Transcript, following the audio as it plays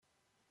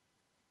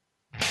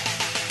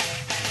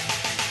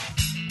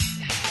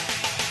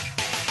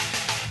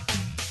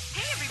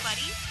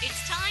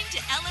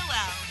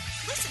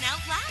Listen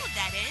out loud,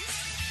 that is.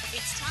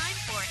 It's time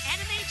for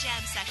Anime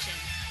Jam Session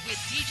with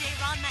DJ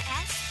Ranma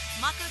S,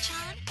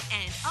 Mako-chan,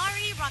 and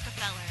Ari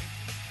Rockefeller.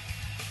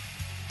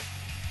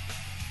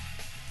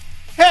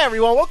 Hey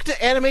everyone, welcome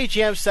to Anime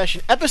Jam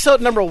Session,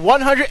 episode number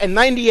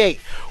 198.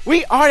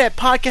 We are that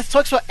podcast that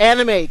talks about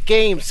anime,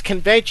 games,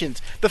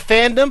 conventions, the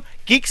fandom,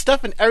 geek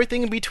stuff, and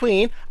everything in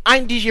between.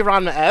 I'm DJ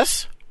Ranma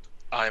S.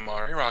 I'm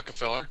Ari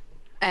Rockefeller.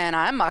 And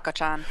I'm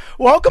Mako-chan.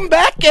 Welcome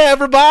back,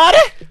 everybody!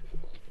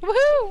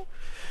 Woohoo!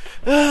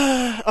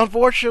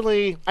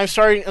 Unfortunately, I'm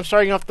starting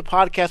off the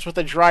podcast with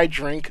a dry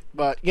drink,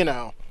 but you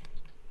know.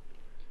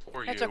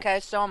 Or It's you. okay,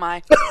 so am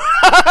I.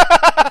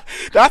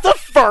 That's a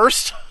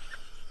first!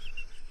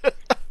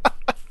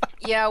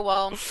 Yeah,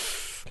 well,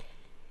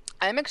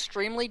 I'm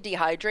extremely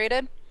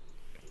dehydrated,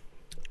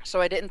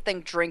 so I didn't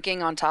think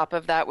drinking on top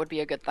of that would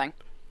be a good thing.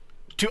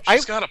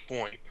 She's got a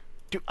point.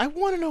 Do I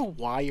want to know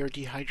why you're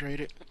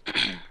dehydrated?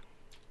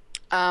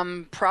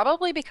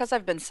 Probably because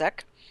I've been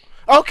sick.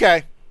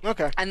 Okay.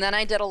 And then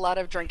I did a lot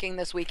of drinking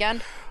this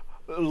weekend.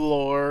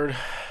 Lord.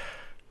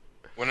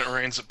 When it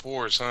rains, it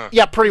pours, huh?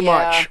 Yeah, pretty Yeah.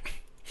 much.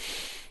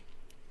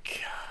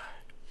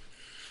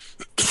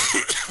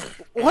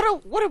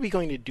 What are we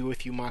going to do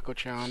with you,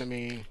 Mako-chan? I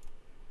mean...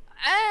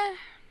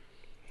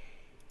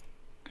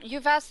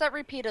 You've asked that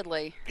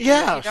repeatedly.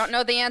 Yeah. If you don't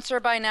know the answer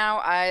by now,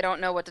 I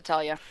don't know what to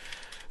tell you.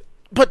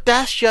 But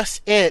that's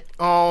just it.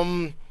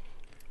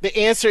 The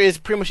answer is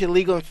pretty much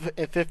illegal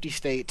in 50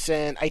 states,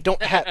 and I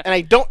don't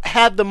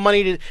have the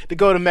money to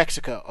go to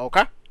Mexico.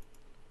 Okay.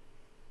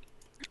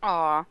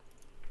 Aw.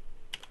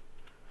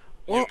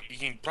 Well, You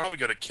can probably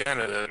go to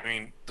Canada. I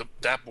mean,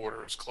 that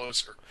border is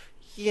closer.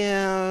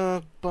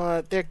 yeah,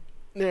 but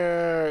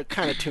they're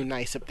kind of too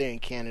nice up there in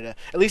Canada.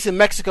 At least in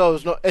Mexico,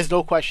 there's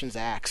no questions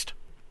asked.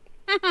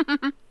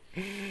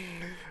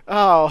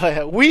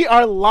 Oh, we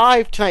are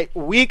live tonight,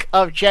 week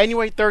of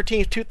January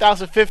 13th,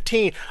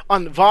 2015,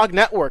 on the VOG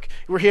Network.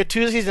 We're here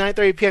Tuesdays at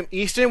 9:30 p.m.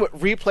 Eastern with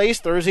replays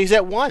Thursdays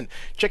at 1.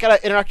 Check out our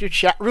interactive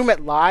chat room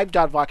at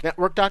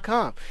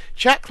live.vognetwork.com.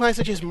 Chat clients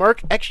such as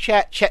Merc,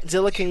 XChat,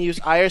 Chatzilla can use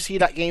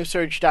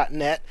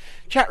irc.gamesurge.net.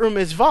 Chat room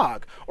is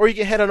VOG. Or you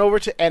can head on over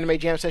to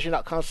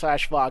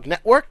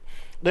animejamsession.com/VOG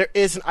There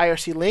is an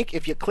IRC link.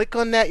 If you click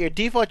on that, your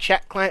default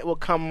chat client will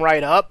come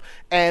right up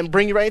and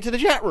bring you right into the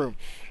chat room.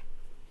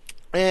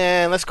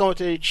 And let's go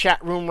into the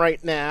chat room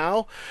right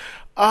now.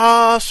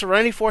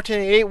 Serenity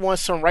 1488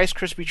 wants some Rice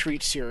Krispie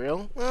Treat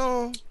cereal.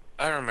 Well,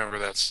 I remember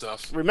that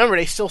stuff. remember,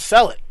 they still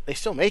sell it. They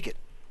still make it.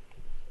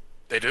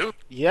 They do?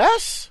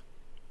 Yes?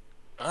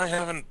 I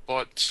haven't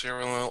bought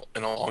cereal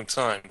in a long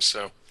time,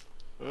 so...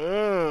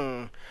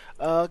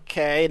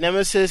 Okay.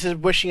 Nemesis is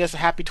wishing us a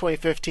happy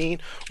 2015.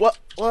 Well,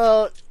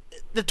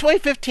 the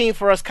 2015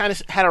 for us kind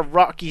of had a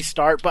rocky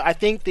start, but I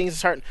think things are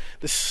starting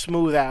to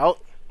smooth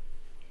out.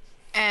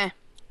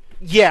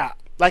 Yeah,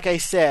 like I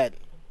said.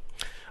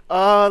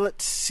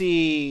 Let's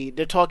see.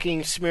 They're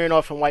talking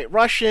Smirnoff and White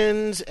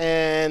Russians,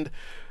 and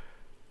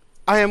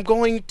I am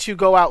going to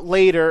go out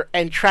later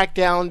and track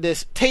down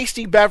this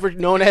tasty beverage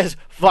known as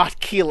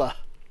vodka.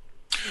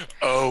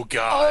 Oh,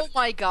 God. Oh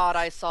my god,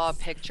 I saw a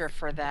picture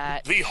for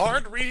that. The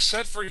hard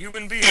reset for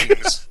human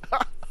beings.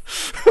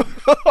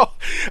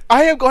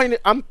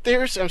 I'm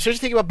seriously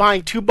thinking about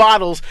buying 2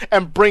 bottles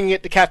and bringing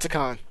it to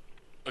Katsucon.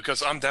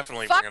 Because I'm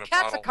definitely Fuck bringing a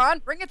bottle.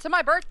 Katsucon, bring it to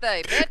my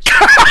birthday, bitch!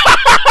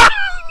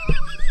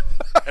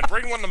 And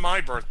bring one to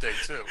my birthday,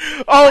 too.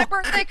 My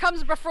birthday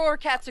comes before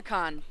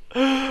Katsucon.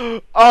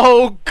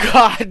 Oh,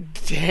 god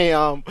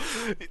damn.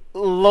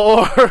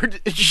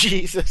 Lord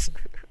Jesus.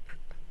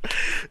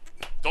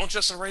 Don't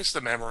just erase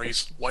the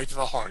memories, wipe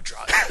the hard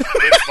drive.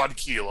 It's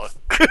vodka.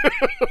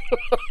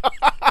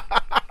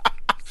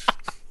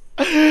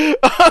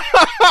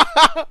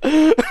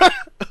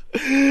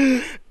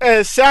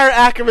 And Sarah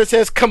Ackerman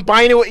says,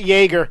 combine it with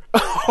Jaeger.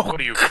 What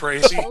are you,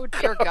 crazy? Oh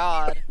dear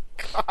god.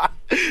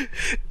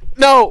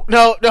 No.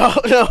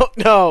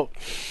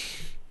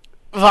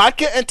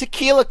 Vodka and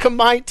tequila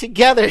combined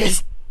together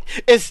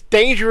is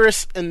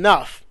dangerous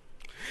enough.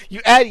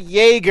 You add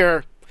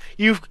Jaeger,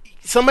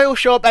 somebody will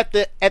show up at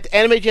the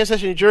Anime Jam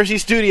Session in Jersey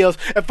Studios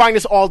and find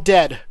us all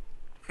dead.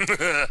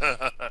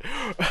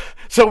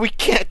 So we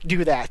can't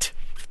do that.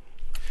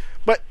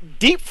 But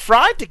deep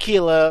fried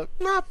tequila,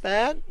 not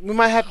bad. We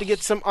might have to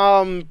get some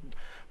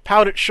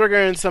powdered sugar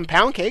and some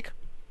pound cake.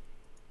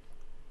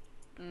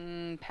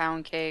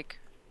 Pound cake.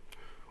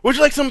 Would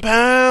you like some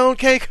pound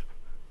cake?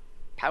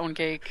 Pound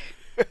cake.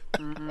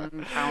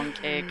 Pound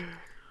cake.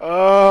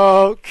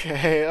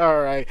 Okay,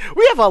 alright.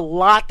 We have a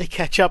lot to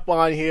catch up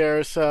on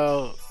here,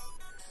 so...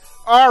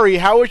 Ari,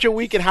 how was your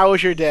week and how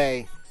was your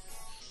day?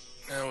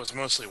 It was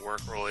mostly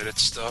work-related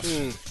stuff.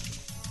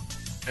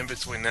 In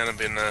between that, I've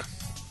been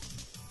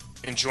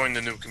enjoying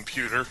the new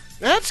computer.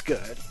 That's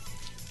good.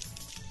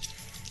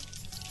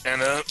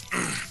 And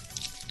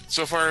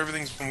so far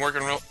everything's been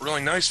working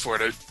really nice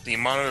for it. The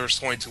monitor is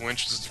 22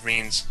 inches, which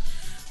means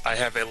I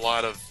have a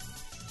lot of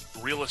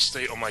real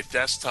estate on my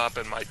desktop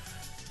and my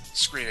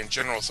screen in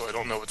general, so I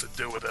don't know what to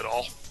do with it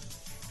all.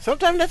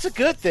 Sometimes that's a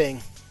good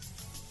thing.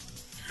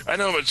 I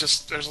know, but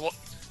just there's a lot.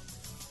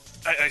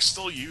 I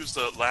still use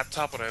the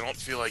laptop when I don't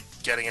feel like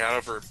getting out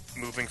of or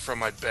moving from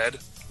my bed.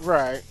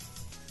 Right.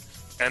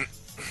 And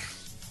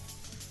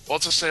well,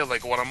 let's just say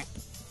like when I'm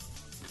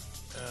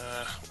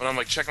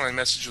like checking my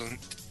messages on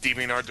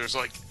DeviantArt, there's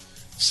like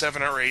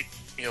 7 or 8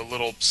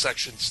 little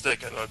sections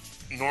thick, and on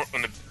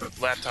the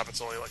laptop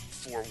it's only like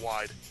 4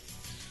 wide.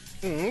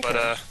 Okay.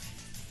 But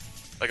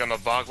like on the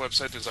VOG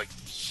website, there's like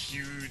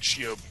huge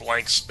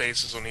blank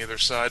spaces on either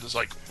side. There's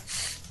like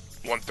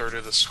 1/3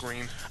 of the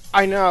screen.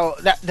 I know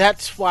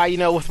that's why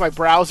with my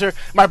browser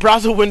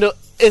window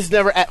is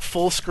never at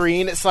full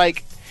screen. It's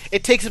like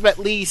it takes up at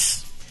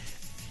least,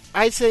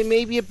 I'd say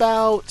maybe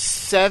about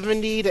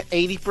 70 to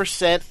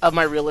 80% of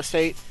my real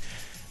estate.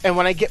 And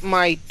when I get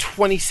my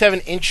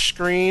 27-inch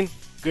screen,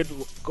 good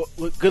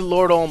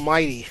Lord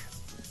Almighty.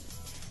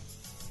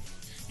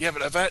 Yeah,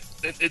 but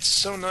it's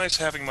so nice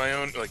having my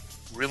own like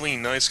really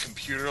nice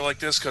computer like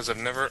this, because I've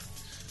never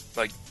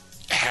like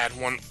had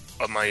one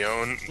of my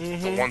own.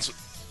 Mm-hmm. The ones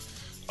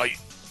like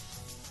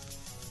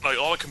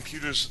all the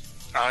computers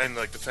I and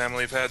like the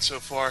family have had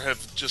so far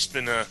have just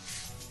been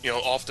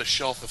off the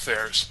shelf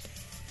affairs.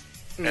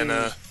 And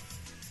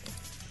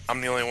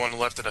I'm the only one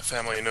left in the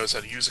family who knows how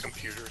to use a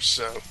computer,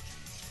 so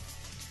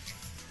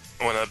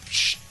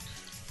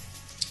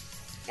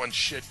when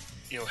shit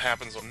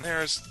happens on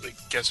theirs, like,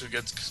 guess who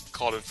gets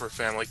called in for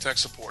family tech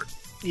support?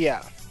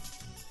 Yeah.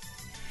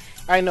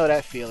 I know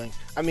that feeling.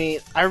 I mean,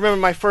 I remember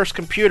my first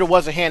computer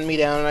was a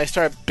hand-me-down, and I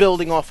started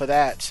building off of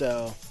that,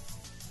 so...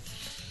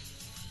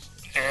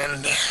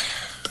 And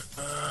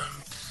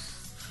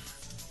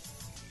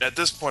at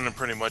this point, I'm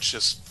pretty much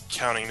just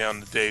counting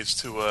down the days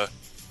to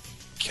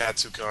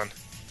Katsucon.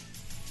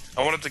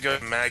 I wanted to go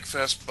to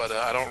MagFest, but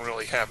I don't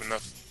really have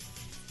enough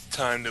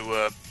time to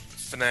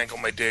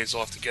finagle my days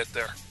off to get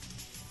there.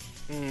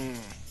 Oh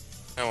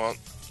well,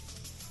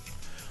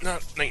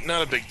 not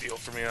a big deal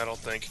for me, I don't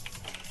think.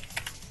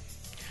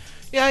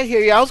 Yeah, I hear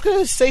you. I was going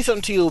to say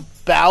something to you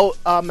about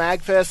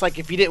MagFest. Like,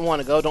 if you didn't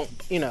want to go, don't,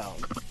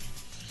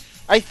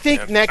 I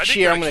think next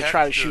year I'm going to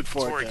try to shoot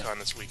for it. ToriCon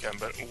this weekend,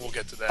 but we'll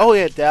get to that. Oh,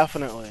 yeah,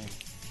 definitely.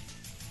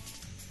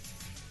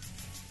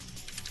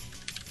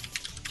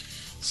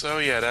 So,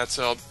 yeah, that's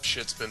how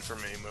shit's been for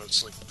me,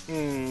 mostly.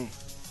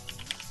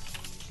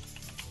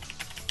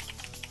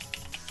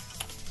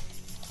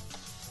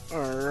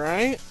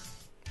 Alright.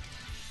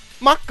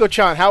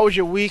 Mako-chan, how was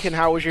your week and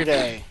how was your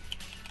day?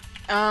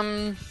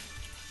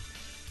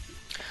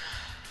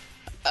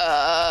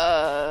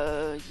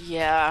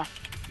 Yeah.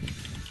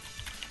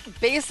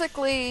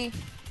 Basically,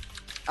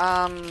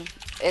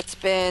 it's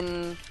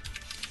been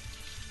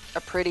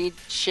a pretty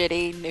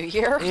shitty New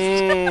Year.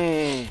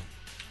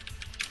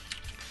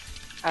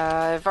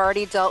 I've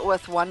already dealt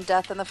with one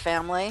death in the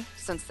family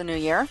since the New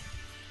Year.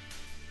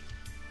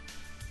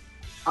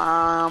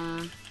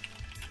 One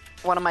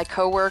of my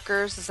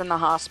coworkers is in the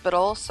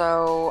hospital,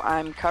 so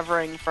I'm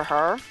covering for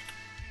her.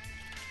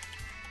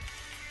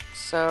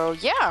 So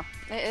yeah,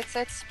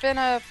 it's been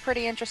a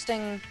pretty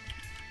interesting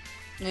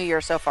New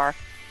Year so far.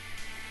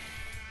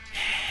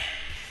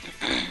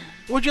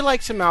 Would you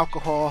like some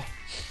alcohol?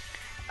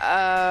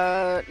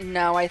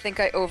 No, I think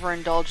I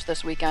overindulged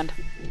this weekend.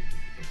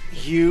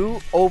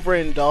 You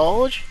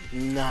overindulge?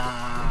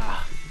 Nah.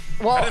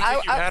 Well, I didn't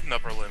think you had an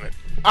upper limit.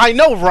 I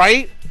know,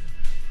 right?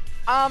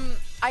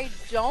 I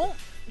don't,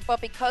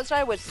 but because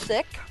I was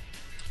sick,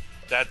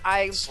 That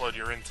slowed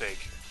your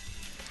intake.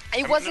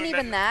 It wasn't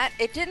even that.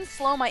 It didn't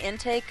slow my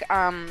intake.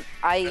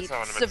 I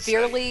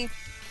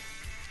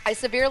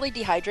severely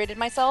dehydrated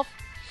myself.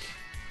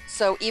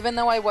 So even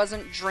though I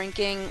wasn't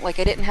drinking, like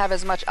I didn't have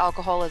as much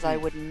alcohol as I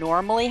would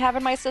normally have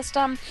in my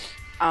system,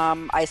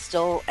 I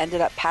still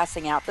ended up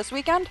passing out this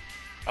weekend.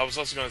 I was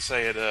also going to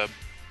say it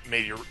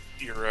made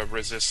your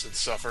resistance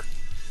suffer.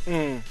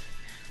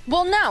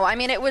 Well, no. I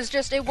mean, it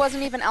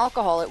wasn't even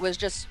alcohol. It was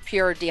just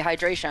pure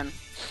dehydration.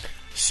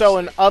 So,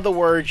 in other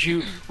words,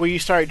 when you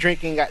started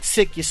drinking and got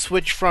sick, you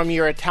switched from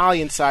your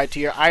Italian side to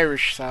your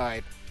Irish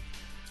side.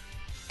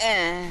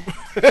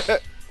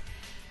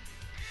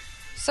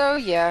 So,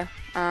 yeah.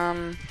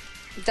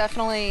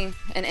 Definitely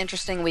an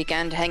interesting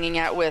weekend hanging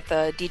out with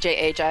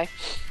DJ AJ.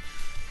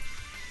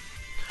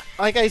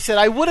 Like I said,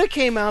 I would have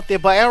came out there,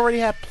 but I already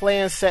had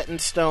plans set in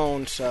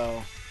stone,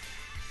 so...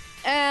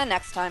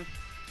 Next time.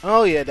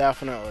 Oh, yeah,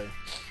 definitely.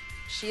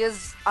 She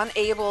is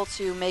unable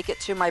to make it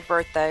to my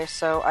birthday,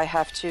 so I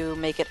have to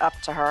make it up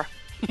to her.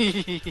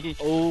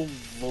 Oh,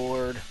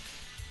 Lord.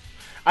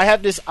 I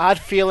have this odd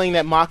feeling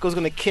that Mako's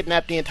going to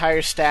kidnap the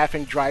entire staff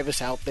and drive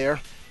us out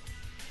there.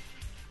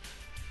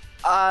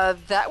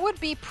 That would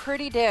be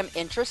pretty damn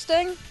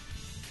interesting.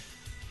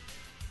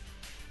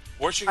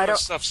 Where's she going to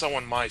stuff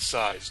someone my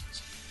size?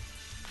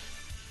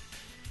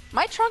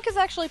 My trunk is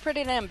actually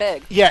pretty damn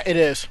big. Yeah, it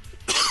is.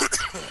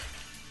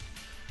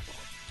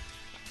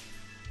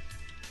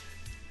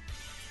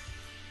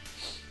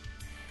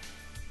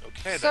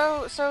 Okay,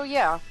 so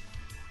yeah.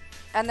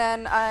 And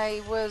then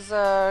I was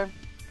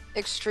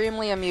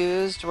extremely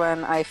amused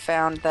when I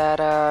found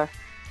that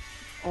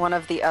one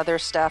of the other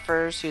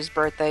staffers whose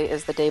birthday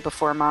is the day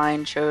before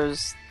mine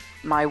chose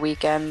my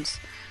weekend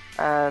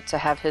to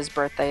have his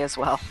birthday as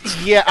well.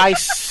 Yeah, I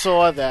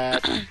saw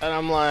that, and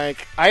I'm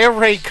like, I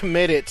already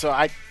committed, so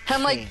I'm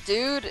can't. like,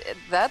 dude,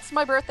 that's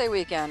my birthday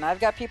weekend. I've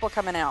got people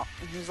coming out.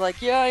 And he's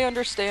like, yeah, I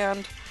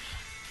understand.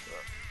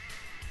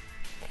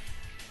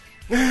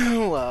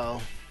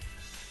 Well.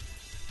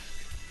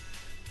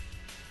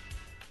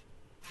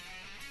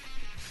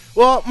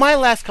 Well, my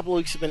last couple of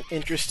weeks have been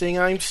interesting.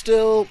 I'm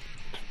still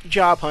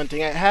job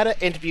hunting. I had an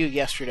interview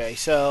yesterday,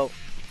 so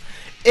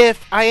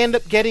if I end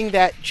up getting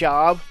that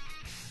job,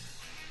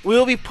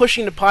 we'll be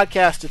pushing the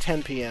podcast to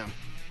 10 p.m.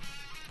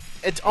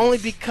 It's only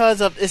because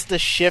of it's the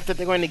shift that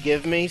they're going to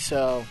give me,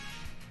 so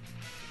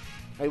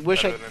I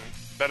wish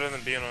better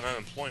than being on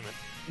unemployment.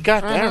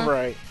 Got that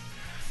right.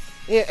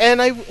 Yeah,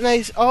 and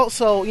I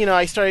also,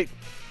 I started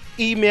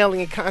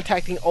emailing and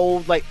contacting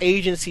old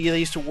agencies I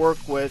used to work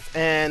with,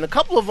 and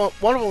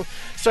one of them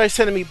started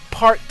sending me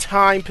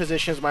part-time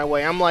positions my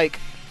way. I'm like,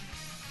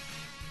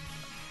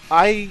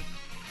 I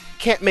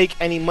can't make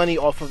any money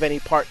off of any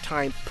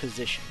part-time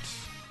positions.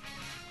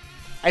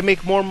 I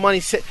make more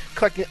money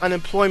collecting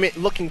unemployment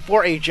looking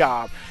for a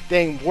job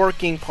than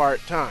working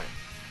part-time.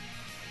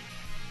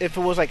 If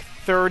it was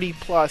 30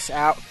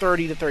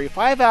 to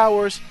 35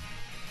 hours,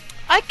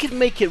 I could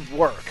make it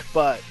work,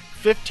 but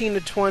 15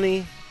 to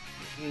 20,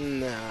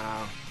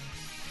 no.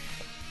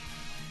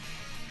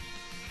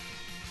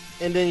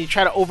 And then you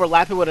try to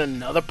overlap it with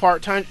another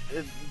part-time,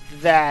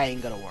 that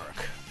ain't gonna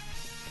work.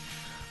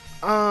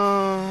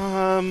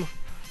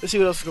 Let's see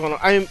what else is going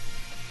on.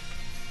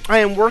 I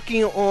am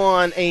working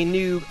on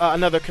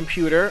another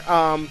computer.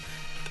 I'm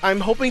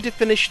hoping to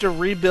finish the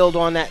rebuild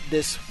on that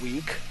this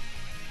week.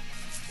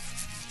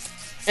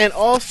 And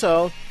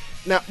also,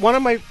 now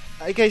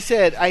like I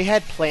said, I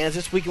had plans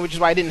this weekend, which is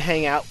why I didn't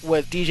hang out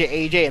with DJ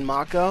AJ and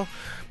Mako.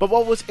 But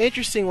what was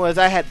interesting was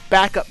I had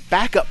backup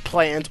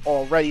plans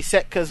already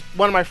set, because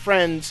one of my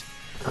friends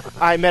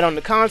I met on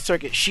the con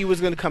circuit, she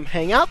was going to come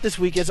hang out this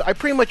weekend. So I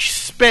pretty much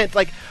spent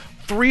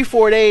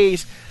 3-4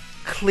 days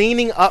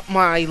cleaning up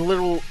my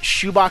little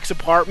shoebox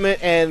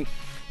apartment and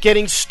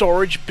getting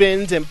storage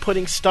bins and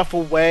putting stuff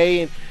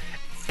away. And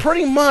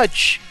pretty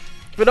much,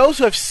 for those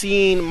who have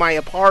seen my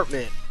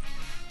apartment,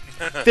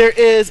 there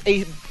is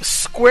a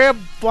square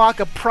block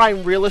of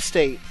prime real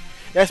estate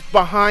that's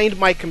behind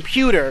my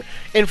computer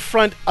in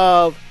front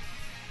of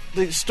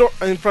the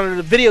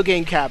video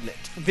game cabinet,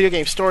 video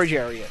game storage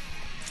area.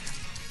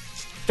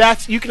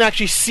 You can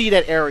actually see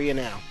that area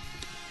now.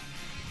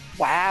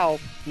 Wow.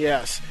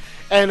 Yes.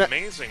 And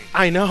amazing.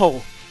 I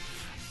know.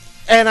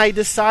 And I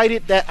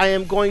decided that I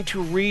am going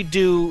to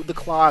redo the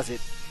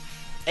closet.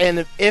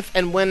 And if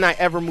and when I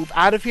ever move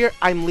out of here,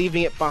 I'm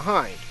leaving it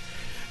behind.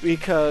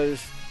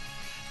 Because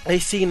I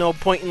see no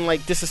point in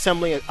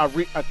disassembling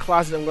a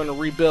closet I'm going to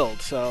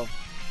rebuild. So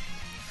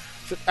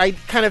I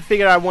kind of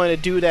figured I wanted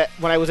to do that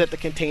when I was at the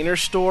Container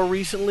Store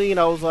recently. And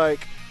I was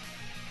like,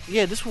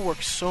 yeah, this will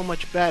work so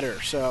much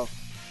better. So,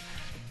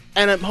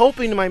 and I'm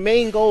hoping my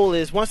main goal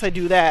is once I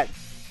do that,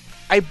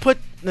 I put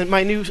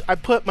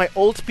my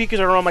old speakers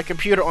that are on my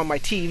computer on my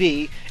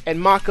TV,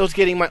 and Mako's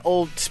getting my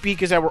old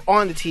speakers that were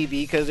on the TV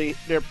because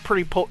they're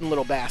pretty potent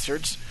little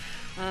bastards.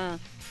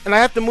 And I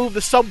have to move the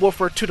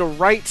subwoofer to the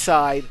right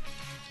side,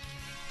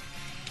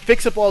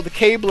 fix up all the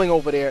cabling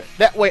over there.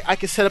 That way I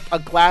can set up a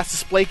glass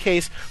display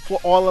case for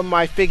all of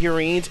my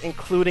figurines,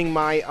 including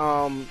my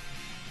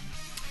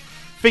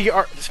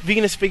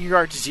Venus Figure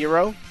Art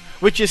Zero,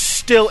 which is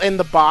still in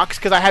the box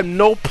because I have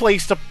no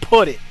place to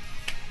put it.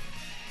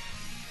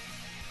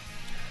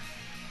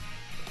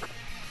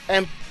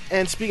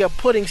 And speaking of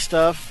putting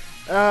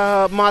stuff,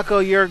 Mako,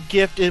 your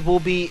gift will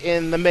be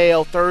in the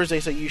mail Thursday,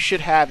 so you should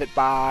have it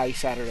by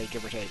Saturday,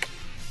 give or take.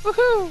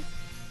 Woohoo!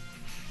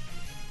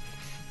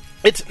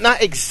 It's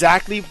not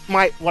exactly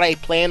what I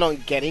planned on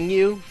getting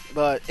you,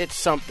 but it's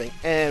something.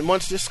 And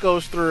once this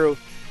goes through,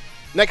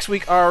 next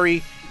week,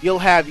 Ari, you'll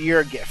have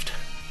your gift.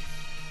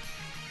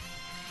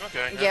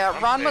 Okay. Yeah,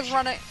 Ranma's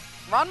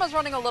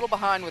running a little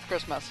behind with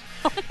Christmas.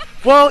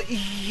 Well,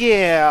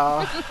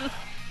 yeah.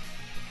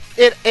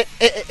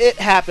 It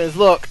happens.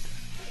 Look,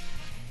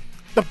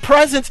 the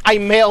presents I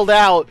mailed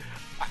out,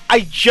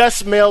 I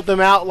just mailed them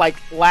out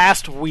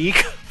last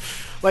week.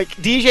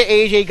 DJ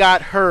AJ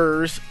got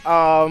hers.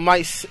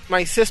 My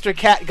sister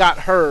Kat got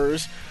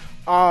hers.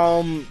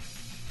 Awesome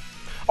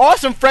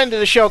friend of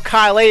the show,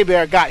 Kyle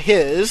Abear, got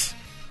his.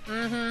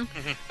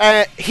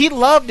 He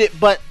loved it,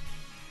 but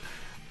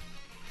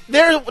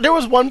there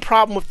was one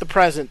problem with the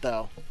present,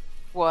 though.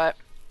 What?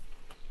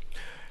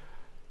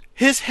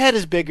 His head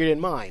is bigger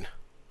than mine.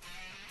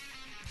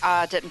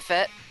 Didn't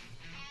fit?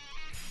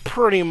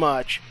 Pretty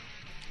much.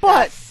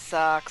 But that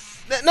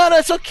sucks. No,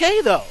 that's okay,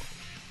 though.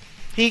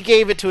 He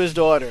gave it to his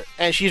daughter,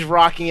 and she's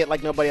rocking it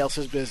like nobody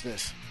else's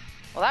business.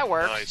 Well, that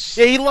works. Nice.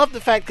 Yeah, he loved the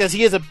fact because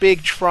he is a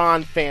big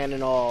Tron fan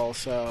and all,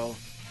 so...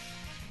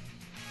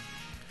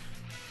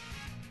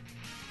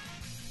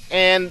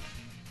 And...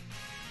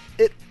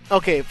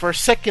 Okay, for a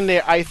second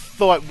there, I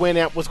thought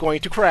Winamp was going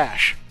to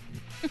crash.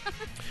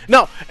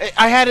 No,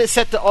 I had it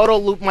set to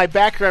auto-loop my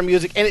background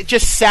music, and it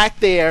just sat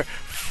there,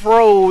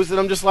 froze, and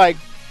I'm just like...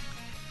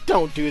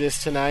 don't do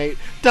this tonight.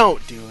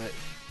 Don't do it.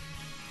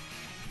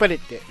 But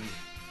it didn't.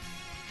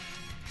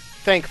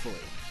 Thankfully.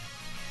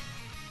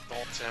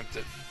 Don't tempt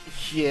it.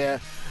 Yeah.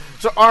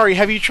 So Ari,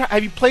 have you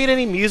played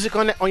any music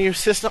on your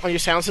system, on your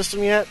sound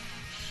system yet?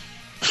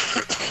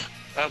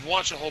 I've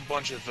watched a whole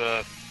bunch of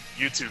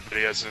YouTube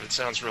videos, and it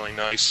sounds really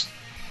nice.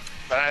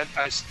 But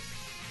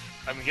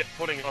I'm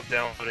putting off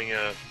downloading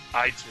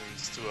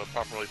iTunes to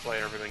properly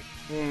play everything.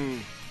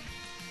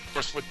 Of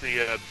course, with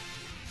the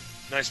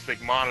nice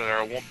big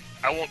monitor,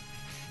 I won't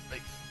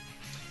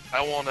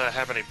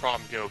have any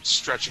problem,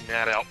 stretching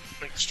that out,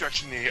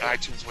 stretching the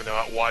iTunes window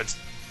out wide,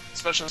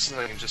 especially since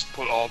I can just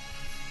put all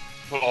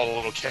the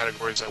little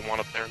categories I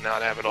want up there and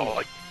not have it all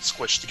like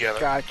squished together.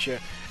 Gotcha.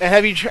 And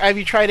have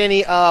you tried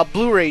any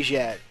Blu-rays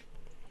yet?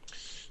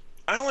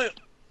 I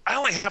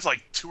only have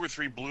like 2 or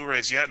 3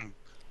 Blu-rays yet, and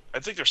I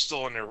think they're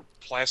still in their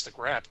plastic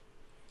wrap.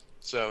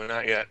 So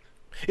not yet.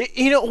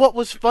 You know what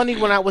was funny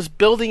when I was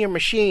building your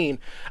machine?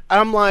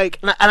 I'm like,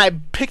 and I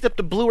picked up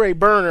the Blu-ray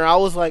burner. I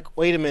was like,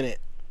 wait a minute.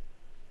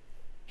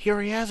 He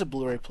already has a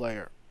Blu-ray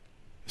player.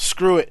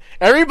 Screw it.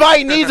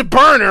 Everybody needs a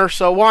burner,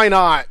 so why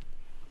not?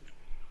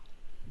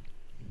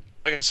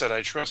 Like I said,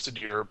 I trusted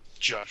your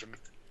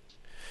judgment.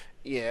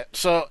 Yeah,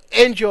 so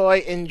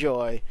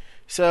enjoy.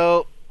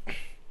 So,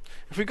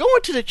 if we go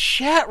into the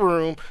chat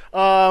room,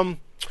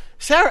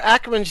 Sarah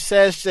Ackerman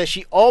says that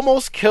she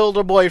almost killed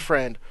her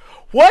boyfriend.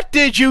 What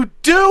did you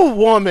do,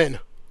 woman?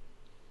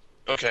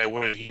 Okay,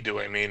 what did he do,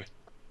 I mean?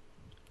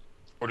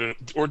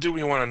 Or do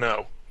we want to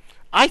know?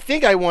 I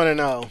think I want to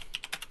know.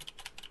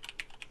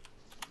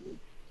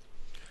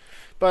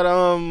 But,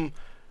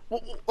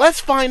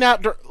 let's find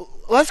out.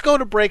 Let's go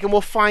to break and we'll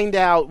find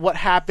out what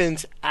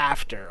happens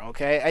after.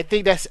 Okay, I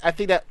think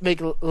that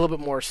makes a little bit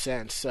more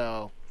sense.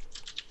 So,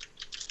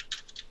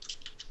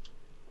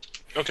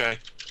 okay.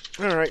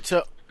 All right.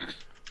 So,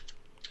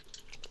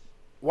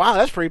 wow,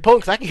 that's pretty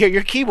potent because I can hear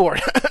your keyboard.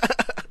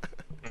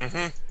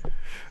 Mm-hmm.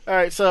 All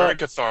right. So very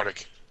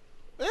cathartic.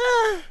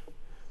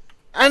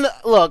 And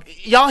look,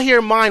 y'all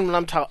hear mine when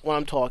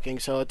I'm talking,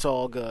 so it's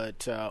all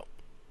good. So,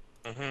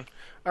 mm-hmm.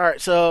 All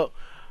right. So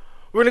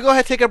we're gonna go ahead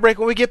and take a break.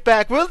 When we get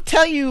back, we'll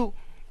tell you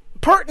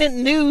pertinent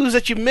news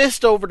that you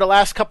missed over the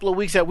last couple of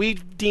weeks that we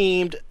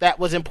deemed that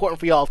was important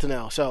for y'all to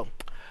know. So,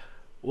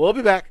 we'll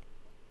be back.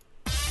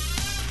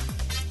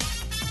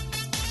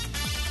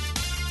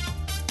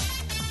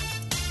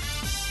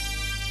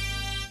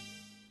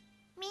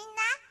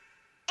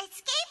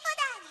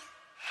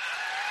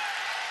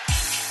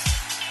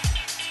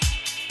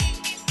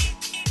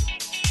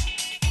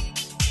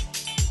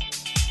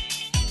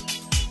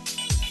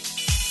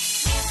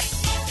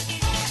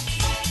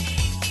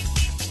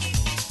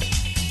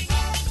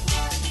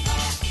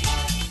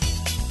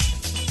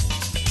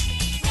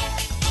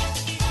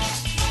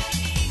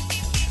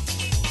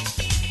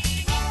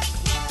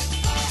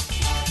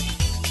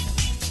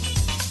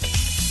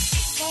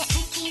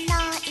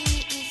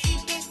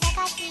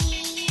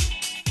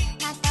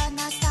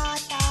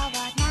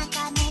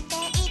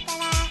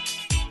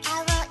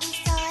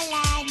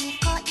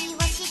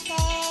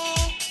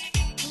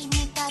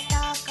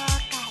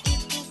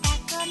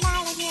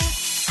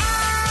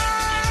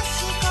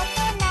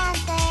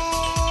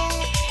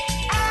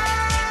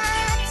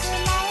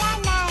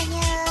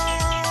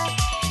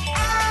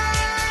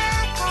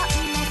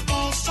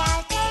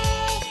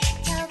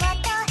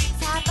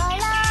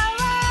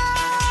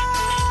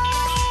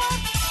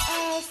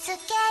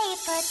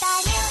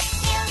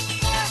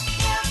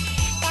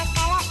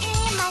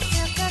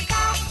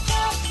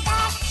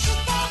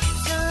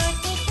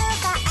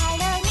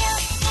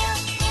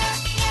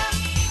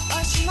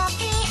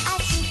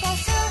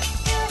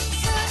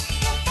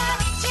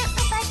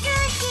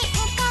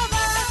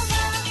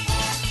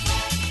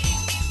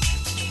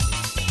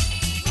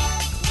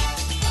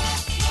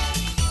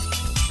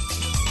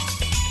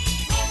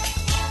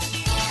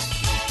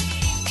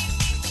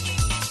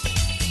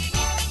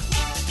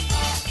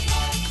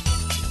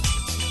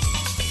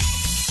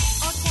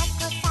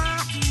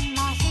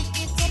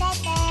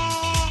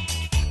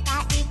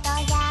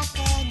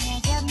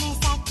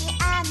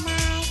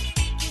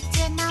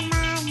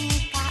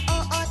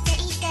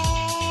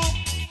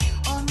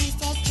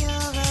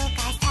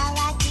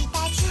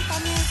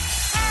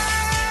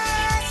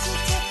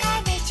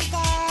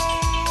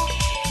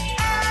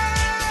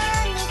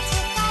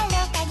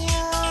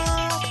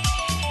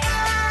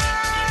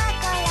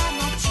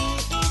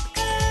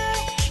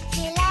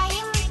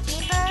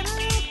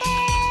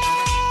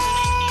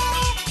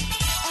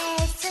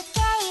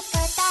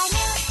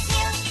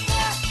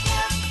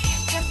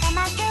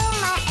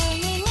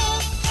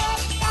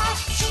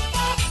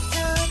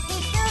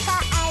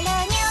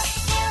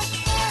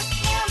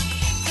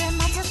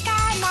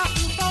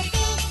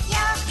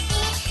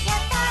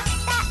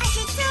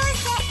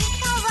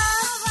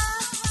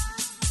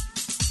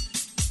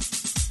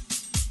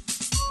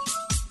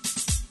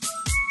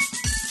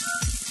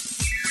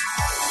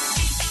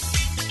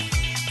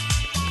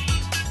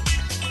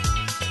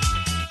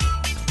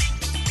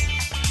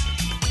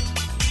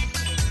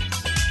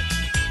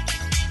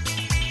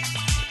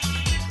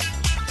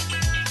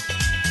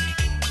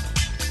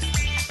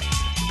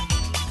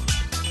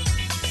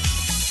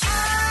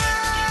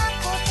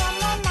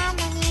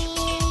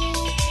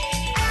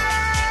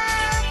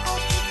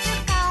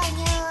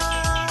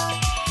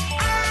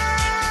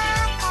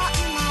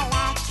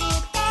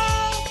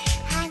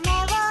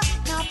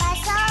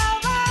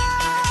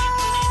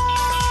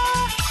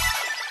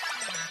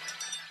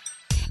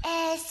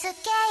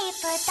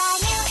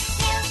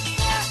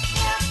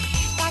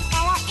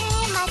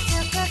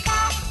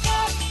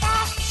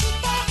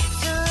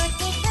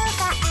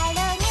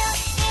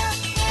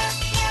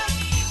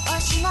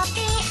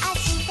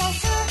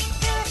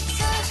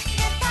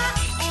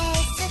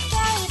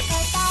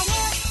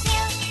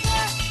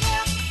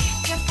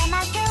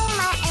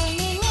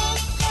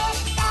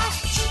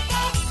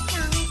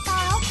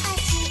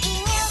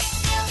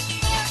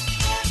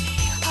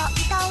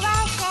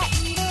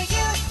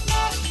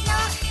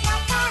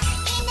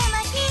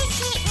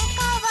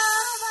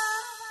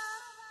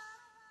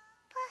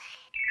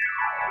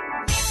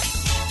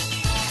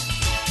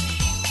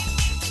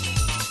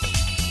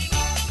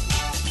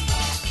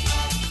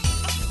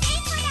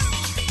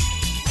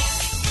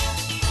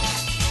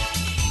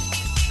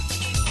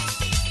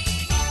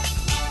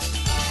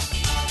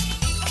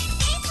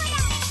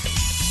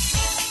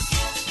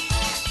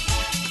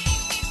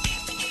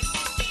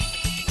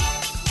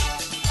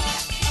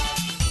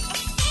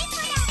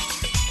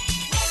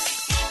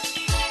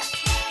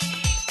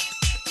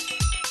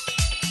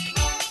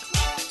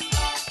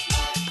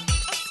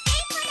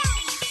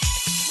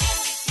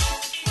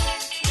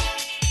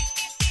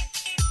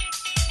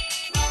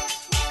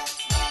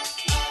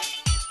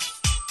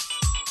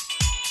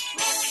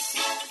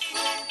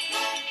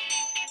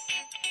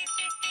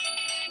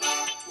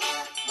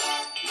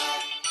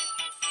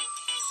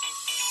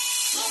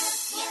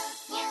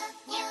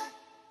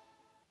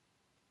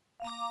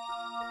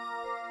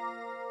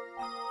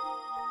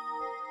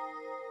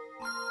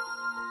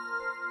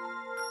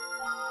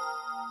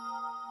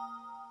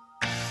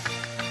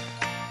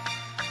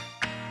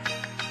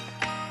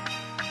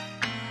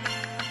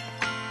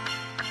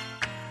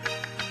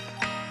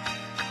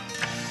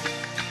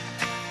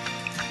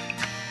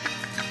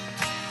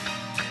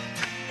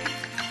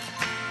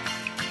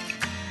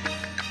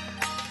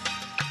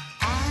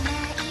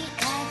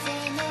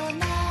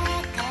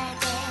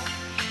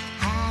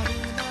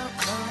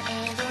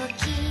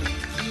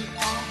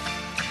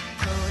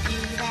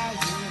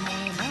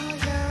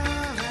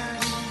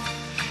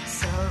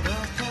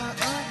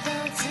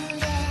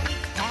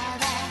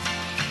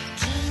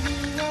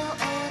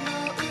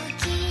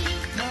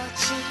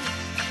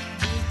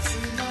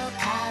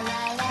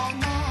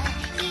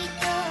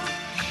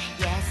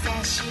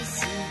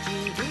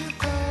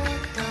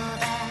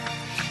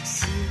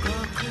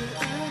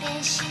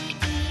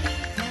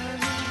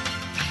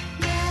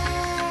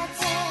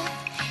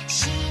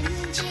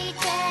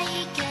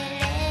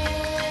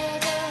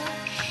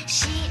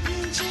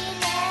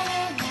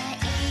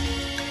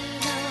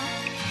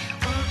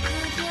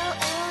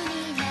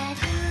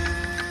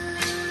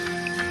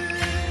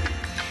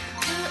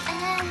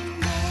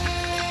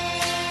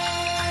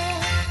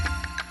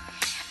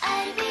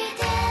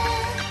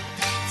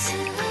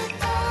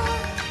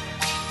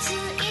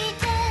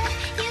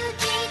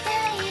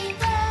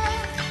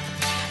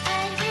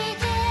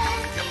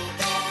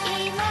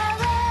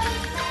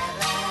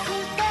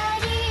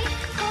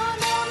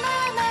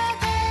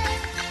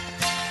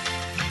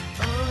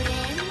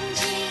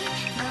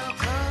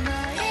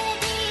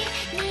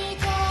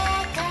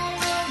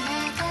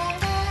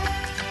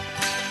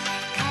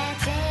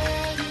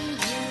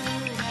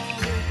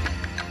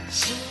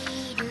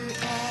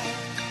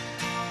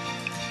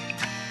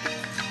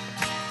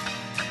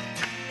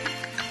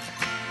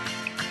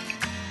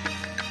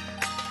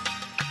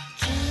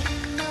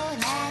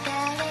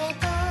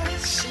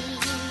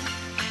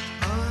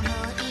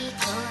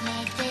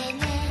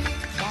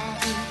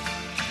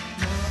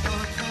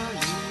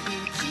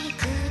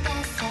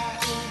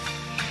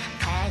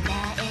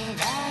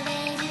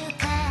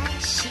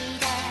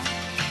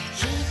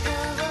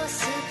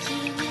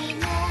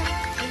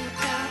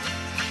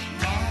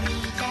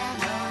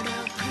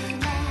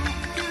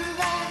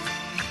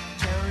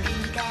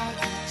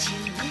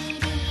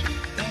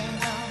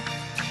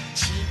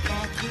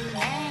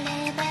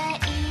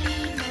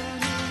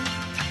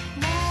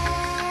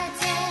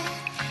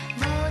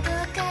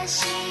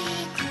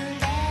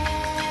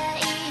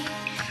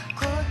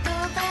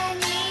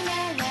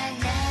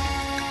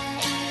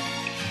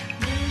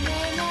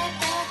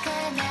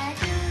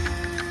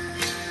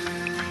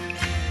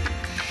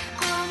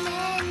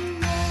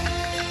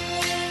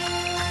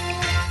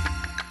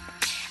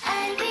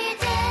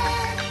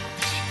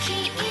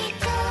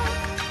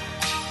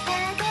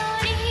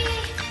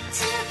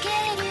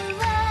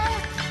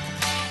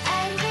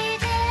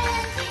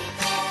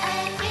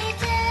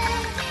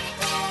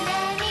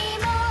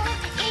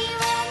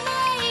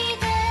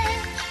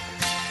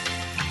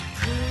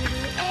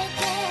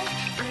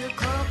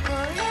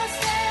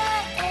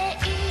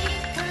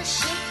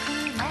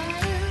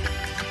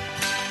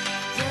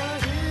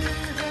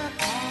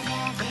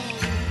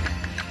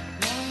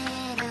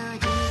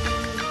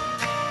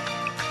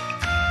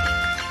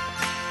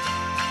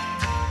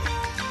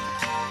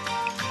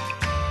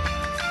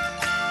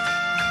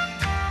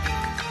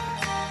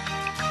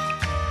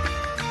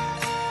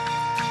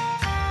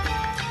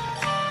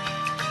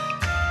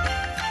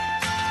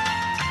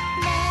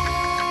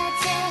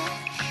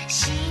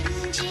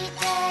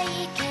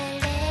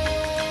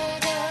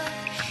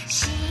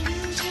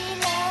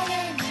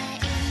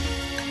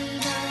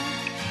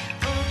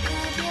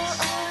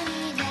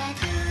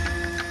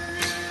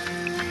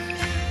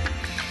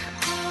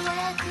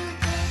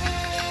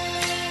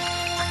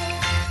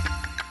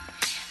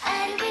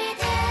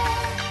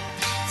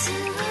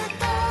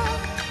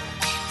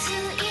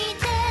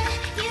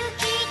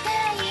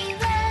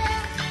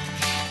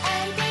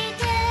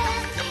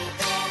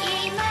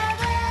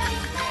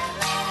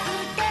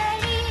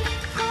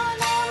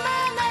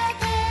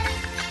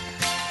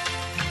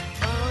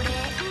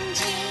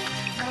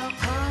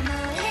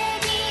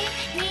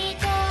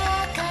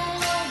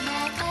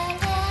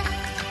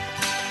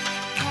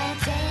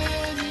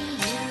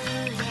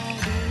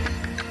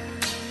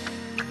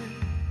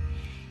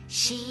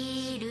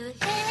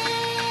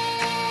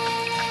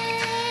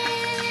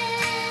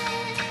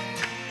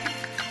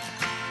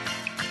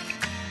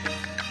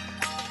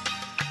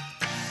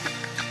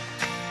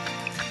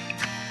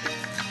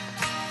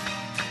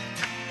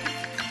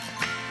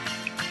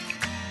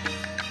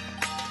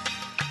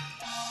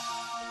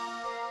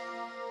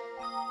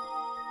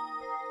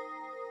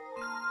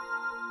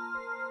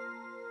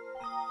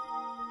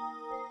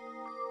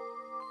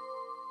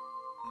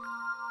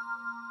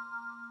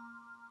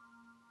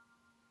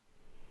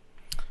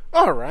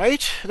 All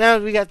right, now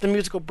we got the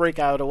musical break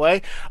out of the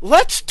way.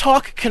 Let's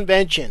talk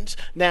conventions.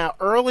 Now,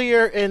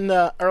 earlier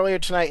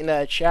tonight in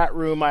the chat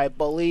room, I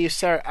believe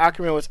Sarah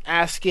Ackerman was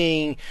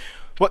asking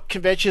what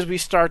conventions we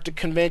start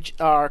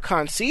our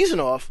con season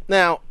off.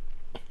 Now,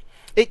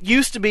 it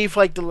used to be for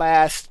like the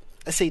last,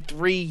 I say,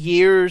 3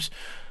 years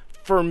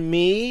for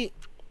me.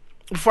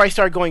 Before I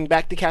started going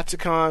back to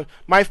Katsucon,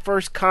 my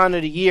first con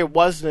of the year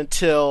wasn't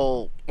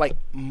until like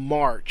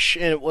March,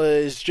 and it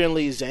was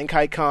generally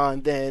Zenkai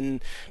Con,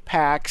 then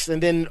PAX,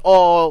 and then it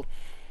all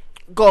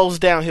goes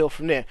downhill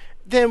from there.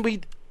 Then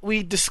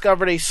we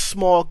discovered a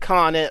small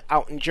con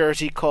out in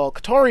Jersey called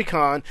Katori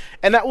Con,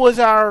 and that was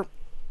our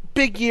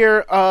big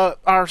year,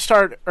 our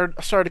start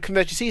of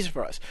convention season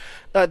for us.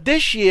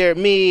 This year,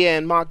 me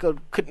and Mako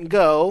couldn't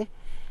go.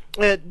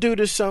 Due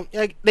to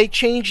they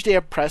changed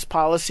their press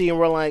policy, and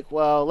we're like,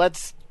 well,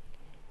 let's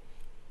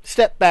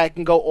step back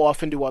and go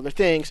off and do other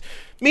things.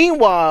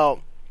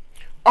 Meanwhile,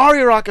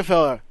 Ari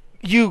Rockefeller,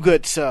 you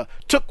good sir,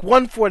 took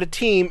one for the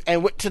team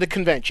and went to the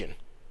convention.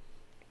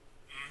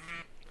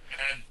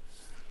 And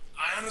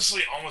I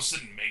honestly almost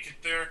didn't make it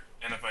there,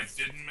 and if I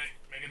didn't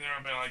make it there,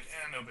 I'd be like,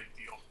 no big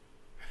deal.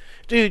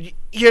 Dude,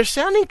 you're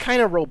sounding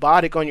kind of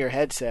robotic on your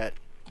headset.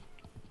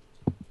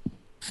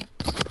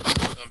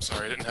 I'm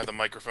sorry, I didn't have the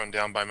microphone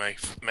down by my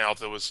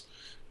mouth. It was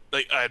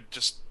like I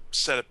just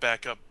set it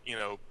back up,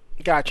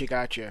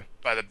 Gotcha.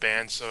 by the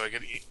band, so I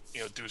could,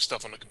 do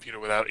stuff on the computer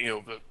without,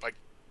 like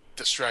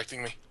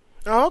distracting me.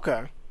 Oh,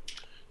 okay.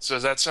 So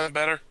does that sound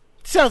better?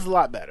 Sounds a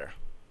lot better.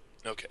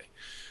 Okay.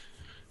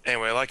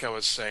 Anyway, like I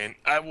was saying,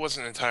 I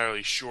wasn't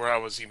entirely sure I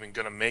was even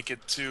gonna make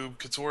it to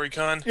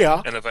KatoriCon.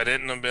 Yeah. And if I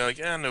didn't, I'd be like,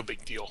 no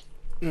big deal.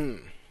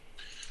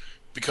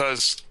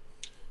 Because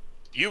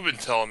you've been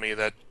telling me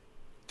that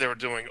they were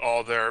doing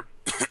all the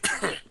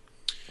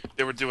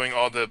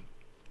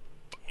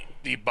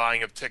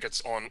buying of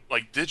tickets on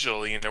like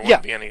digitally, and there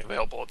wouldn't be any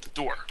available at the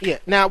door. Yeah.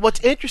 Now,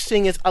 what's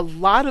interesting is a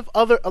lot of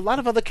other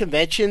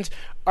conventions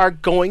are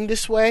going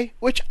this way,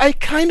 which I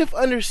kind of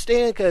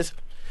understand, because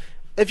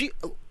if you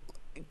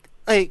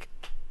like,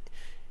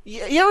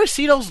 you ever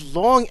see those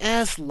long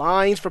ass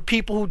lines for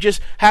people who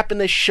just happen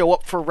to show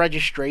up for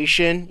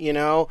registration,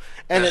 and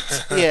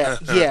it's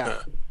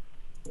yeah.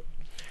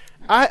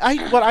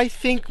 I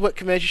think what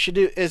conventions should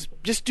do is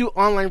just do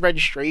online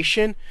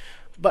registration,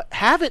 but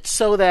have it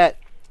so that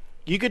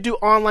you could do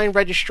online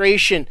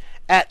registration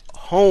at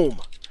home.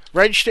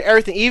 Register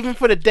everything, even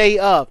for the day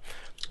of.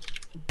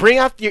 Bring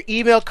out your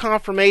email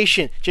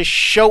confirmation. Just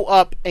show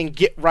up and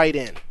get right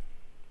in.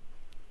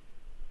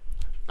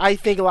 I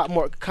think a lot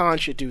more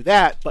cons should do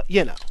that, but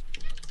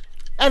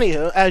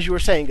Anywho, as you were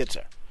saying, good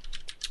sir.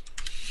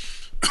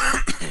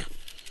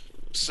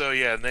 So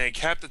yeah, they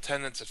capped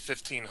attendance at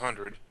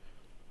 1,500.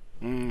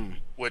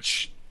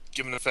 Which,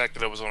 given the fact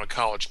that I was on a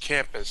college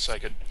campus, I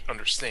could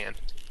understand.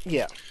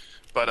 Yeah.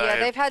 But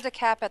they've had to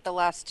cap it the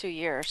last 2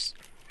 years.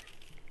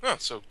 Oh,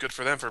 so good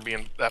for them for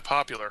being that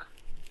popular.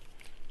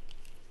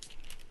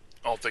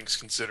 All things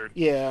considered.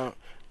 Yeah.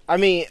 I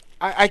mean,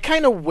 I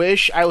kind of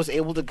wish I was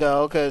able to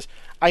go, because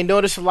I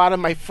noticed a lot of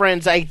my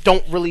friends I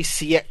don't really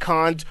see at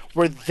cons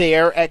were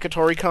there at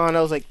KatoriCon.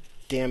 I was like,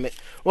 damn it.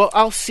 Well,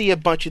 I'll see a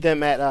bunch of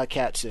them at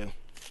Katsu.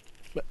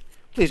 But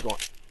please go on.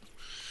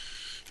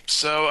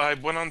 So I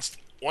went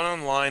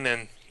online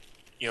and,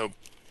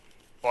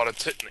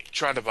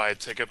 tried to buy a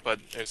ticket, but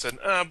they said,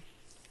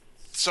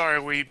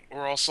 sorry,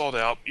 we're all sold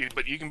out,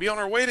 but you can be on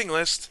our waiting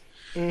list.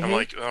 Mm-hmm. I'm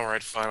like, all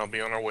right, fine, I'll be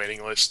on our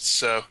waiting list.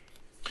 So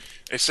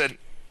they said,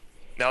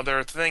 now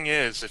their thing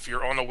is, if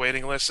you're on a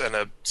waiting list and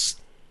a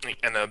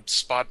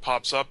spot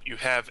pops up, you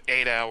have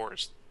 8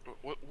 hours.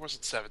 What was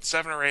it,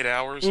 7 or 8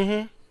 hours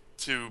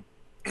to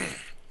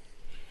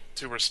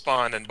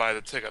respond and buy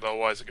the ticket.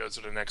 Otherwise, it goes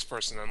to the next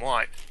person in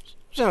line.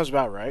 Sounds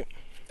about right.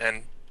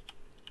 And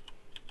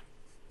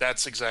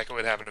that's exactly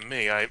what happened to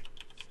me. I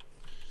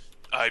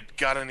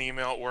got an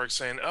email at work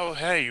saying, "Oh,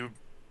 hey,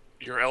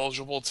 you're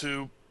eligible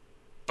to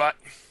get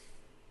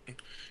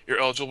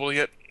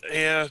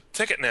a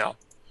ticket now."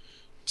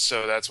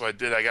 So that's what I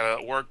did. I got it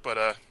at work,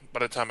 but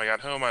by the time I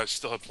got home, I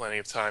still had plenty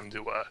of time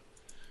to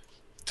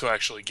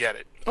actually get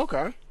it.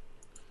 Okay.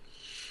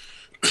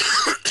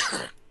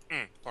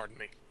 Pardon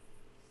me.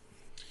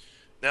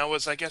 Now it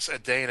was, I guess, a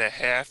day and a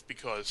half,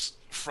 because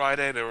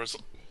Friday there was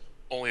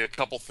only a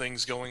couple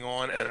things going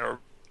on, and are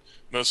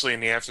mostly in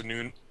the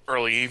afternoon,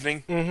 early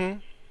evening. Mm-hmm.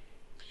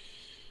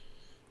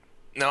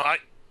 Now I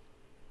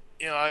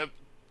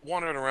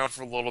wandered around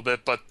for a little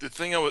bit, but the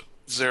thing I was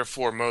there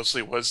for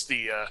mostly was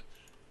the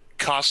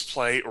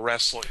cosplay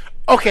wrestling.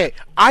 Okay,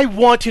 I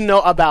want to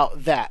know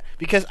about that,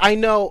 because I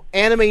know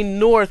Anime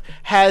North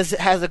has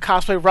a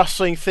cosplay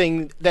wrestling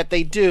thing that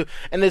they do,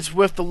 and it's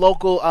with the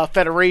local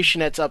federation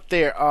that's up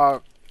there,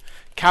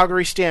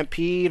 Calgary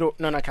Stampede, or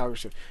no, not Calgary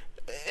Stampede.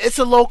 It's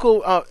a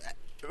local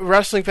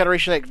wrestling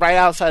federation, like right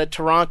outside of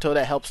Toronto,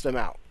 that helps them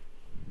out.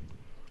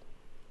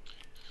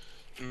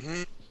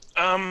 Mm-hmm.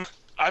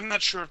 I'm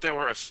not sure if they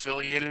were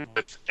affiliated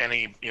with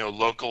any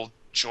local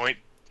joint,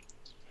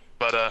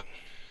 but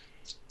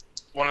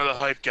one of the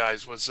hype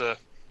guys was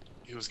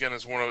he was getting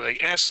his warm. They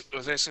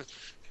was asking,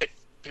 hey,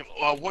 people,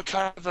 what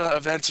kind of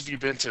events have you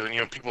been to?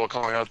 And people are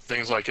calling out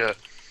things like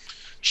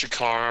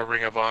Chikara,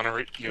 Ring of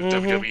Honor,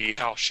 WWE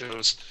house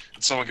shows,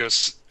 and someone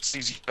goes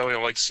CZW.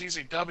 I'm like,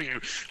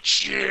 CZW,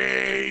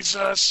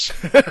 Jesus,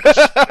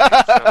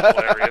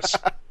 hilarious.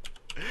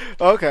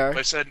 Okay. But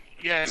I said,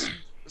 yeah,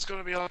 it's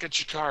going to be like a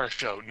Chikara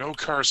show, no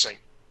cursing.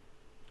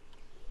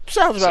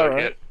 Sounds about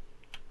right.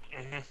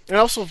 Yeah. And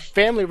also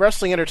family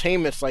wrestling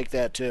entertainment's like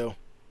that too.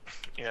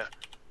 Yeah.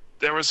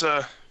 There's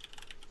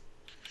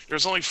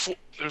originally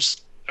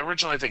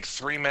I think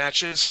 3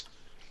 matches,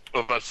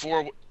 but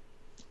 4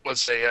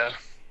 was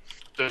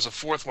there's a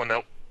 4th one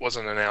that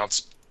wasn't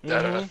announced.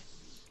 That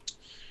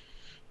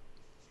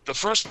the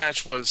first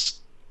match was,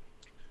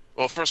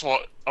 well, first of all,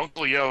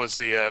 Uncle Yo is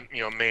the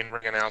main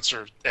ring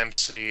announcer,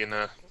 MC, and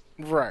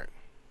right,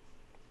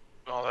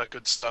 all that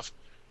good stuff.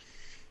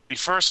 The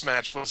first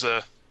match was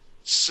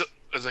Sylvian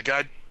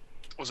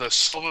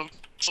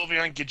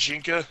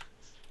Gajinka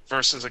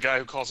versus a guy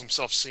who calls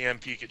himself CM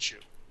Pikachu.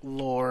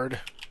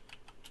 Lord.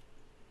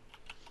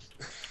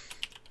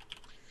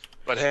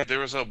 But hey, there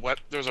was a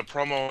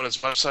promo on his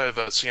website of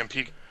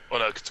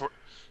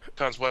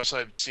Katon's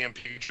website, CM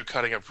Pikachu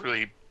cutting a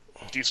really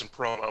decent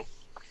promo.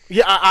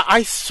 Yeah,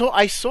 I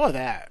saw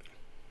that.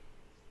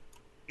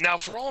 Now,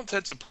 for all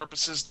intents and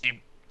purposes, the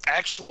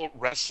actual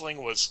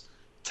wrestling was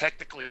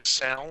technically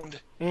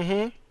sound,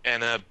 and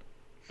I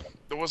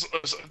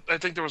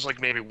think there was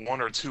like maybe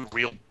 1 or 2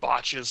 real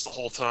botches the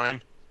whole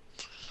time,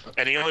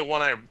 and the only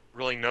one I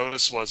really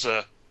noticed was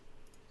when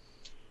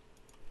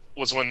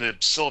the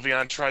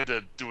Sylvian tried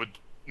to do a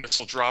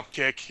missile drop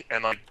kick,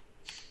 and like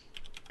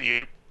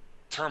the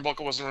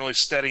turnbuckle wasn't really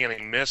steady and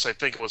he missed. I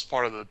think it was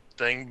part of the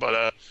thing,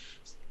 but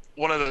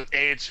one of the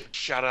aides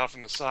shouted out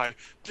from the side,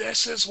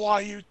 "This is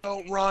why you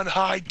don't run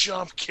high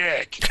jump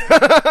kick."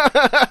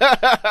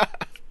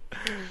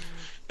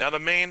 Now the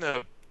main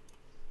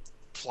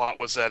plot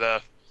was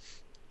that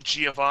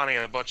Giovanni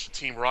and a bunch of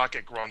Team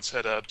Rocket grunts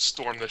had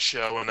stormed the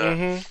show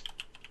and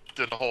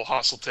did a whole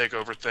hostile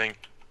takeover thing.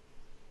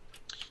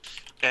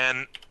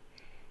 And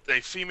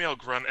a female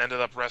grunt ended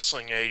up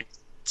wrestling a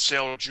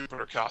Sailor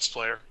Jupiter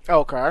cosplayer.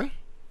 Okay.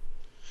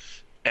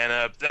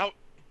 And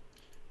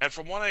and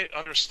from what I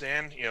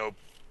understand,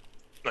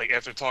 like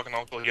after talking to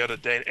Uncle Yoda the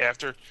day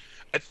after,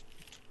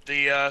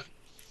 the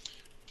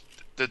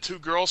 2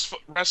 girls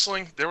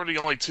wrestling, they were the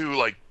only 2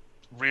 like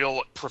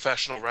real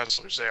professional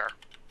wrestlers there.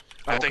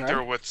 I think they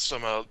were with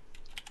some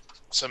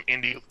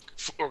indie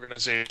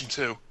organization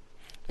too.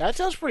 That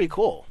sounds pretty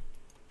cool.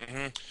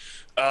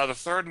 The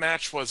third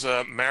match was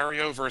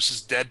Mario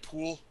versus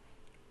Deadpool,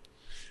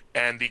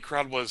 and the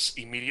crowd was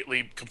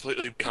immediately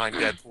completely behind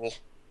Deadpool,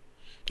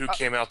 who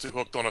came out to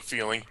Hooked on a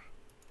Feeling.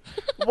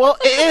 Well,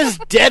 it is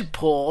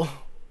Deadpool.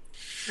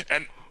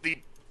 And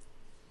the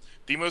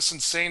most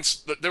insane...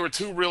 There were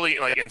 2 really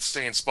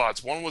insane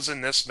spots. One was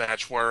in this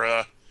match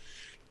where...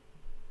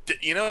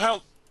 you know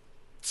how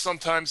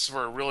sometimes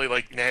for a really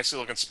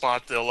nasty-looking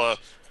spot, they'll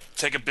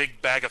take a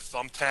big bag of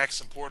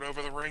thumbtacks and pour it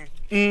over the ring?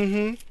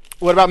 Mm-hmm.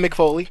 What about Mick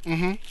Foley?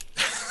 Mm-hmm.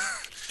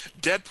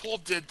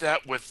 Deadpool did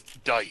that with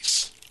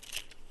dice.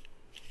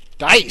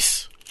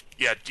 Dice?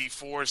 Yeah,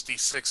 D4s,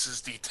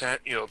 D6s,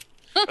 D10,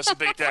 that's a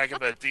big bag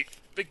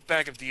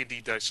of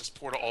D&D dice just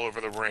poured all over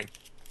the ring.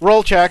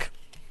 Roll check.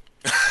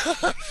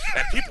 And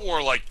people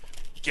were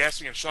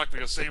gasping in shock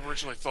because they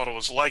originally thought it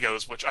was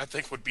Legos, which I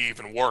think would be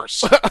even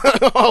worse.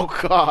 Oh,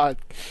 God.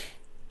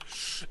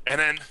 And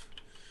then,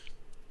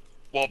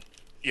 well,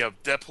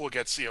 Deadpool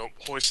gets,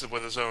 hoisted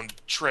with his own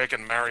trick,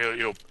 and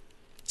Mario,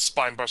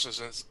 spine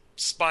busters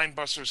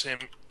him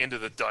into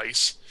the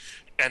dice.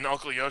 And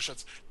Uncle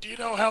Yoshi's, "Do you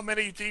know how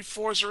many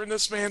D4s are in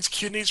this man's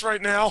kidneys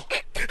right now?"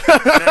 And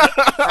then,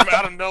 from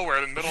out of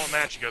nowhere, in the middle of the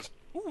match, he goes,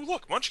 "Ooh,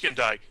 look, Munchkin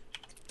died."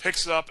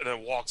 Picks it up and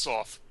then walks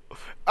off.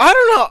 I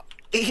don't know.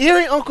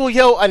 Hearing Uncle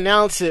Yo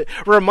announce it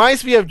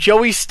reminds me of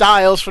Joey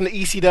Styles from the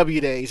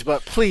ECW days,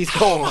 but please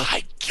go on. Oh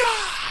my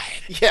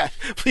God! Yeah,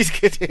 please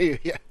continue,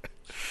 yeah.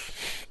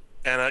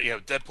 And,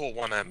 Deadpool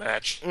won that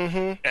match.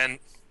 Mm-hmm. And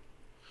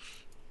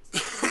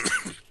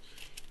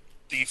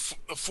the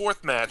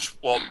 4th match,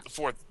 well,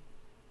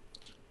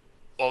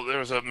 there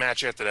was a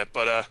match after that,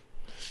 but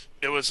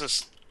it was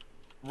this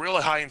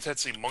really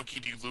high-intensity Monkey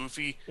D.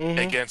 Luffy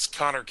against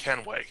Connor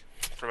Kenway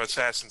from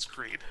Assassin's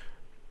Creed.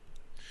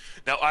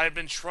 Now, I had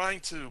been trying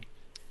to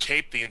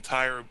tape the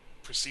entire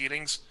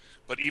proceedings,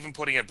 but even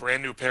putting a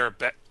brand new pair of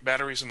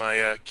batteries in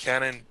my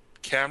Canon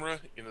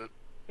camera, it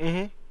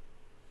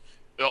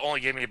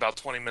only gave me about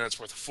 20 minutes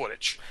worth of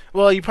footage.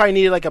 Well, you probably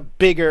needed a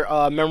bigger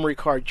memory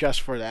card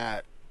just for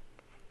that.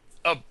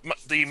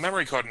 The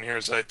memory card in here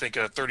is, I think,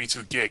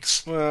 32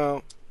 gigs.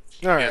 Well,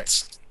 all right.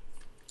 Is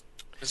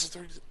it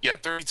 30? Yeah,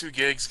 32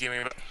 gigs gave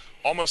me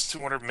almost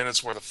 200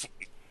 minutes worth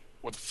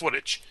of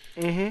footage.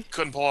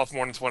 Couldn't pull off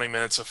more than 20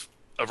 minutes of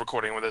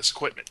recording with this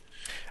equipment.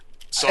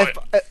 So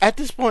at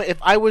this point, if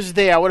I was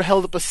there, I would have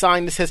held up a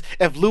sign that says,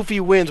 "If Luffy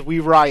wins,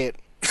 we riot."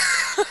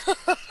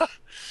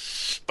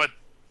 But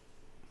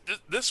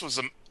this was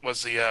the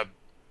most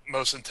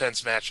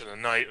intense match of the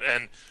night,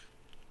 and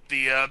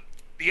the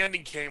the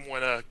ending came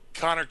when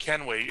Connor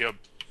Kenway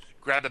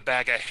grabbed a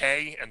bag of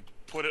hay and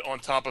put it on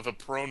top of a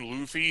prone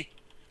Luffy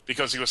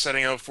because he was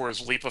setting up for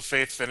his Leap of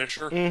Faith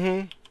finisher.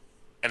 Mm-hmm.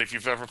 And if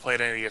you've ever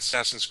played any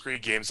Assassin's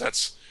Creed games,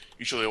 that's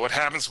usually what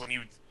happens when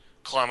you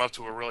climb up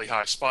to a really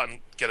high spot and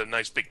get a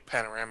nice big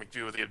panoramic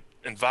view of the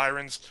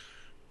environs.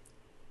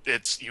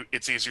 It's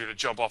easier to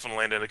jump off and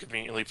land in a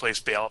conveniently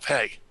placed bale of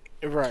hay.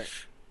 Right.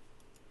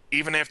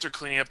 Even after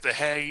cleaning up the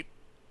hay,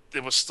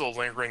 it was still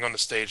lingering on the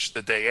stage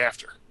the day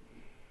after.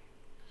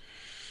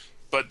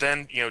 But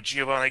then,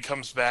 Giovanni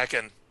comes back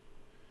and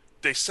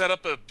they set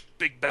up a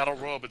big battle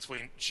royal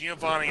between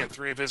Giovanni and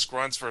 3 of his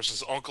grunts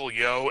versus Uncle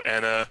Yo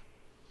and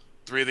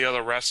 3 of the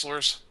other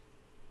wrestlers.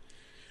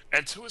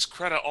 And to his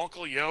credit,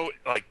 Uncle Yo,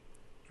 like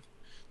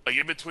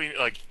in between,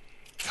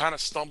 kind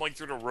of stumbling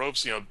through the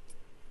ropes,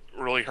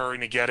 really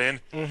hurrying to get in.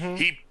 Mm-hmm.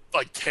 He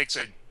takes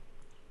a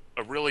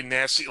really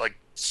nasty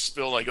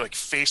spill,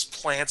 face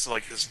plants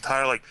his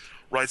entire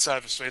right side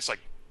of his face,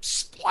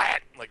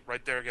 splat,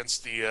 right there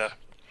against the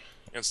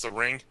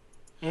ring.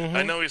 Mm-hmm.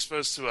 I know he's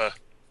supposed to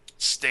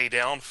stay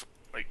down,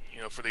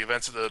 for the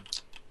events of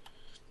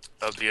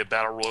the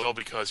battle royal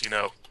because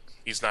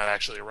he's not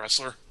actually a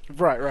wrestler.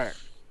 Right.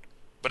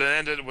 But it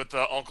ended with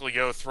Uncle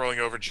Yo throwing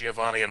over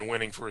Giovanni and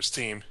winning for his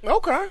team.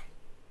 Okay.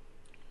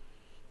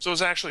 So it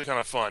was actually kind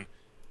of fun.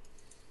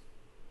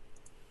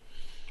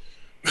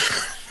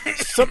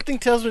 Something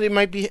tells me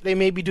they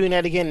may be doing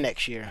that again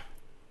next year.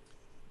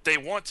 They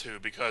want to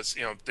because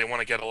they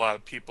want to get a lot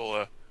of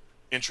people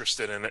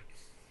interested in it.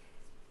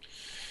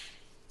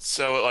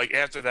 So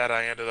after that,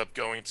 I ended up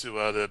going to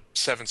the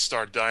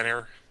 7-Star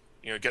Diner,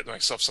 getting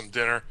myself some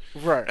dinner.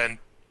 Right.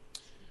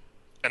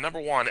 And number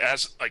one,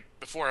 as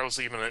before I was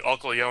leaving,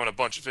 Uncle Yo and a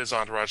bunch of his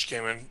entourage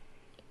came in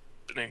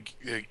and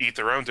eat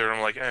their own dinner.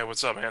 I'm like, hey,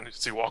 what's up, man?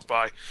 So he walked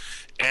by,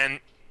 and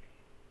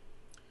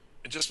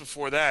just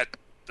before that,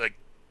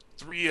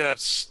 three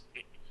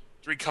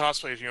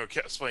cosplayers,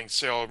 cosplaying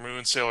Sailor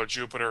Moon, Sailor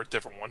Jupiter, a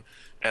different one,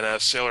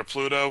 and Sailor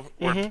Pluto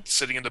were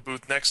sitting in the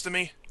booth next to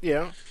me.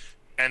 Yeah.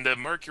 And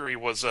Mercury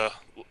was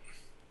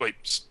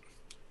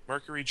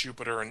Mercury,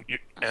 Jupiter, and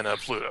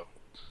Pluto.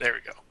 There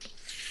we go.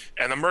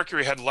 And the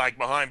Mercury had lagged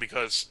behind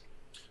because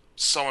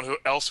someone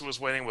else who was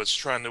waiting was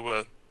trying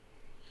to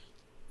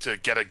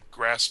get a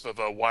grasp of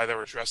why they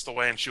were dressed the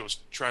way, and she was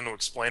trying to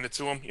explain it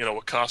to him,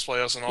 what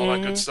cosplay is and all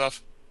that good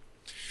stuff.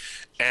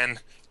 And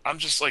I'm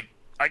just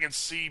I can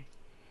see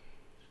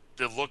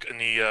the look in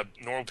the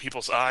normal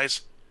people's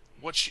eyes.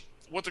 What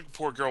the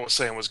poor girl was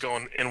saying was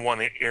going in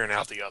one ear and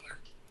out the other.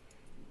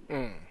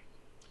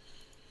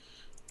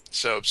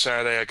 So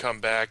Saturday I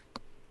come back.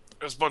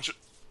 There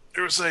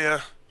was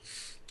a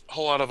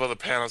whole lot of other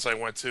panels I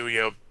went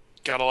to.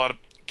 Got a lot of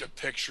good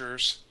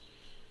pictures.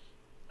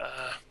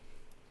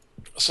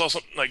 Saw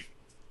something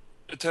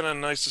attended a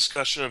nice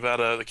discussion about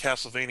the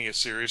Castlevania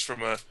series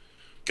from a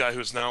guy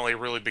who's not only a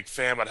really big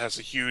fan but has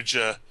a huge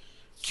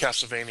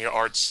Castlevania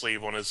art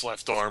sleeve on his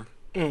left arm,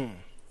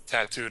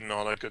 tattooed and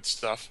all that good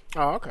stuff.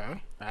 Oh,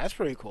 okay, that's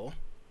pretty cool.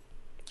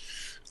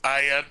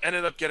 I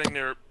ended up getting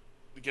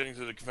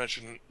to the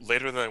convention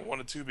later than I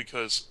wanted to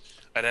because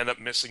I'd end up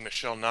missing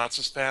Michelle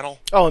Knotz's panel.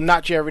 Oh,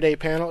 not your everyday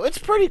panel. It's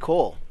pretty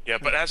cool. Yeah,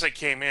 but as I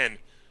came in,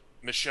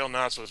 Michelle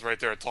Knotz was right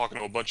there talking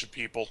to a bunch of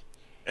people,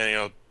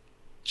 and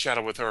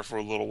chatted with her for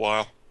a little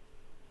while.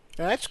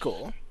 That's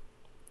cool.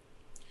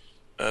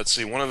 Let's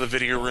see. One of the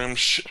video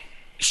rooms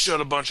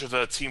showed a bunch of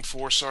Team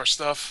 4-Star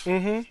stuff.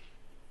 Mm-hmm.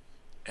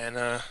 And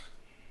I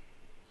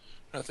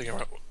think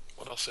about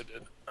what else I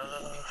did.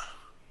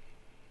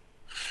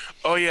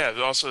 Oh yeah,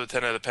 also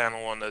attended a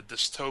panel on the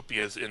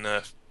dystopias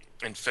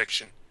in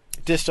fiction.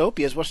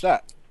 Dystopias? What's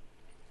that?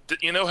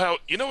 You know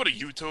what a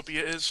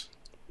utopia is?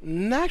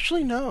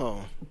 Actually,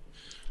 no.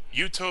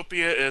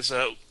 Utopia is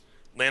a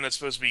land that's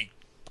supposed to be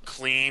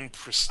clean,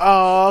 pristine.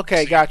 Oh,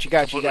 okay, got you.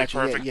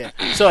 Perfect. Yeah.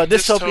 So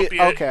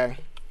dystopia. Okay.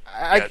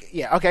 I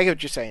get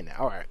what you're saying now.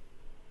 All right.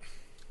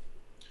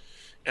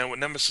 And what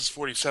Nemesis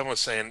 47 was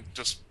saying,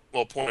 just a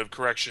little point of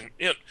correction,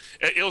 it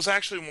was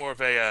actually more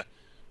of a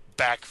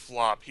back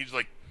flop. He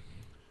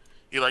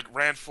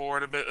ran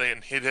forward a bit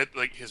and hit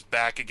his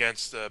back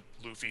against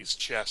Luffy's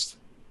chest.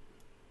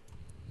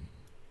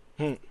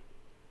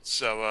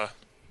 So,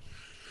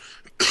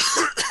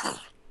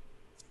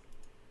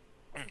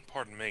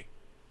 pardon me.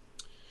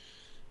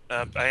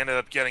 I ended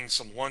up getting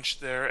some lunch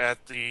there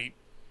at they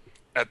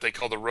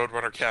call the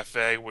Roadrunner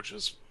Cafe, which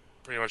is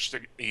pretty much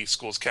the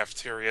school's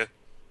cafeteria.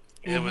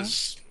 It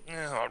was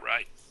all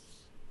right.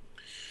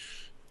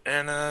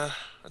 And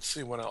let's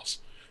see what else.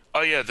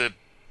 Oh yeah,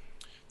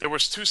 there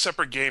was 2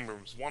 separate game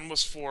rooms. One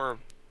was for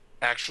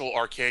actual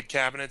arcade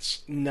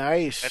cabinets.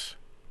 Nice.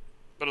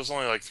 But it was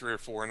only 3 or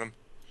 4 in them.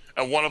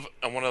 And one of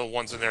the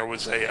ones in there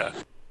was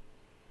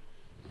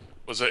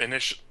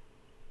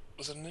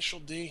Initial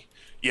D?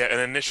 Yeah, an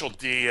Initial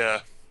D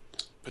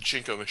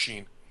pachinko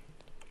machine.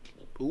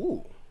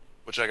 Ooh.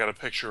 Which I got a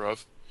picture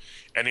of.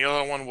 And the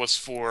other one was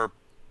for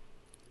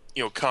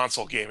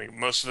console gaming.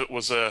 Most of it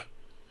was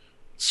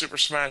Super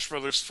Smash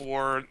Bros.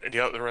 4, and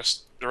the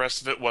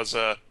rest of it was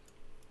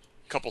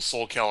couple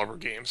Soul Calibur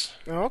games.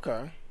 Oh,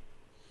 okay.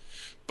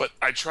 But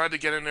I tried to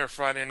get in there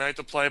Friday night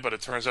to play, but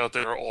it turns out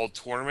there are all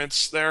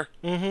tournaments there,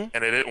 Mm-hmm.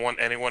 and they didn't want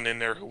anyone in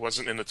there who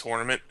wasn't in the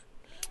tournament.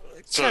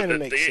 Kind of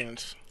makes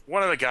sense.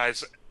 One of the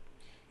guys,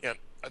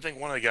 I think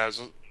one of the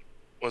guys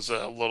was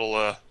a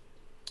little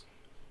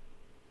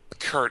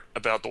curt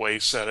about the way he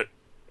said it.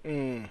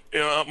 Mm. You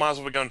know, might as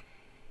well be going,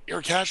 "You're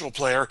a casual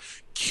player,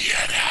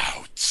 get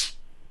out."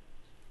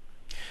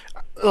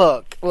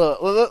 Look,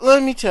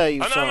 let me tell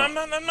you something. I'm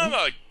not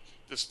like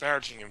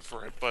disparaging him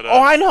for it, but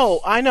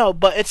Oh, I know,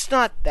 but it's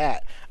not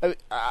that.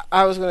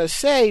 I was going to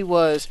say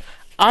was,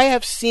 I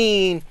have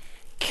seen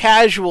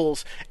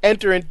casuals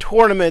enter in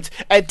tournaments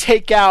and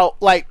take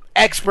out, like,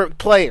 expert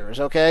players,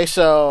 okay?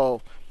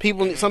 So,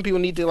 some people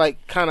need to,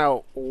 like, kind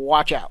of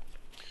watch out.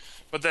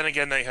 But then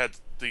again, they had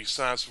the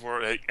signs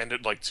before it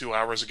ended like 2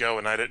 hours ago,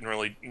 and I didn't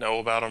really know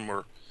about them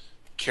or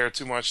care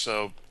too much,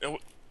 so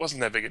it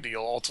wasn't that big a deal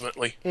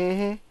ultimately.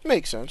 Mm-hmm.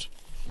 Makes sense.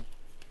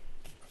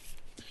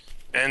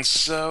 And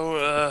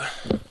so,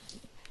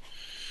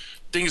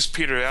 things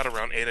petered out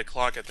around 8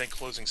 o'clock. I think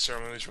closing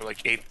ceremonies were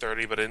like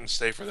 8:30, but I didn't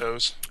stay for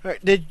those. All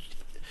right,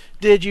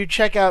 did you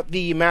check out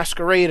the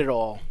Masquerade at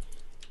all?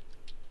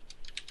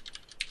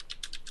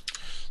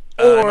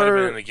 I might have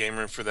been in the game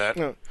room for that.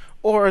 No.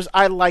 Or as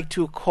I like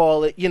to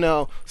call it,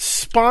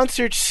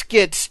 sponsored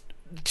skits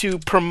to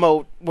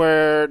promote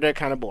where they're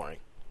kind of boring.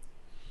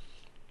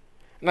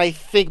 And I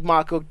think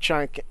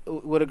Mako-chan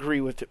would agree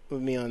with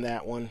me on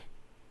that one.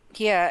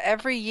 Yeah,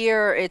 every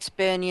year it's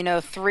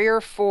been, 3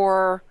 or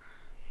 4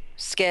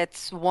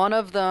 skits. One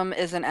of them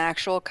is an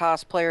actual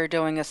cosplayer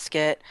doing a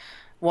skit.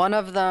 One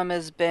of them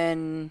has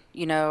been,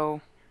 the,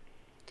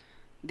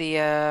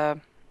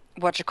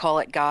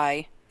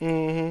 guy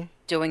Mm-hmm.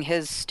 doing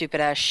his stupid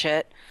ass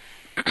shit.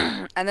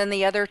 And then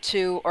the other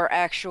 2 are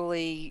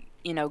actually,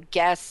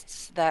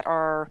 guests that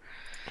are,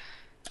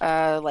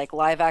 like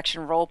live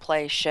action role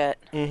play shit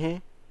Mm-hmm.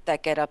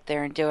 that get up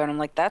there and do it. I'm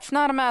like, that's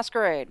not a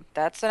masquerade.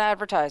 That's an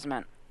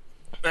advertisement.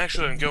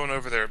 Actually, I'm going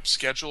over their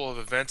schedule of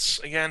events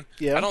again.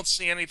 Yeah. I don't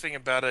see anything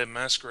about a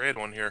masquerade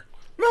one here.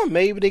 Well,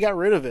 maybe they got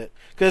rid of it.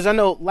 Because I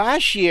know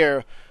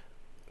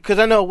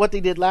what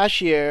they did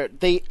last year,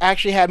 they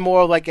actually had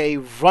more of like a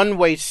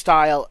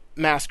runway-style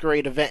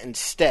masquerade event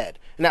instead.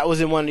 And that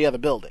was in one of the other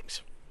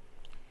buildings.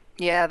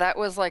 Yeah, that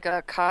was like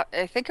I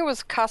think it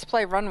was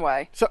Cosplay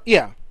Runway. So,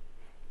 yeah.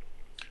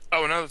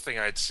 Oh, another thing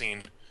I had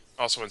seen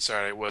also on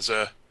Saturday was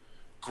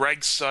Greg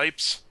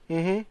Sipes,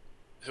 Mm-hmm.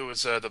 who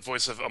was the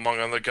voice of, among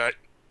other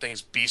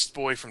things, Beast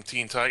Boy from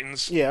Teen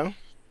Titans. Yeah.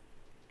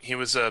 He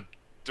was doing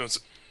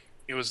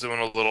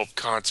a little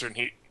concert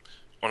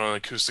on an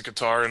acoustic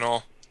guitar and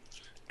all,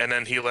 and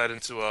then he led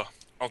into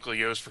Uncle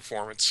Yo's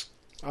performance.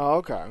 Oh,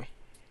 okay.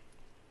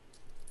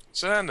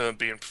 So that ended up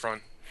being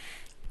fun.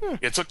 Hmm.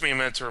 It took me a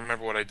minute to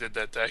remember what I did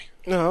that day.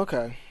 Oh,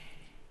 okay.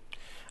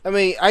 I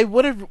mean, I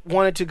would have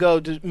wanted to go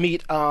to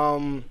meet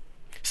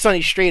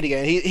Sonny Strait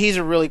again. He's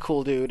a really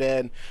cool dude,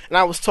 and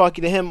I was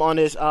talking to him on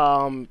his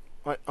on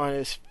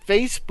his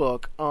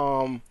Facebook.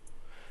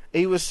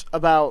 He was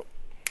about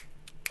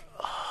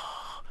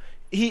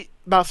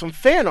some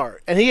fan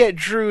art, and he had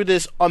drew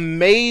this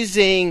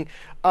amazing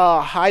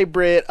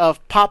hybrid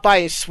of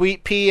Popeye and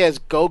Sweet Pea as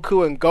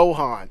Goku and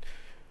Gohan,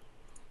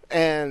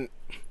 and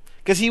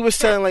because he was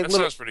selling like that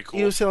sounds pretty cool.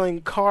 He was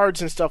selling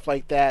cards and stuff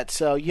like that.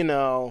 So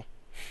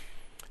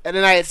and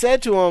then I had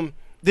said to him,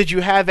 "Did you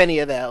have any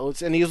of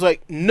those?" And he was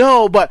like,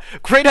 "No, but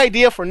great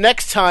idea for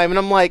next time." And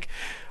I'm like,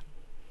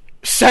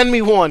 "Send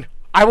me one.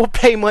 I will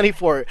pay money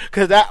for it,"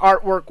 because that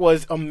artwork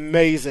was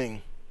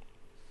amazing.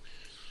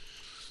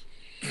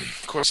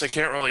 Of course, I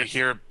can't really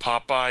hear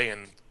Popeye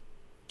and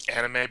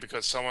anime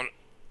because and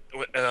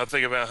I'm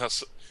thinking about how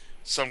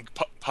some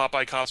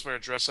Popeye cosplayer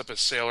dressed up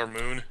as Sailor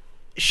Moon.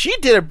 She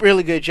did a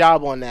really good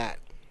job on that.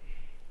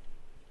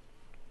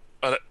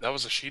 That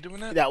was a she doing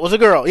that? That was a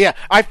girl, yeah.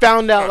 I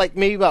found out like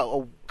maybe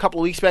about a couple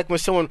of weeks back when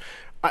someone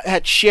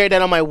had shared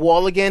that on my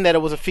wall again that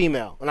it was a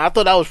female. And I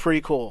thought that was pretty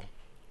cool.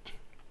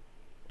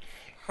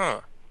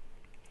 Huh.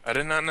 I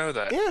did not know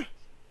that. Yeah.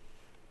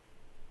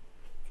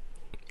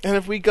 And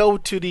if we go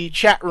to the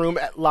chat room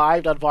at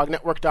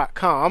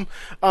live.vognetwork.com,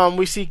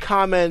 we see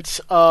comments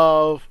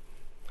of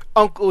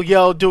Uncle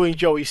Yo doing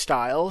Joey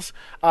Styles.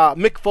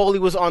 Mick Foley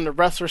was on the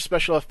Wrestler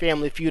Special of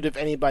Family Feud, if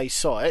anybody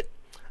saw it.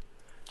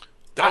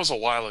 That was a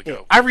while ago. Yeah,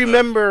 I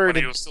remember when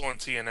he was still on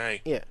TNA.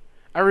 Yeah,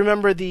 I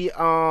remember the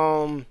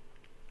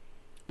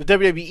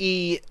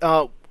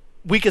WWE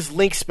Weakest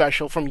Link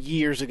special from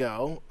years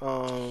ago.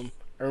 I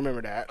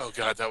remember that. Oh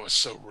god, that was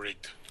so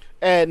rigged.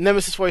 And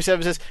Nemesis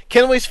 47 says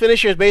Kenway's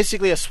finisher is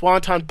basically a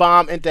swanton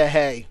bomb into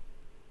hay.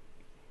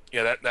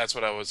 Yeah, that's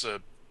what I was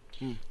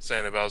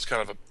saying about. It was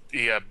kind of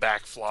a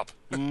back flop.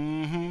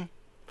 Mm-hmm.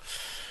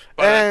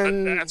 But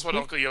that's what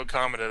Uncle Yo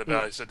commented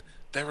about. He said,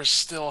 there was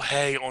still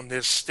hay on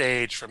this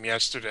stage from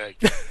yesterday.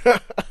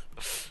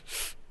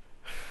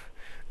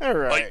 All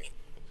right. Like,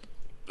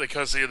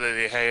 because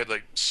the hay had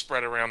like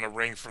spread around the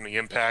ring from the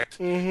impact,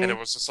 and it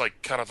was just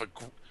like kind of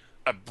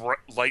a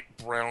light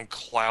brown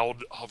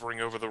cloud hovering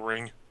over the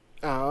ring.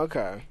 Oh,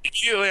 okay.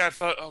 Immediately I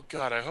thought, oh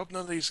god, I hope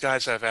none of these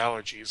guys have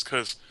allergies,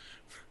 because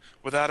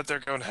without it they're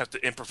going to have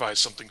to improvise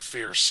something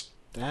fierce.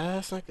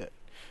 That's not good.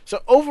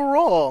 So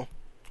overall,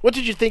 what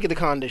did you think of the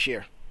con this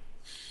year?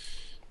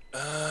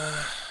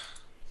 I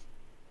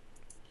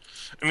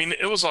mean,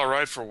 it was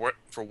alright for what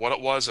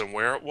it was and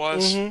where it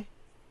was,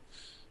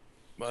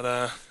 but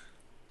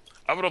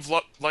I would have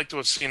liked to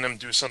have seen them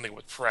do something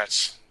with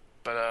press,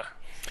 but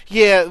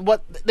Yeah,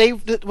 what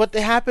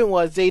happened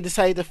was they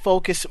decided to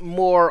focus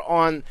more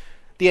on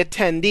the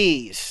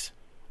attendees,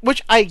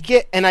 which I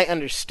get and I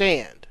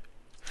understand.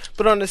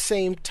 But on the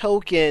same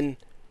token,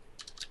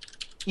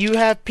 you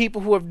have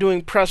people who are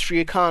doing press for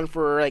your con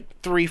for like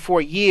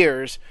 3-4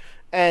 years,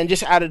 and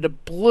just out of the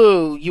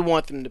blue, you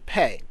want them to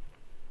pay.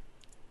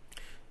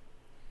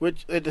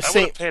 Which the I would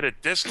same have paid a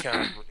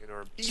discount rate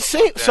or something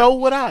same. like that. So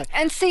would I.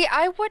 And see,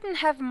 I wouldn't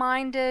have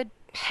minded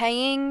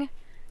paying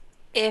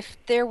if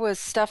there was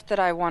stuff that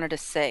I wanted to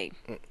see.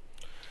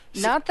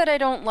 Not that I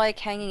don't like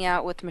hanging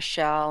out with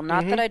Michelle,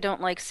 not that I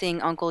don't like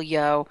seeing Uncle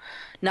Yo,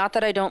 not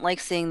that I don't like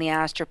seeing the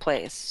Astor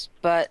Place,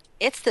 but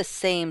it's the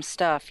same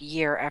stuff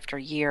year after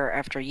year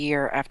after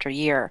year after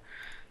year.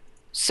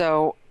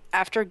 So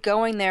after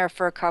going there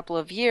for a couple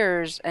of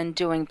years and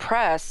doing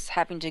press,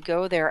 having to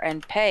go there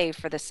and pay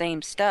for the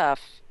same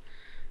stuff,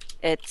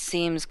 it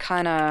seems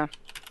kind of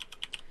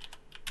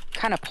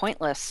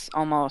pointless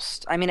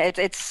almost. I mean,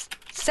 it's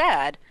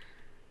sad,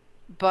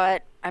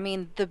 but I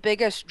mean, the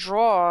biggest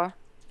draw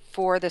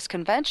for this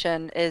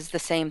convention is the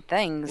same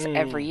things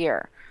every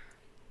year.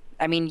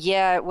 I mean,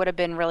 yeah, it would have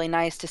been really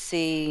nice to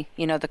see,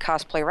 the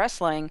cosplay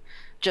wrestling,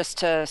 just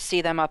to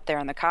see them up there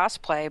in the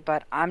cosplay,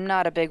 but I'm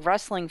not a big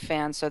wrestling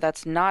fan, so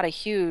that's not a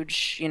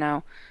huge,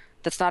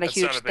 that's not a That's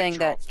huge not a big thing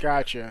draw. that...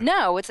 Gotcha.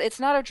 No, it's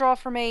not a draw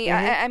for me.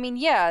 I mean,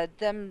 yeah,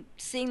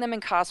 seeing them in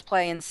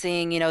cosplay and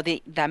seeing,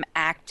 them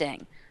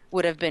acting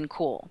would have been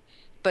cool.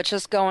 But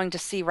just going to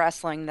see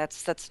wrestling,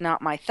 that's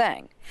not my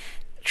thing.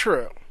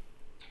 True.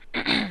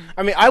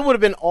 I mean, I would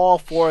have been all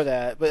for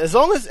that, but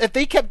if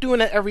they kept doing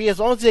that every year, as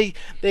long as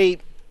they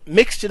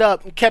mixed it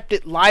up and kept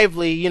it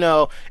lively,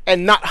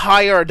 and not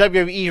hire a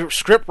WWE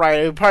script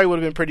writer, it probably would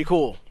have been pretty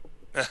cool.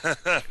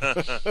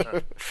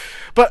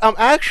 But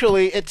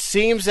actually, it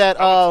seems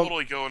that I would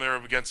totally go in there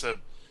against a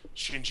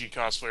Shinji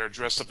cosplayer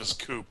dressed up as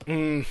Coop.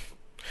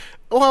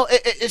 well,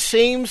 it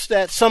seems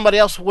that somebody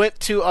else went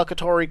to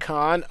Katori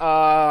Con.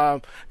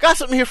 Got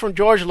something here from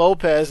George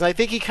Lopez, and I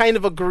think he kind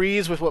of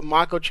agrees with what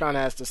Mako-chan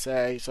has to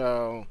say.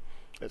 So,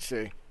 let's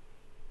see.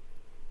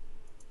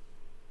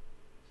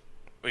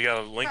 We got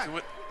a link to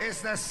it?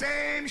 It's the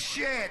same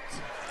shit.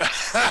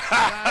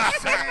 The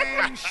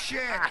same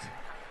shit.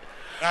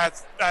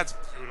 That's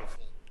beautiful.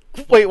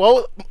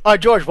 Wait,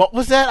 George, what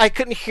was that? I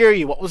couldn't hear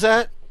you. What was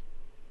that?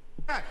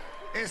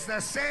 It's the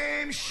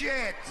same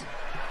shit.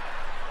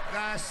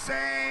 The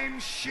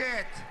same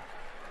shit.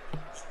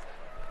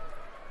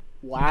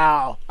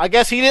 Wow. I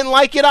guess he didn't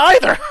like it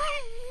either.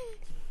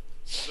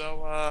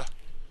 So,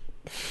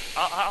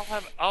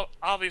 I'll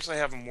obviously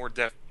have a more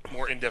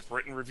in-depth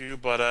written review,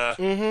 but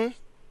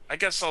I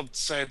guess I'll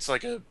say it's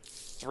like a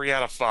 3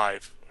 out of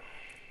 5.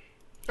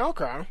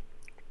 Okay.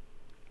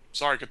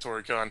 Sorry,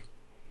 Katori-kun.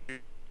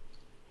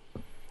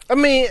 I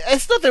mean,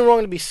 it's nothing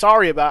wrong to be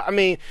sorry about. I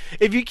mean,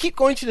 if you keep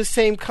going to the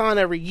same con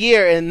every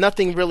year and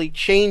nothing really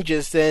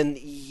changes, then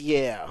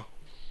yeah.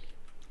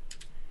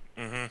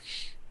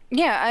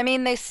 Yeah, I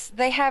mean,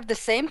 they have the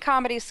same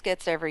comedy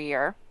skits every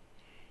year,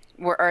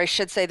 or I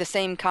should say the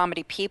same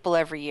comedy people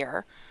every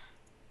year,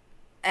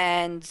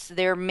 and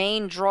their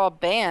main draw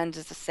band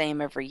is the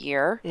same every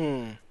year.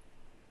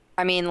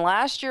 I mean,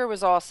 last year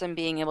was awesome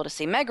being able to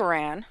see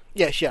Megaran.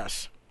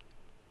 Yes.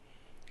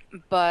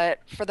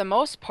 But for the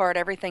most part,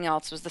 everything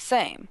else was the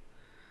same.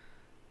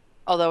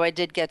 Although I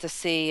did get to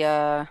see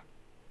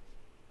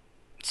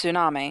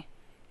Tsunami.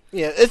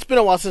 Yeah, it's been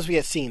a while since we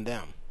had seen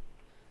them.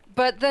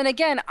 But then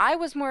again, I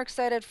was more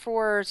excited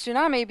for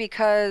Tsunami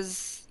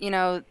because,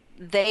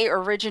 they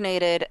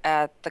originated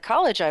at the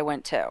college I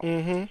went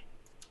to.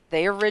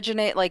 They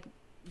originate, like,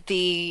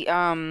 the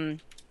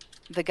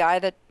guy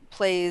that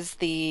plays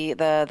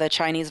the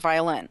Chinese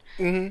violin.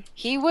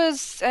 He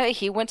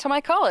went to my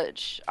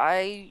college.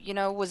 I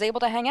was able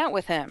to hang out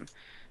with him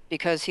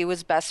because he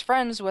was best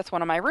friends with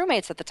one of my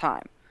roommates at the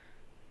time.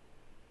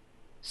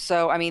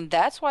 So I mean,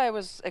 that's why I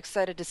was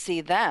excited to see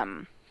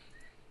them.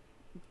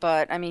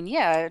 But I mean,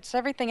 yeah, it's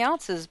everything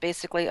else is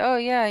basically, oh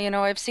yeah,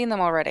 I've seen them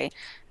already,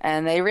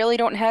 and they really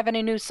don't have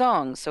any new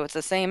songs, so it's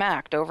the same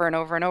act over and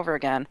over and over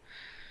again.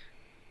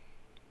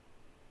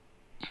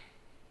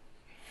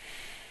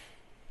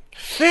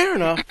 Fair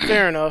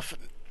enough.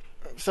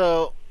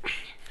 So,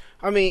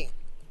 I mean,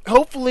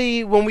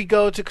 hopefully when we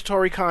go to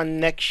KatoriCon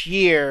next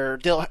year,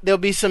 there'll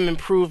be some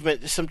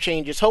improvement, some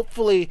changes.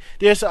 Hopefully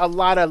there's a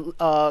lot of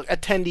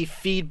attendee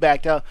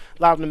feedback to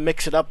allow them to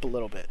mix it up a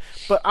little bit.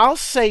 But I'll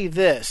say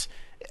this.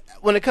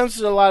 When it comes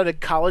to a lot of the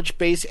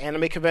college-based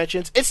anime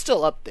conventions, it's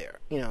still up there.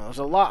 It's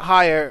a lot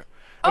higher.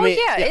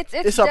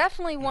 It's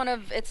definitely one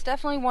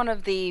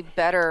of the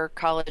better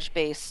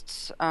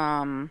college-based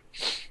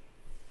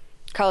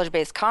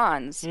college-based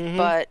cons,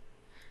 but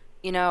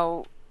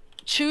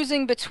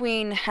choosing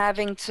between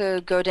having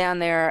to go down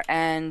there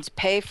and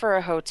pay for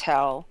a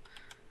hotel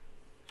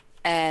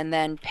and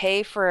then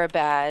pay for a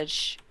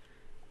badge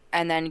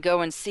and then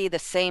go and see the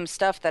same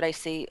stuff that I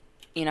see,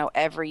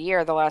 every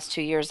year, the last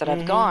 2 years that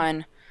I've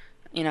gone,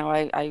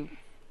 I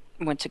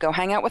went to go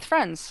hang out with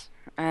friends,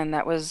 and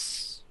that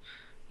was,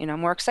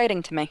 more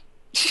exciting to me.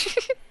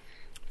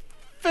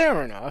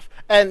 Fair enough.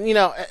 And,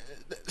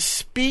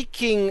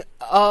 speaking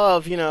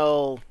of,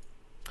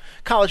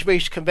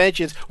 college-based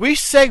conventions, we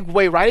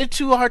segue right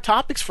into our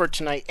topics for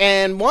tonight.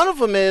 And one of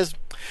them is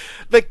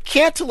the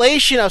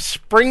cancellation of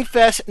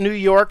SpringFest New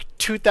York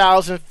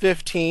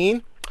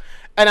 2015.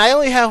 And I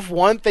only have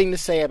one thing to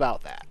say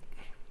about that.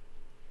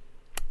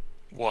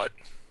 What?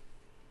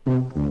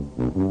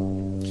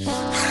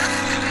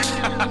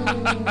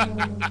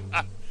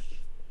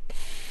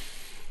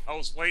 I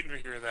was waiting to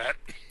hear that.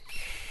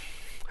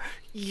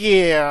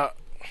 Yeah.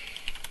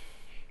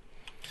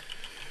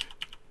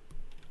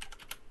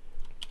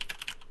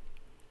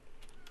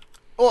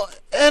 Well,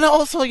 and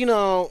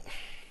also,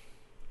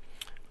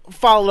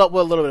 followed up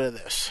with a little bit of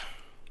this.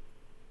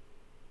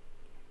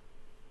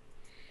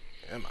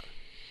 Come on.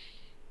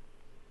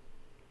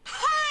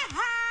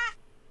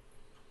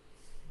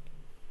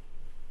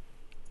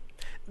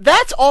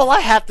 That's all I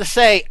have to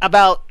say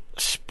about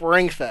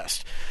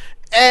SpringFest.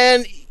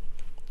 And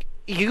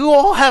you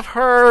all have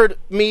heard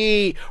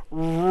me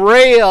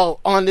rail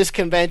on this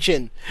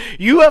convention.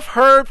 You have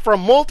heard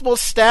from multiple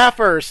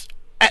staffers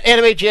at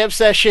Anime Jam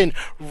Session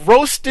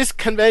roast this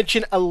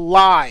convention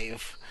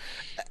alive.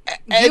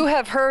 You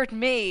have heard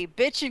me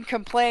bitch and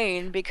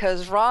complain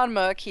because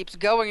Ranma keeps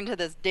going to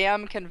this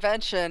damn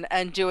convention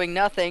and doing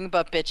nothing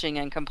but bitching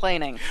and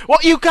complaining. Well,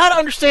 you gotta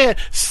understand,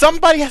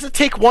 somebody has to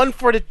take one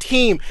for the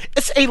team.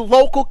 It's a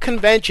local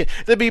convention.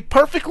 To be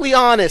perfectly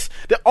honest,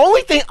 the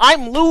only thing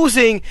I'm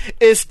losing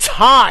is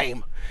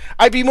time.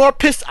 I'd be more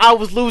pissed I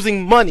was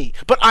losing money,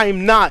 but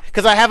I'm not,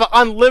 because I have an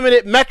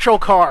unlimited Metro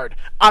card.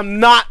 I'm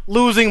not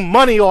losing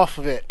money off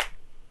of it.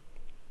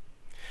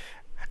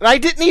 And I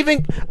didn't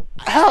even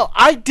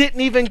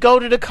go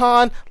to the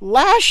con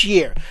last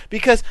year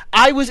because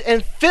I was in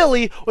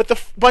Philly with a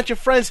bunch of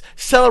friends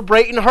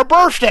celebrating her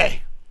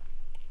birthday.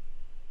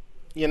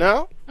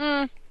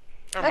 I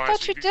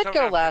thought you did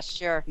go last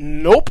year.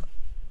 Nope.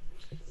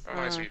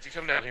 Reminds me, if you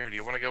come down here, do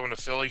you want to go into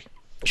Philly?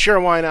 Sure,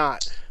 why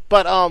not?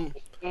 But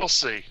we'll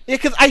see. Yeah,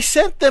 because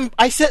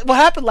what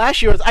happened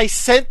last year is I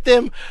sent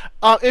them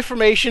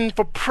information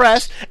for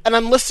press, and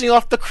I'm listing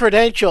off the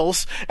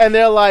credentials, and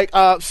they're like,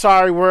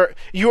 sorry,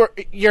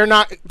 you're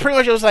not, pretty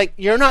much it was like,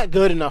 you're not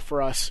good enough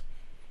for us.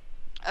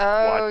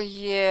 Oh, What?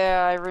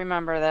 yeah, I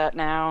remember that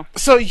now.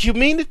 So you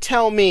mean to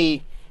tell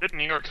me... Didn't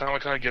New York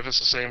Comic Con give us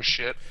the same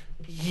shit?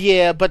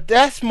 Yeah, but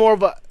that's more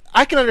of a...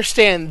 I can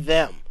understand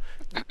them.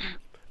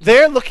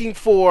 They're looking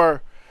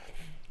for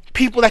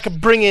people that can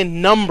bring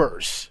in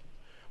numbers.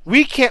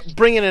 We can't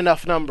bring in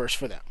enough numbers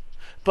for them.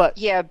 But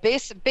yeah,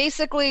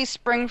 basically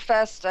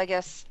SpringFest, I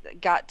guess,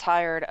 got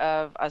tired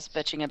of us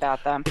bitching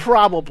about them.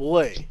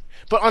 Probably.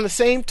 But on the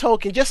same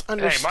token, just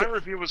understand... Hey, my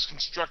review was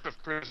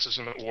constructive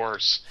criticism at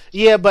worst.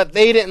 Yeah, but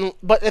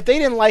if they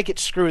didn't like it,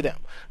 screw them.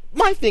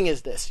 My thing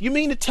is this. You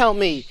mean to tell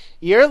me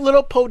your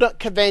little podunk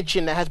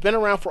convention that has been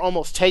around for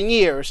almost 10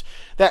 years,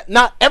 that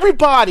not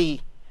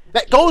everybody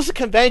that goes to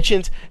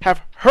conventions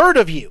have heard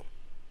of you,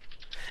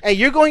 and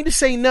you're going to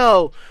say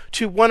no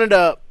to one of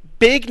the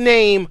big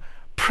name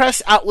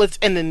press outlets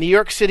in the New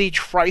York City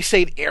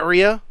tri-state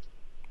area?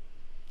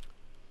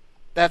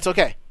 That's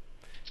okay.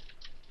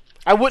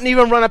 I wouldn't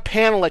even run a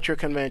panel at your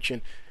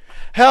convention.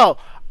 Hell,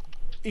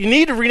 you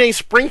need to rename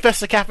SpringFest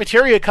to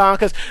Cafeteria Con,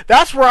 because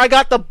that's where I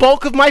got the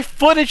bulk of my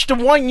footage the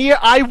 1 year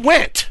I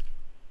went.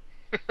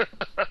 And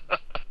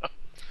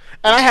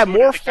I had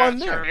more fun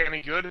there.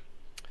 Any good?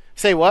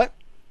 Say what?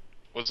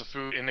 Was the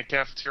food in the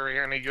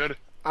cafeteria any good?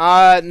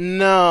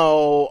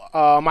 No.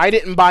 I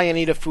didn't buy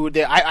any of the food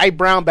there. I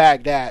brown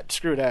bagged that.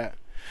 Screw that.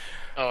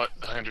 Oh,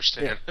 I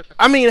understand.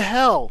 I mean,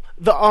 hell,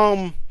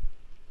 the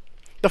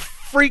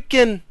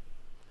freaking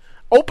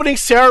opening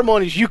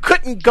ceremonies, you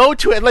couldn't go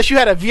to it unless you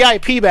had a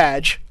VIP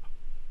badge.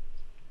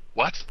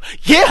 What?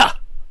 Yeah!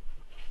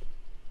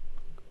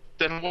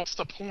 Then what's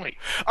the point?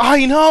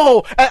 I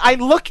know! And I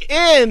look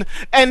in,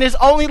 and there's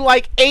only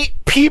like 8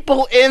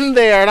 people in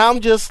there, and I'm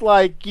just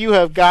like, you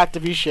have got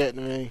to be shitting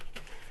me.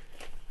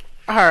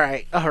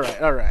 Alright.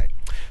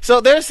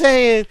 So they're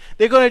saying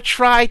they're going to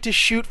try to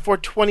shoot for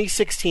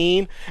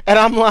 2016, and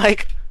I'm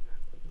like,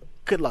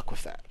 good luck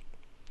with that.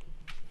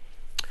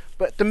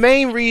 But the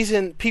main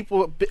reason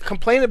people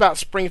complain about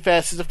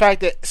SpringFest is the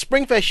fact that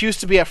SpringFest used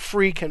to be a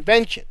free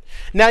convention.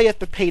 Now you have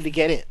to pay to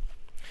get in.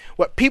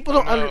 What people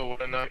don't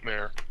what a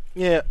nightmare.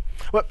 Yeah.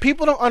 What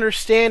people don't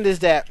understand is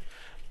that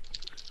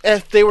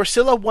if they were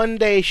still a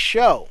one-day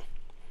show,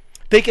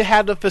 they could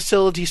have the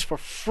facilities for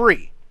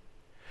free.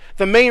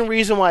 The main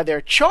reason why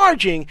they're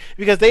charging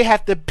because they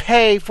have to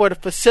pay for the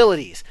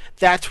facilities.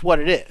 That's what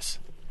it is.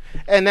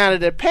 And now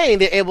that they're paying,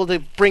 they're able to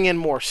bring in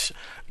more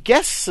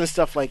guests and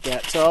stuff like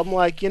that. So I'm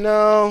like,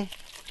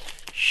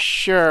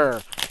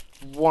 Sure.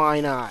 Why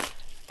not?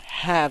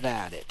 Have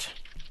at it.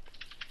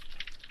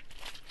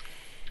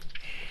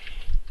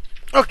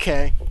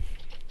 Okay.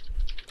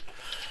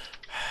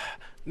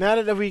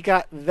 Now that we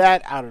got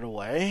that out of the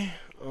way,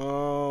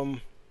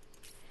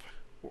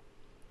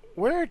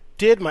 where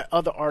did my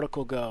other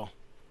article go?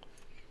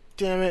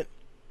 Damn it.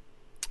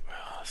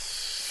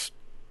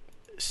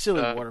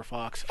 Silly Water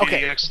Fox.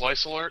 Okay. PDX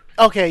Lice Alert?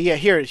 Okay, yeah,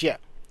 here it is. Yeah.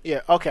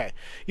 Yeah, okay.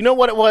 You know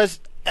what it was?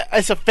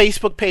 It's a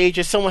Facebook page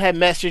and someone had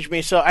messaged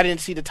me, so I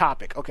didn't see the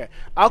topic. Okay.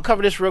 I'll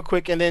cover this real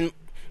quick and then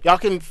y'all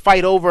can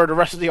fight over the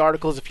rest of the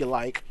articles if you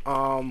like.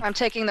 I'm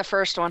taking the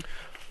first one.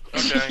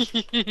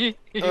 Okay.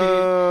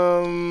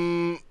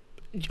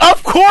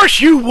 Of course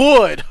you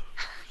would!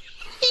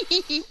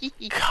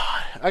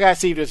 God, I gotta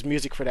see if there's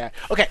music for that.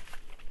 Okay.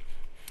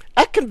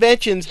 At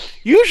conventions,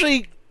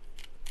 usually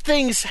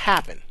things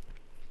happen.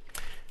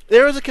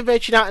 There was a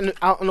convention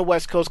out on the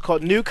West Coast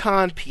called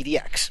NewCon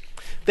PDX.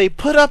 They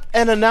put up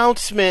an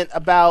announcement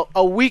about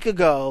a week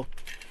ago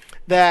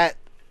that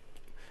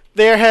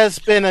there has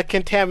been a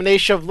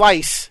contamination of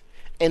lice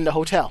in the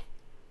hotel.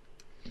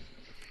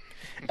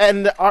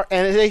 And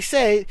they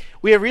say,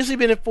 we have recently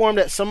been informed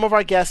that some of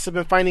our guests have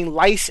been finding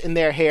lice in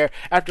their hair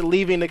after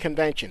leaving the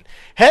convention.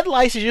 Head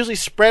lice is usually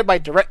spread by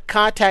direct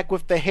contact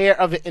with the hair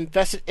of an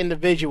infested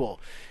individual.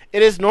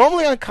 It is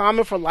normally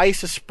uncommon for lice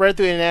to spread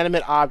through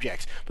inanimate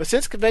objects, but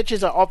since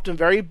conventions are often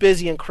very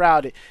busy and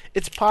crowded,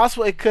 it's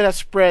possible it could have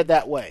spread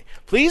that way.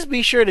 Please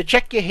be sure to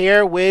check your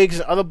hair, wigs,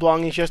 and other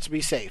belongings just to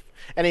be safe.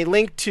 And a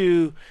link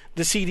to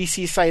the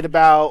CDC site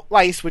about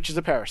lice, which is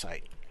a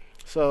parasite.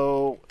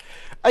 So,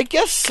 I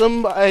guess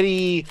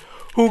somebody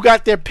who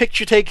got their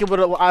picture taken with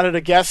a lot of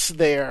the guests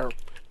there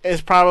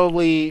is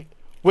probably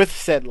with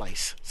said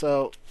lice.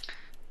 So,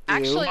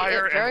 Actually,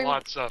 Fire it very and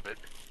lots of it.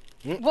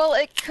 well,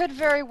 it could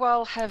very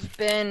well have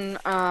been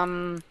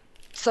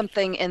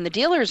something in the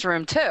dealer's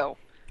room too.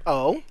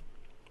 oh,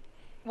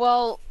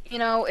 Well, you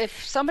know,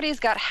 if somebody's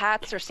got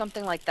hats or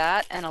something like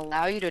that and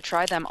allow you to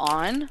try them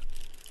on,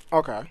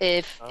 okay.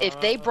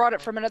 if they brought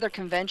it from another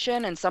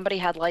convention and somebody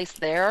had lice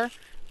there,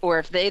 or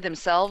if they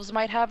themselves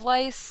might have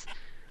lice,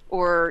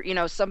 or, you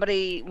know,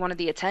 one of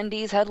the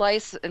attendees had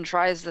lice and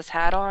tries this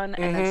hat on,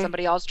 and then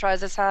somebody else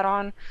tries this hat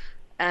on,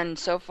 and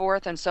so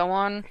forth and so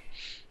on,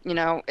 you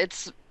know,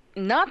 it's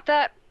not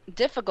that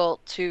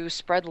difficult to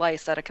spread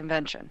lice at a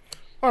convention.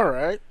 All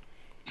right.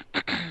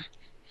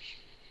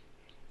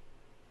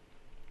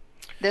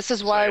 This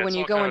is why So, yeah, when it's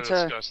you all go kinda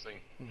into disgusting.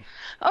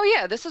 Oh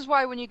yeah, this is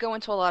why when you go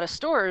into a lot of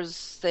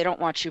stores, they don't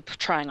want you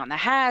trying on the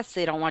hats,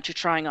 they don't want you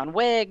trying on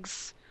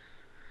wigs.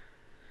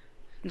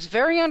 It's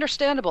very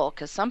understandable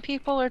because some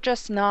people are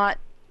just not,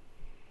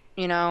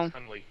 you know,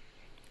 Friendly.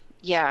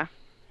 yeah.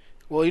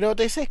 Well, you know what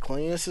they say,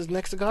 cleanliness is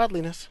next to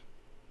godliness.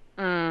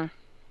 Mm.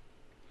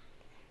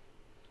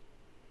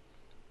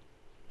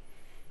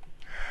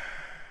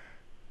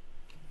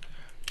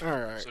 All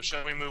right. So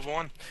shall we move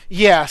on?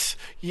 Yes,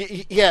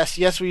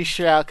 yes, we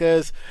shall,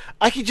 because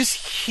I can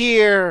just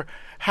hear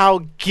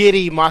how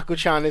giddy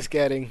Mako-chan is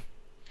getting.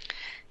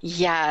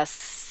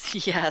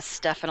 Yes,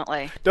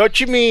 definitely. Don't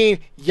you mean,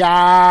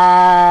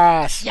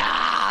 yes?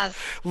 Yes!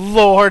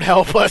 Lord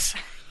help us.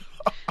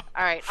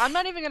 All right, I'm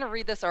not even going to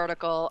read this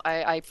article.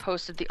 I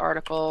posted the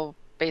article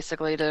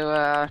basically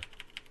to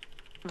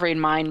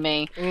remind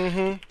me.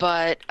 Mm-hmm.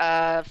 But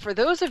for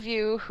those of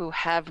you who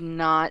have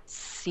not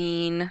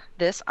seen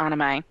this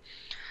anime,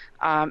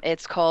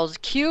 it's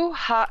called Cute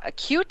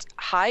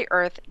High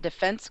Earth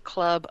Defense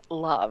Club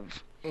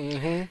Love.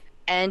 Mm-hmm.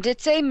 And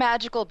it's a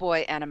magical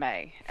boy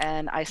anime.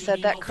 And I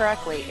said that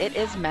correctly. It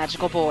is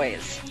magical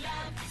boys.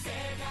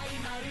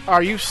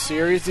 Are you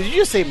serious? Did you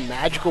just say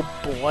magical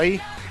boy?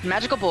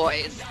 Magical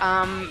boys.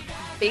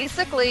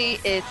 Basically,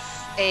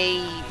 it's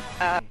a...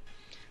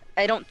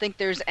 I don't think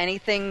there's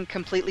anything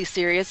completely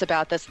serious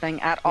about this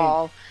thing at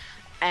all.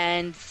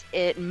 And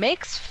it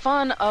makes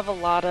fun of a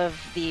lot of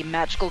the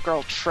magical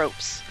girl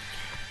tropes.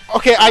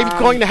 Okay, I'm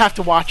going to have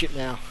to watch it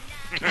now.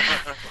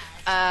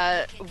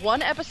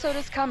 One episode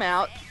has come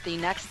out. The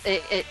next...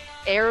 It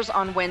airs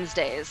on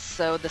Wednesdays,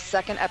 so the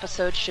second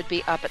episode should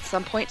be up at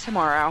some point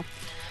tomorrow.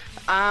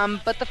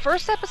 But the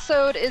first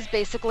episode is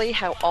basically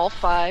how all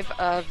 5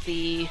 of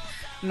the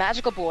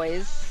magical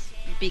boys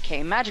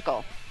became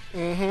magical.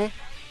 Mm-hmm.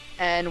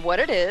 And what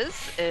it is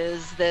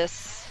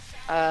this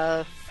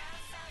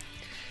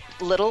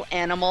little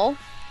animal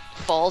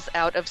falls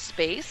out of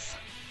space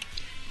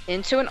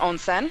into an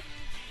onsen.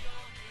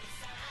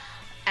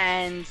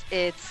 And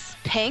it's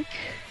pink.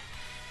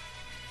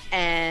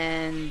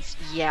 And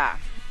yeah,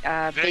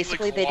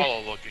 basically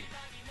koala looking.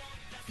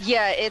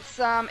 Yeah,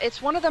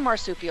 it's one of the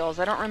marsupials.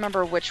 I don't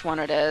remember which one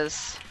it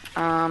is.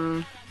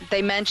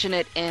 They mention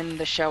it in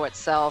the show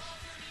itself.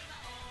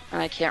 And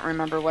I can't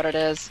remember what it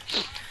is.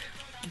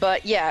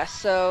 But yeah,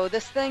 so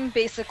this thing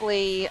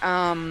basically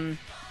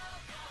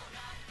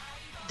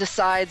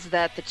decides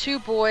that the 2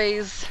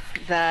 boys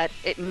that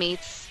it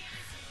meets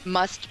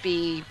must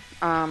be,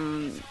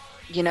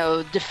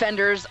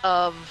 defenders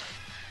of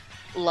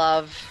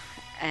love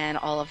and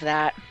all of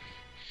that.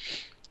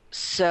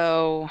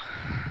 So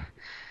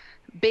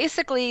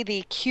basically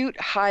the Cute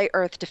High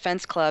Earth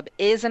Defense Club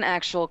is an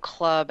actual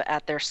club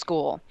at their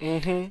school.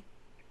 Mm-hmm.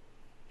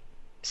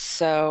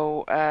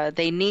 So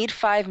they need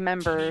 5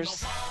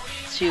 members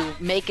to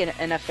make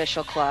an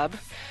official club.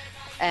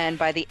 And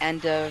by the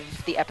end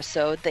of the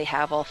episode, they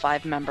have all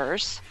 5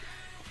 members.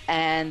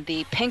 And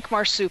the pink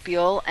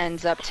marsupial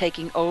ends up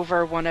taking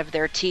over one of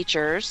their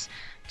teachers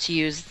to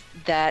use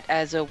that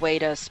as a way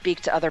to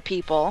speak to other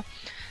people.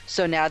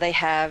 So now they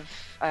have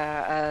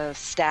a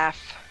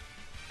staff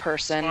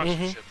person.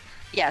 Sponsorship.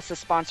 Yes, a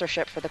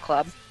sponsorship for the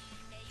club.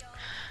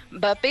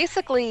 But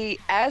basically,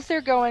 as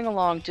they're going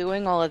along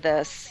doing all of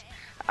this,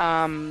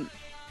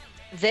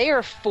 they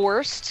are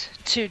forced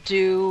to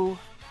do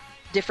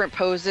different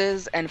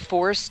poses and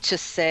forced to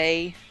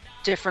say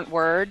different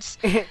words.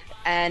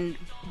 And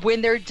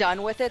when they're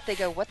done with it, they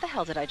go, "What the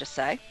hell did I just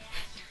say?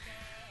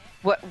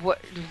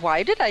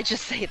 Why did I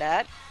just say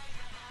that?"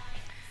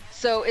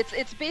 So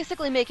it's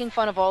basically making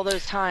fun of all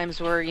those times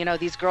where, you know,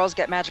 these girls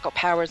get magical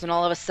powers and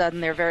all of a sudden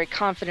they're very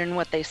confident in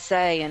what they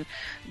say and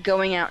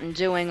going out and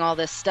doing all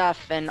this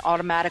stuff and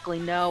automatically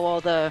know all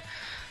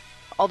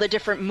the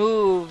different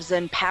moves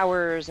and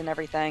powers and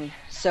everything.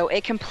 So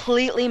it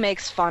completely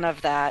makes fun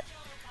of that.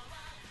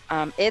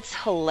 It's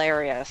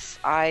hilarious.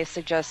 I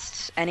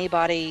suggest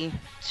anybody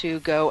to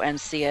go and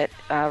see it.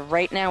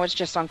 Right now it's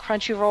just on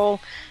Crunchyroll.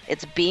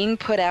 It's being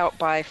put out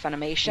by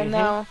Funimation,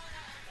 though.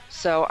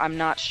 So I'm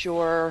not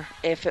sure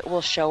if it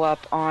will show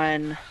up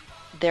on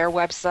their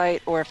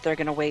website or if they're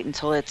going to wait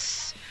until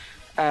it's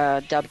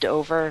dubbed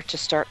over to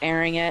start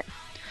airing it.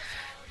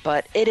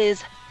 But it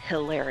is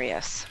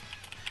hilarious.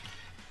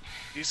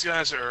 These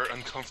guys are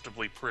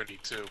uncomfortably pretty,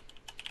 too.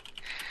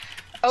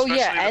 Oh, Especially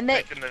yeah, and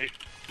the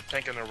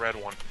pink and the red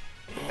one.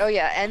 Oh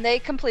yeah, and they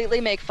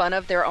completely make fun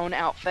of their own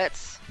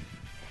outfits.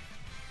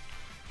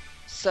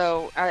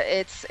 So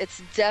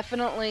it's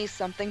definitely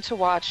something to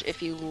watch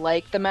if you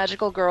like the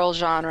magical girl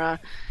genre.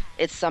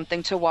 It's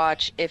something to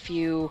watch if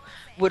you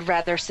would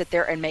rather sit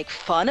there and make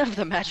fun of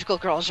the magical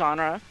girl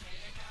genre.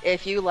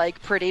 If you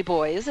like pretty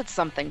boys, it's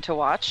something to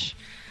watch.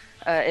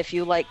 If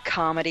you like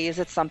comedies,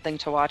 it's something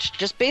to watch.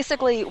 Just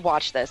basically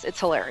watch this. It's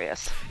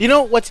hilarious. You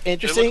know what's They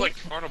interesting? look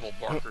like carnival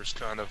barkers,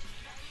 kind of.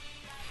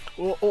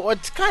 Well,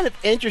 what's kind of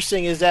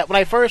interesting is that when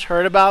I first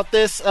heard about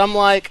this, I'm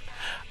like,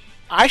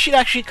 I should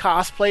actually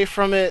cosplay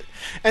from it.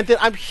 And then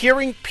I'm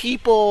hearing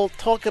people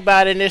talk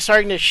about it, and they're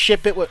starting to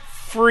ship it with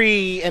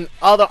Free and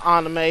other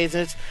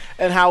animes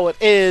and how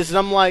it is. And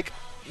I'm like,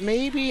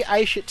 maybe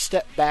I should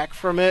step back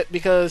from it,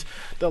 because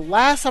the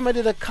last time I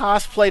did a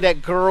cosplay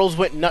that girls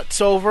went nuts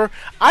over,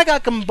 I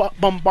got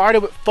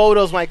bombarded with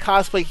photos when I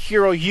cosplayed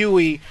Hiro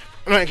Yui,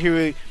 not Hiro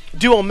Yui,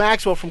 Duo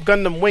Maxwell from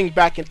Gundam Wing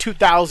back in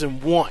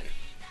 2001.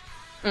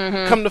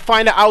 Come to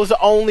find out, I was the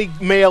only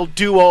male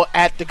duo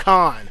at the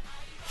con.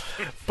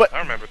 But I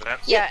remember that.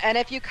 Yeah, and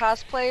if you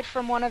cosplayed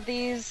from one of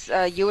these,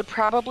 you would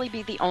probably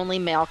be the only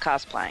male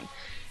cosplaying.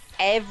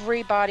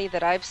 Everybody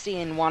that I've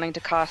seen wanting to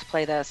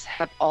cosplay this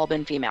have all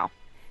been female.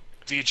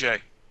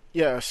 DJ,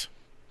 yes.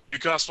 you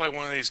cosplay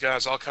one of these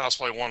guys, I'll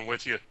cosplay one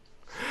with you.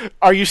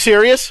 Are you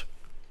serious?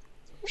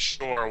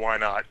 Sure, why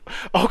not?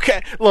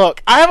 Okay,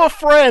 look, I have a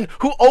friend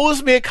who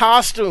owes me a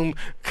costume,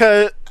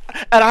 and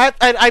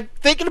I'm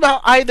thinking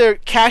about either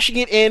cashing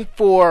it in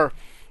for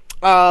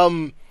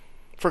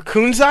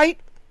Kunzite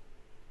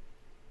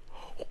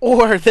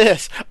or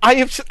this.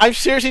 I'm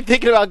seriously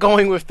thinking about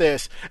going with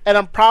this, and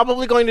I'm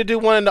probably going to do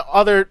one of the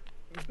other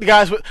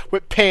guys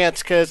with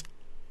pants, because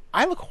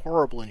I look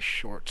horrible in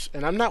shorts,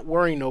 and I'm not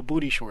wearing no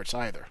booty shorts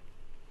either.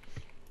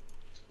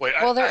 Wait,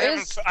 Well,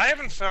 I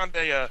haven't found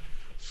a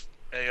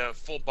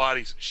full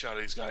body shot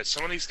of these guys.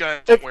 Some of these guys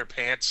don't wear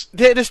pants.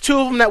 There's 2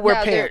 of them that wear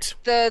No, pants.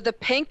 The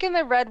pink and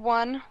the red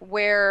one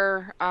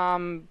wear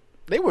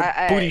They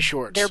wear booty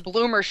shorts. They're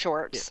bloomer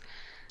shorts. Yeah.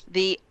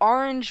 The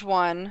orange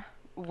one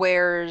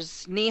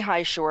wears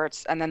knee-high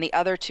shorts, and then the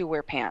other 2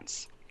 wear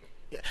pants.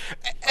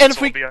 And So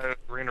if we it'll be a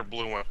green or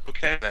blue one.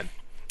 Okay, then.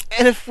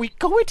 And if we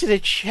go into the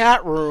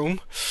chat room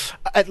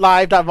at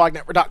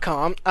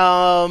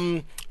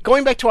live.vognetwork.com,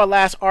 going back to our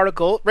last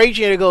article,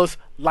 Ragiator goes,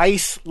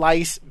 lice,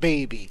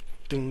 baby.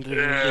 Dun, dun,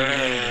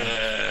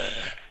 dun,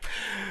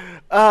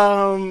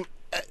 dun.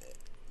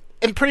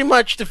 And pretty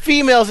much the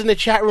females in the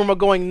chat room are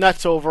going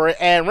nuts over it,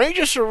 and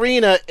Ranger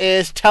Serena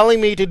is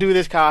telling me to do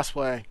this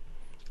cosplay.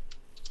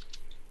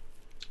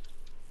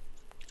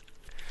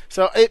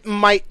 So it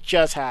might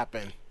just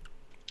happen.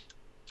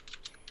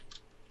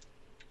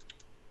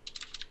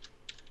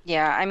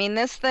 Yeah, I mean,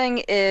 this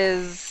thing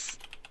is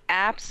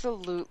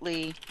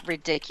absolutely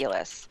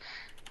ridiculous.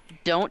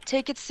 Don't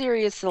take it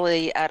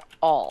seriously at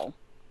all,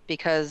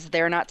 because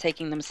they're not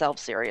taking themselves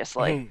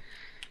seriously.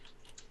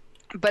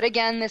 But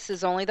again, this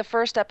is only the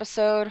first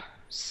episode,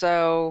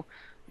 so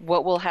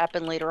what will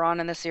happen later on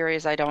in the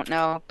series, I don't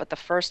know. But the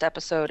first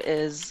episode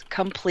is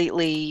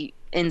completely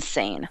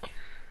insane.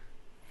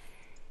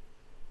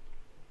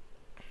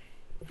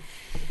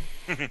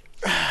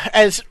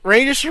 As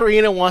Ranger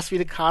Serena wants me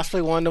to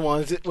cosplay one of the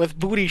ones with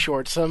booty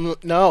shorts,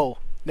 no,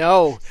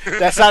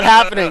 that's not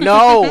happening.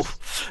 No.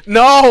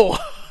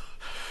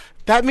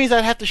 That means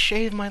I'd have to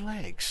shave my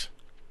legs.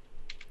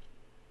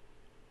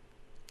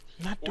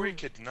 Or you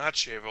could not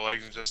shave your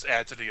legs and just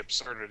add to the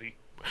absurdity.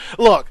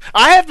 Look,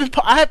 I've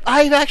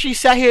actually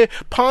sat here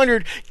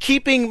pondered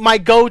keeping my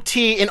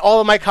goatee in all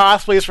of my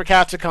cosplays for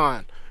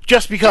Katsucon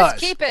just because.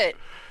 Just keep it.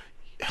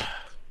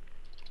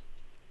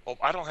 Well,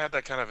 I don't have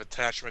that kind of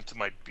attachment to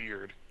my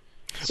beard.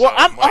 Well,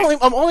 So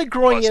I'm only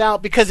growing it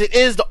out because it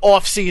is the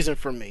off season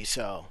for me.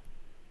 So.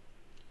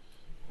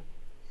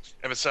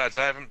 And besides,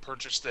 I haven't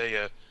purchased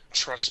a.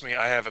 Trust me,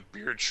 I have a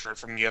beard shirt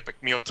from the Epic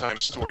Mealtime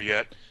store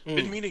yet.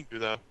 Been meaning to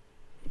though.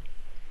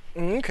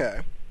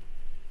 Okay.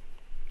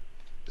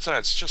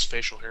 Besides, it's just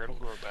facial hair; it'll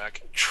grow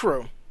back.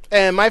 True.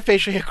 And my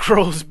facial hair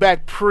grows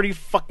back pretty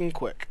fucking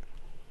quick.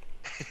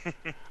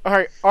 All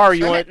right, Ari,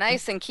 you Trim want it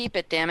nice and keep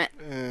it, damn it.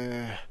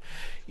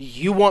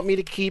 You want me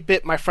to keep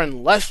it? My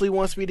friend Leslie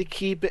wants me to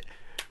keep it.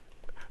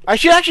 I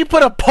should actually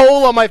put a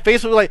poll on my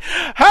Facebook like,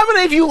 how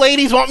many of you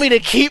ladies want me to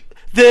keep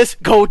this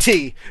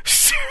goatee?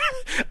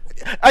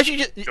 I should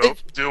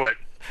just Do it.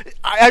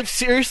 I am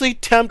seriously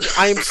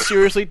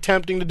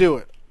tempting to do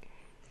it.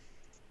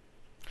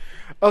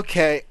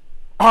 Okay,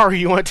 Ari,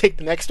 you want to take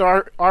the next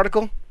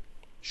article?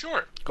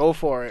 Sure. Go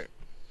for it.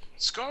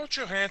 Scarlett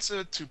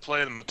Johansson to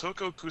play the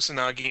Motoko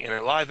Kusanagi in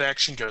a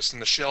live-action Ghost in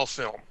the Shell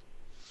film.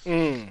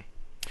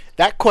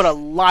 That caught a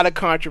lot of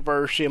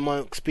controversy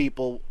amongst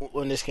people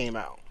when this came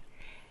out.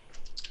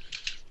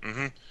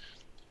 Mm-hmm.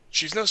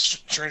 She's no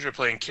stranger to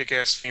playing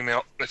kick-ass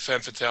female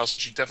femme fatales.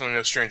 She's definitely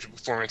no stranger to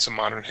performing some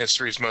modern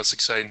history's most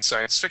exciting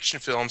science fiction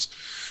films.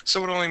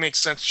 So it only makes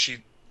sense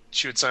she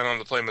would sign on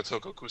to play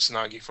Motoko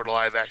Kusanagi for the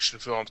live-action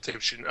film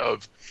adaptation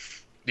of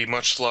the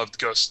much-loved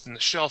Ghost in the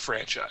Shell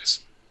franchise.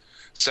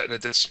 Set in a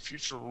distant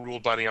future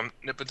ruled by the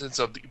omnipotence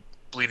of the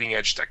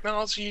bleeding-edge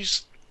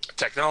technologies.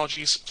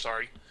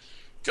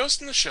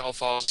 Ghost in the Shell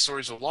follows the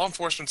stories of law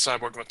enforcement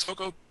cyborg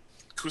Motoko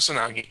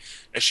Kusanagi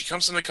as she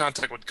comes into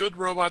contact with good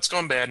robots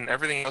gone bad and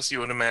everything else you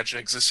would imagine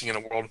existing in a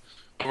world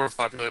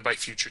overpopulated by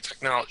future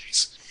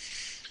technologies.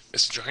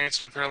 Mrs.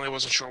 Johansson apparently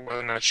wasn't sure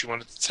whether or not she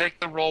wanted to take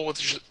the role,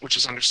 which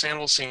is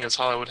understandable, seeing as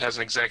Hollywood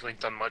hasn't exactly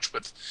done much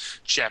with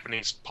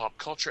Japanese pop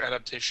culture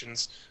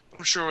adaptations.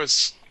 I'm sure it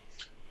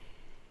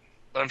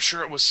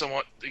was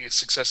somewhat the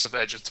success of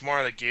Edge of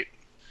Tomorrow that gave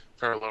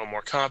her a little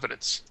more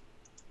confidence.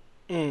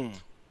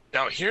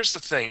 Now, here's the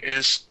thing: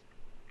 is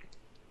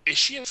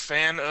she a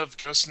fan of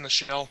Ghost in the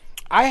Shell?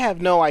 I have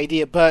no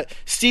idea, but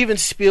Steven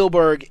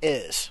Spielberg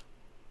is.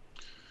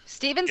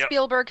 Steven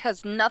Spielberg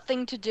has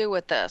nothing to do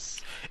with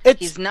this.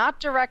 He's not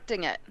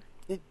directing it.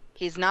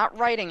 He's not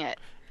writing it.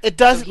 It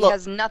doesn't He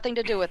has nothing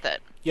to do with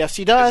it. Yes,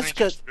 he does. Isn't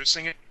he just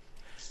producing it?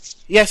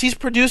 Yes, he's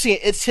producing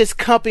it. It's his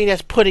company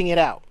that's putting it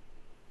out.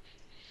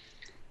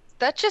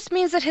 That just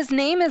means that his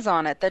name is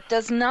on it. That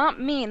does not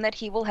mean that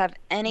he will have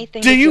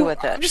anything to do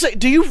with it. I'm just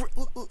like,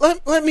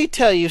 let me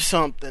tell you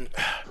something.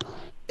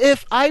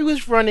 If I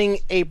was running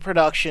a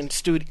production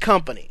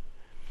company,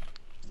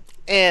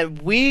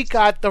 and we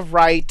got the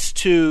rights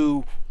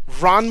to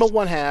Ranma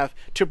 1/2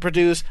 to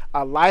produce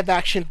a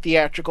live-action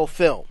theatrical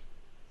film,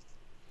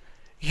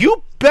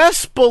 you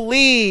best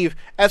believe,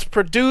 as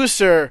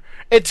producer,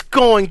 it's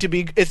going to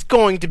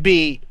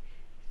be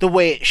the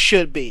way it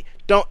should be.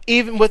 Don't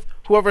even with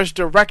whoever's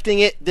directing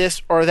it,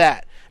 this or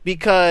that,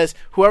 because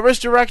whoever's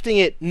directing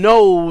it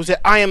knows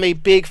that I am a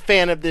big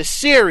fan of this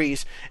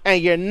series,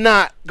 and you're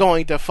not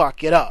going to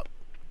fuck it up.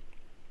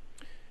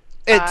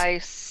 I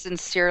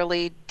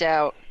sincerely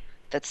doubt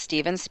that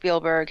Steven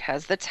Spielberg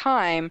has the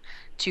time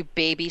to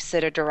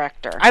babysit a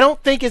director. I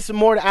don't think it's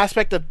more the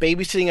aspect of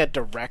babysitting a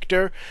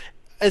director.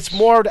 It's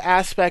more the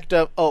aspect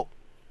of,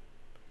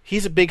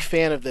 he's a big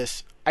fan of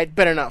this. I'd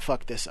better not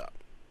fuck this up.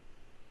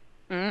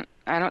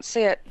 I don't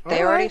see it.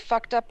 They already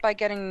fucked up by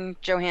getting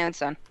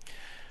Johansson.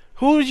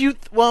 Who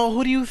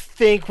do you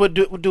think would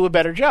do a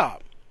better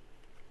job?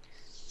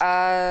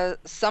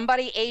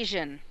 Somebody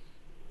Asian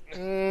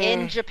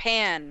in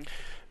Japan.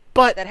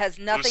 But that has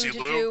nothing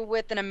to do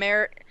with an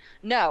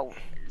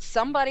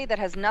somebody that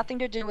has nothing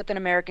to do with an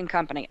American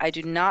company. I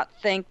do not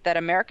think that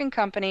American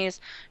companies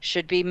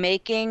should be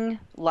making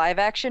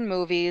live-action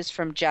movies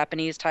from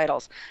Japanese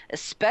titles,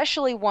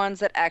 especially ones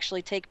that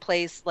actually take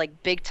place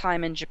like big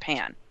time in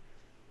Japan.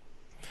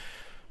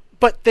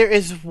 But there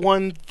is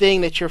one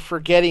thing that you're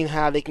forgetting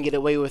how they can get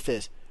away with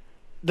this.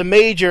 The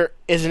Major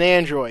is an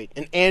android.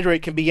 An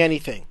android can be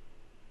anything.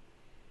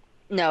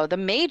 No, the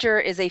Major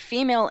is a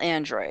female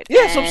android.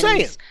 Yes, I'm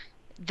saying.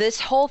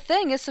 This whole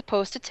thing is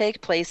supposed to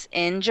take place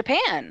in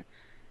Japan.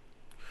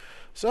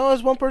 So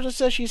as one person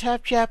says, she's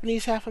half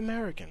Japanese, half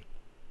American.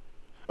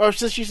 Or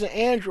since she's an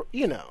android,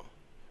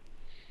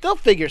 they'll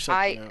figure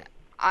something out.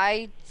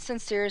 I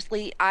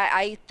sincerely,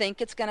 I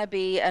think it's going to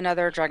be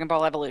another Dragon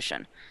Ball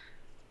Evolution.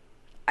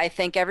 I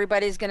think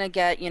everybody's going to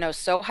get,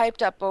 so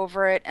hyped up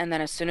over it, and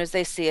then as soon as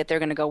they see it, they're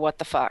going to go, what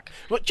the fuck?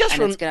 Well, it's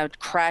going to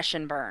crash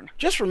and burn.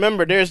 Just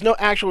remember, there's no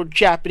actual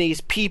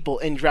Japanese people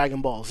in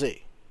Dragon Ball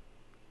Z.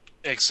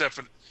 Except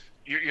for,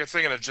 you're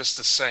thinking of just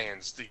the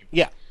Saiyans.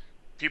 Yeah.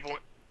 People,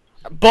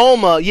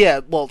 Bulma, yeah,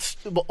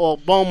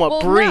 Bulma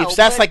Well, Briefs. no,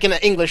 That's but like an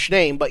English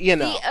name, but you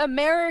know. The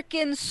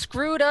American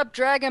screwed up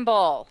Dragon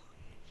Ball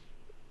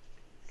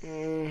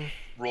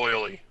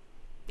Royally.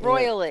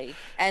 royally,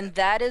 and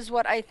that is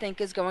what I think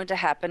is going to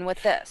happen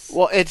with this.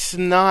 Well, it's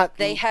not.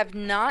 They have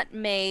not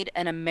made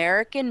an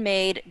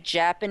American-made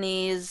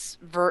Japanese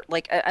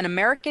an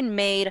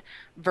American-made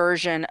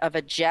version of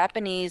a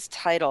Japanese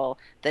title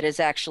that is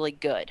actually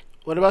good.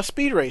 What about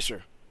Speed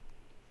Racer?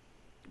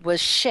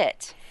 Was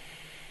shit.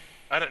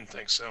 I didn't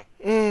think so.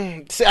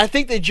 See, I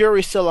think the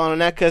jury's still on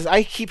that because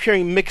I keep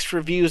hearing mixed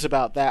reviews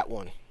about that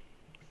one.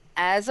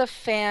 As a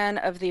fan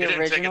of the It didn't take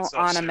original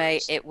itself anime,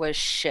 serious. it was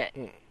shit.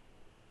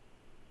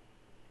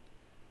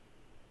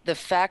 The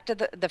fact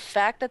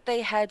that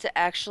they had to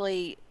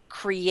actually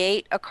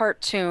create a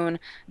cartoon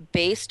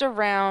based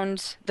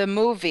around the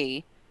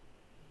movie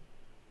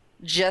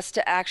just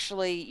to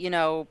actually,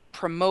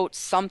 promote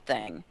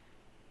something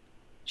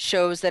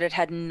shows that it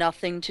had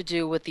nothing to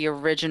do with the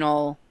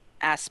original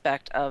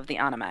aspect of the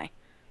anime.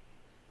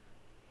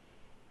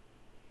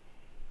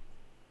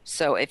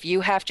 So if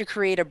you have to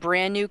create a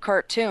brand new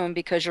cartoon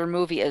because your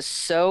movie is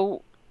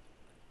so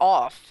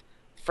off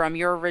from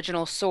your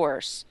original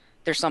source,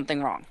 there's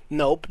something wrong.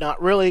 Nope,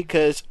 not really,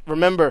 because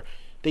remember,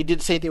 they did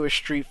the same thing with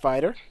Street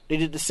Fighter. They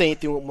did the same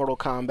thing with Mortal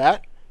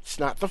Kombat. It's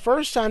not the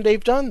first time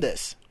they've done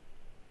this.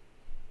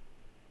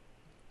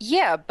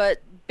 Yeah,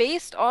 but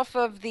based off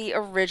of the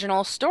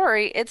original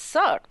story, it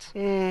sucked.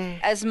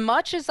 As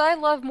much as I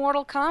love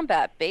Mortal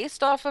Kombat,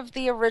 based off of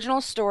the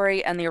original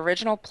story and the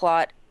original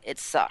plot, it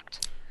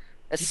sucked.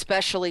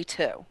 Especially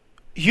 2.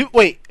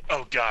 Wait.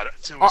 Oh God!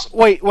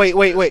 Wait.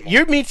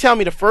 You're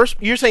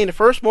saying the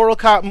first Mortal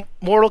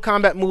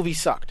Kombat movie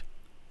sucked?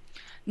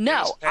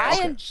 No,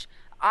 Okay.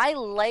 I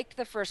liked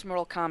the first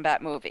Mortal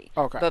Kombat movie.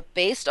 Okay. But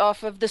based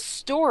off of the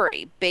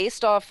story,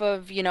 based off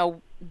of,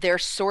 their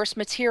source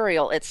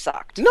material, it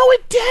sucked. No,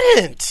 it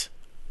didn't.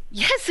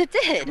 Yes, it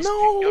did.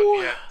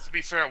 No. Yeah, to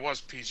be fair, it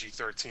was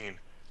PG-13.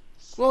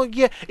 Well,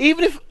 yeah.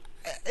 Even if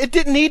it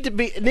didn't need to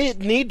be, it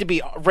didn't need to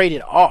be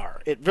rated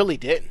R. It really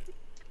didn't.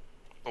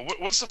 But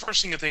what's the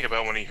first thing you think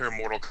about when you hear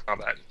Mortal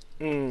Kombat?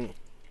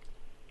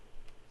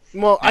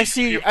 Well, I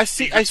see.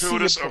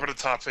 Gratuitous,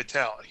 over-the-top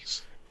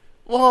fatalities.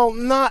 Well,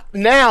 not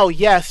now,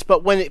 yes,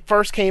 but when it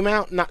first came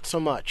out, not so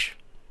much.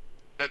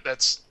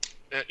 That's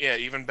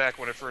even back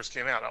when it first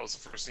came out, that was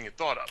the first thing you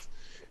thought of.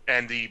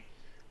 And the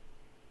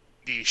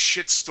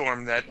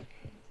shitstorm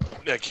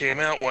that came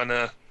out when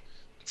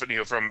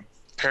from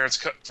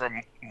parents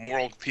from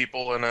moral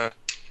people and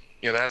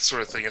that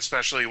sort of thing,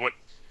 especially when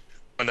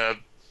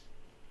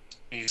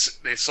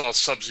they saw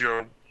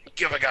Sub-Zero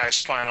give a guy a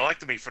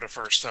spinal-ectomy for the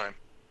first time.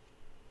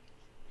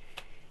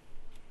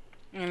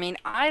 I mean,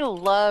 I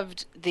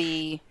loved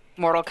the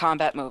Mortal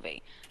Kombat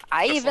movie.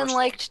 I The even first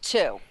liked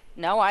 2.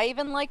 No, I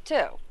even liked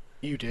 2.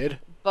 You did?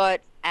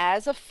 But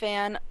as a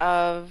fan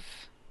of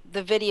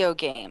the video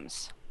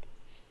games,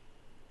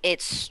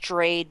 it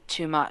strayed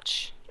too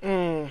much.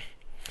 But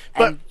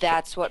And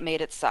that's what made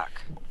it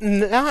suck.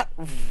 not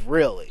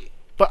really.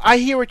 But I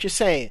hear what you're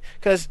saying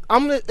because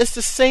it's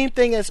the same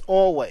thing as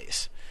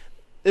always.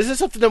 This is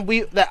something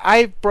that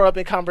I brought up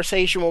in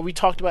conversation when we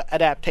talked about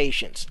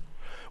adaptations.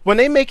 When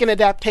they make an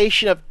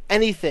adaptation of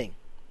anything,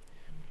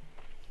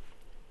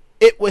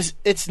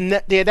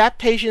 the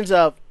adaptations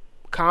of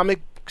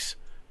comics,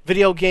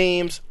 video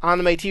games,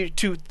 anime, TV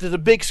to the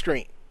big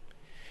screen.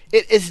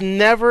 It is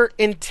never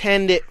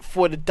intended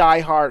for the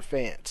die-hard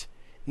fans.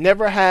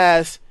 Never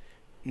has,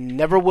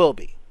 never will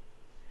be.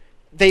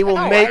 They will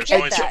No, make I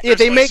get that. yeah,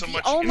 they make so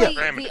much The only,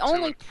 programming the to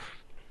only,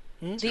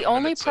 it. the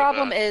only Minutes of,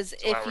 problem is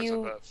 2 hours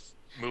of,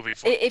 movie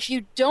footage. if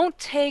you don't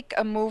take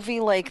a movie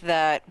like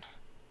that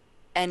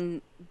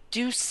and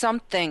do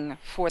something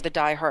for the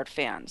diehard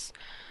fans,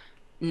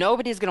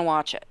 nobody's gonna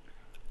watch it.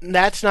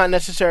 That's not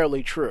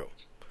necessarily true.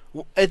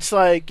 It's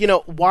like,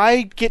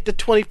 why get the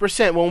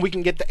 20% when we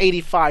can get the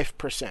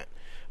 85%?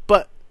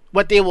 But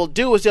what they will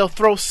do is they'll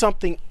throw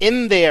something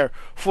in there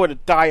for the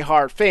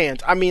die-hard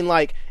fans. I mean,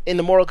 like, in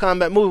the Mortal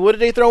Kombat movie, what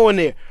did they throw in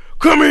there?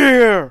 Come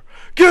here!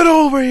 Get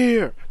over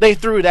here! They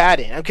threw that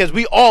in, because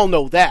we all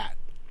know that.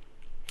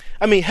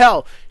 I mean,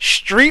 hell,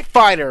 Street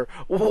Fighter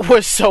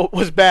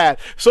was bad.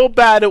 So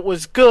bad it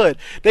was good.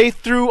 They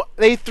threw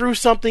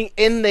something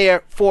in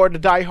there for the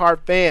diehard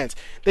fans.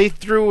 They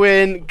threw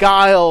in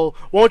Guile,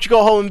 won't you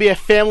go home and be a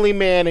family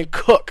man and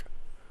cook?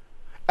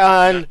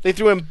 And they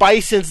threw in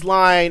Bison's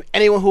line,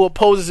 anyone who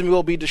opposes me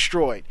will be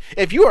destroyed.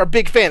 If you are a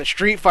big fan of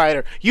Street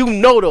Fighter, you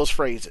know those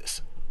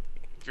phrases.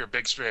 If you're a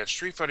big fan of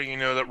Street Fighter, you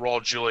know that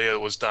Raul Julia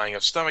was dying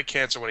of stomach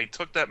cancer when he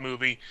took that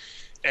movie,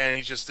 and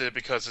he just did it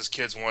because his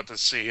kids wanted to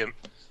see him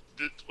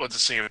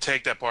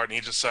take that part, and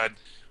he decided,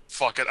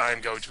 fuck it,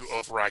 I'm going to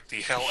overact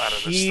the hell out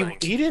of this thing.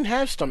 He didn't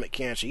have stomach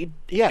cancer. He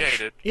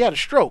did. He had a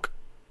stroke.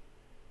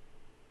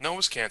 No, it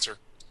was cancer.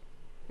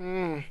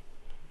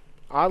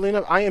 Oddly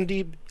enough,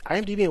 IMDb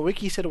and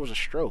Wiki said it was a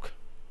stroke.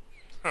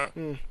 Huh.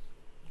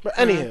 But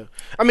anywho,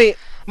 I mean,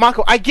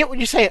 Mako, I get what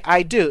you're saying.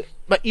 I do,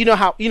 but you know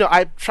how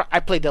I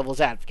play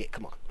devil's advocate.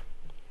 Come on.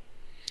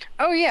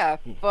 Oh yeah,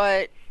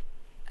 but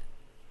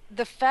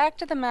the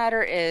fact of the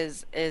matter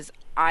is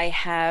I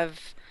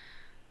have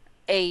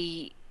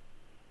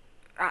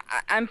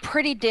I'm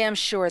pretty damn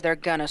sure they're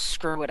gonna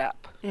screw it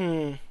up.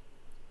 Hmm.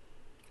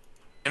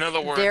 In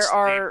other words,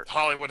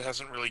 Hollywood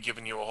hasn't really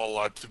given you a whole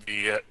lot to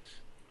be a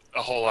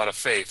whole lot of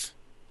faith.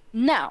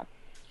 No.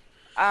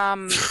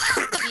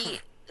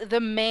 The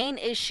main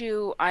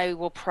issue I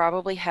will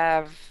probably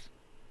have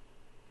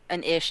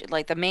an issue,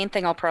 like the main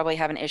thing I'll probably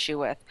have an issue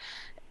with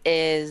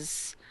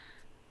is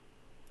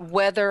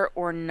whether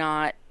or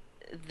not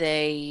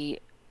they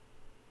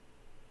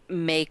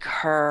make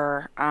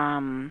her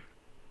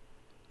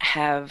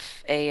have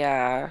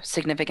a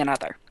significant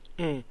other.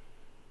 Mm.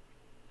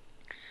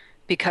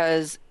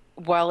 Because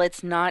while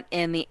it's not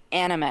in the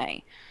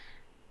anime,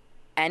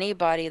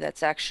 anybody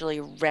that's actually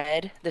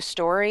read the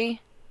story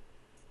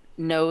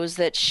knows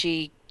that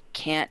she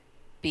can't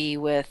be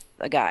with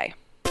a guy.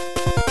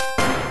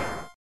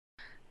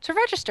 To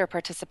register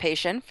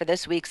participation for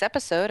this week's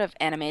episode of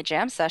Anime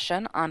Jam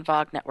Session on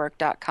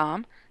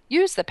VogNetwork.com,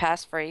 use the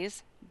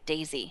passphrase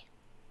Daisy.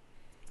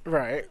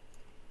 Right.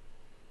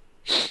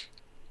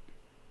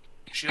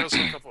 She does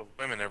hook up with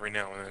women every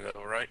now and then,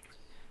 though, right?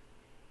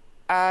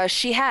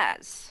 She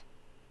has.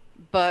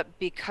 But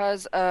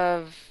because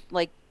of,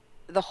 like,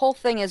 the whole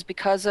thing is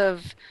because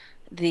of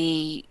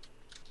the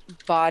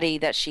body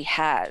that she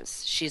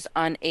has, she's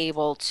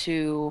unable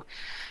to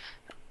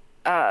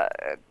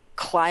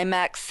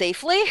climax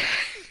safely.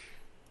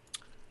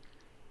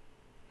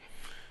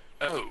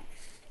 Oh.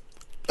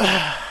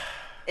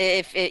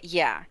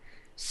 Yeah.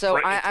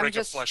 So I'm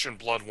just a flesh and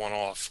blood one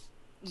off.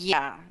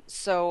 Yeah.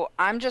 So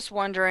I'm just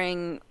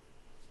wondering,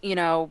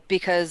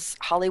 because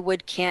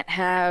Hollywood can't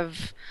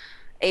have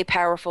a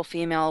powerful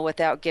female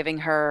without giving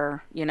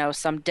her,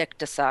 some dick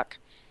to suck.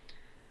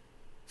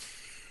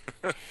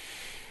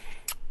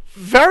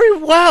 Very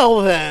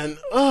well, then.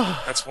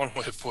 Ugh. That's one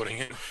way of putting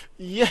it.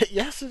 Yeah,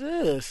 yes, it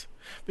is.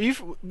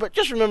 But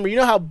just remember, you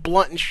know how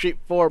blunt and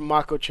straightforward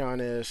Mako-chan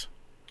is.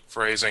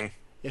 Phrasing.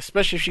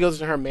 Especially if she goes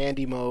into her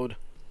Mandy mode.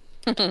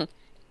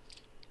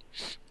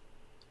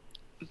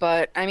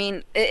 But, I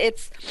mean,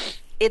 it's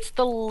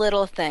the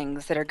little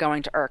things that are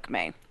going to irk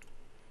me.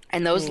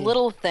 And those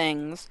little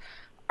things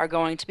are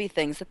going to be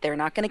things that they're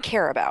not going to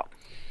care about.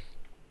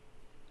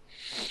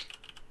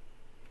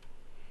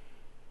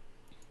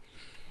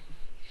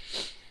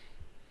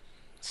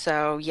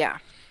 So, yeah.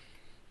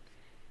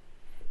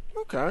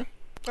 Okay.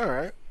 All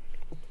right.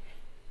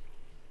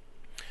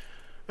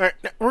 All right.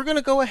 Now we're going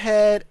to go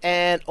ahead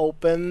and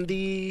open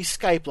the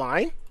Skype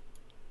line.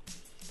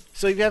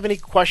 So if you have any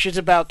questions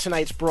about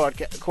tonight's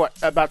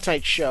about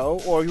tonight's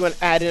show, or you want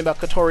to add in about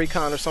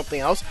Kotori-Con or something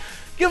else,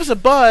 give us a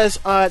buzz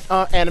on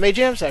Anime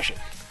Jam Session.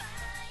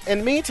 In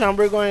the meantime,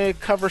 we're going to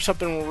cover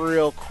something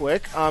real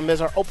quick as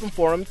our open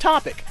forum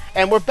topic.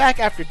 And we're back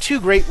after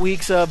 2 great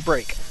weeks of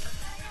break.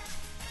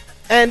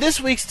 And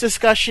this week's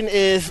discussion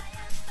is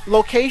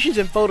locations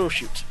and photo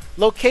shoots.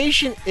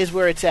 Location is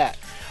where it's at.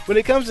 When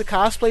it comes to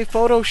cosplay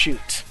photo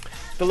shoots,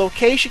 the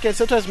location can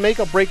sometimes make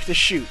or break the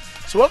shoot.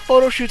 So what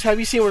photo shoots have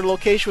you seen where the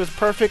location was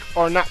perfect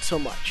or not so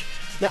much?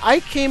 Now, I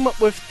came up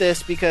with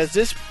this because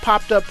this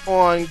popped up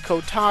on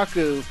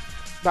Kotaku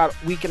about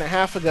a week and a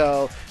half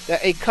ago,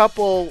 that a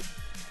couple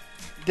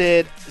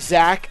did,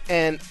 Zach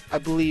and I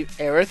believe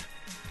Aerith.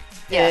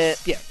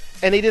 Yes. Yeah.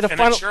 And they did a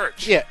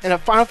church. Yeah, in a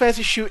Final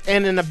Fantasy shoot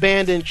and an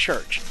abandoned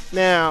church.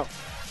 Now,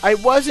 I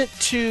wasn't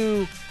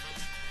too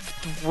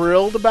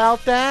thrilled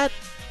about that,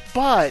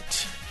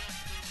 but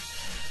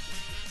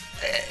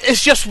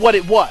it's just what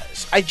it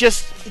was. It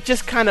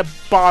just kind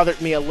of bothered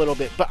me a little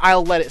bit, but I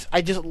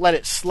just let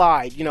it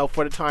slide,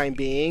 for the time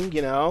being,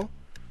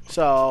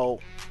 So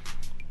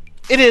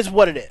it is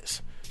what it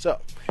is. So,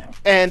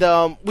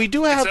 and we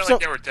do have it's not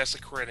like they were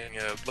desecrating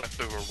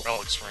leftover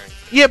relics or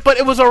anything. Yeah, but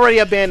it was already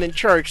abandoned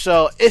church,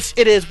 so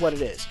it is what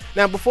it is.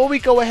 Now, before we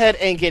go ahead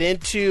and get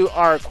into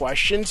our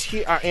questions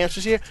here, our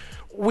answers here,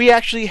 we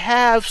actually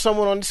have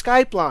someone on the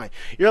Skype line.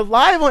 You're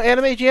live on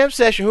Anime Jam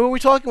Session. Who are we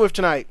talking with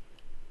tonight?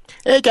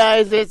 Hey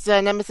guys, it's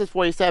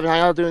Nemesis47. How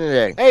y'all doing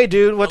today? Hey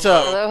dude, what's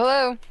up?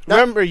 Hello.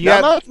 Remember,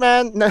 not much,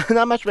 man.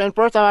 Not much, man.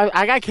 First off,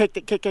 I got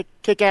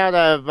kicked out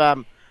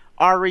of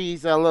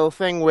Ari's little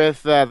thing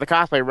with the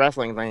cosplay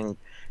wrestling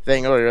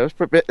thing earlier.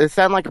 It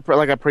sounded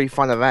like a pretty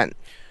fun event.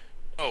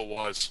 Oh, it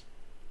was.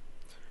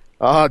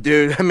 Oh,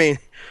 dude. I mean,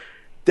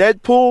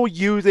 Deadpool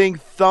using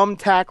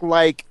thumbtack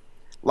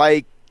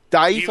like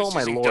dice. Oh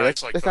my lord,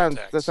 that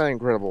sounds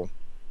incredible.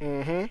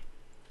 Mm-hmm.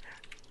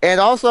 And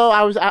also,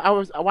 I was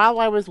while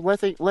I was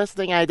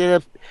listening, I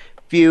did a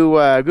few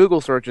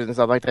Google searches and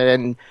stuff like that,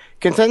 and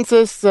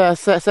consensus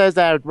says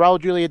that Raul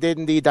Julia did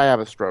indeed die of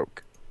a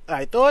stroke.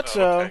 I thought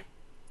so. Okay.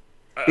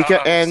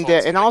 Because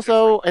and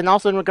also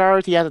in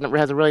regards, he has a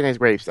really nice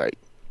gravesite.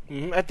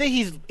 Mm-hmm. I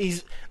think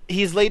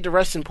he's laid to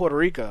rest in Puerto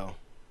Rico.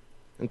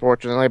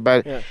 Unfortunately,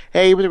 but yeah.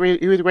 Hey, he was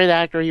a great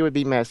actor. He would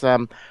be missed.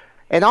 And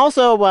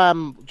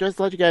also, just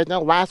to let you guys know,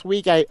 last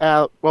week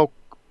a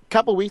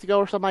couple weeks ago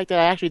or something like that,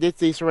 I actually did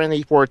see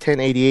Serenity for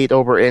 1088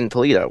 over in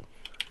Toledo.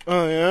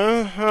 Oh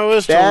yeah, how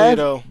is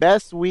Toledo?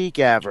 Best week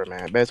ever,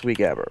 man. Best week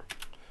ever.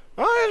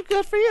 Oh,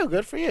 good for you.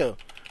 Good for you.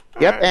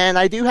 Yep, Alright. and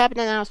I do have an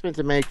announcement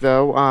to make,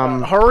 though.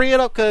 Hurry it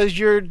up, because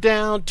you're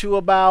down to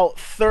about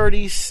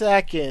 30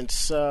 seconds.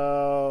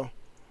 So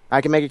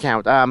I can make it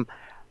count.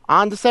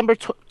 On December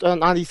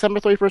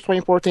 31st,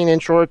 2014, in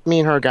short, me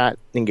and her got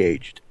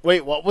engaged.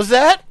 wait, what was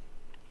that?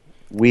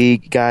 We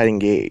got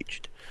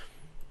engaged.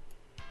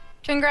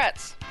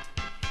 Congrats.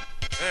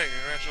 Hey,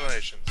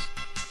 congratulations.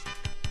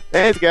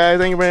 Thanks, guys.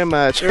 Thank you very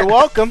much. You're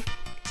welcome.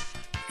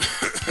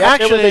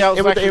 Actually,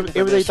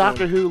 it was a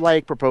Doctor Who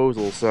like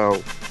proposal,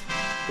 so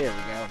There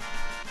we go.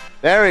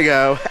 there we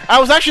go. I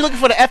was actually looking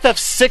for the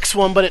FF6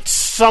 one, but it's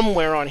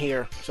somewhere on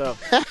here. So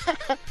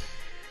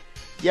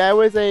Yeah, it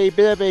was a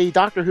bit of a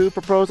Doctor Who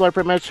proposal. I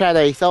pretty much had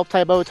a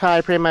self-tie bow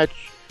tie. Pretty much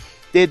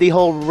did the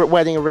whole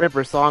Wedding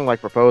River song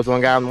like proposal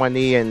and got on one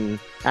knee and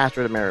asked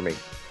her to marry me.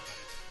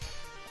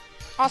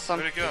 Awesome.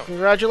 Way to go.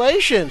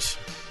 congratulations.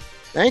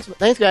 Thanks,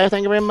 guys.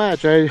 Thank you very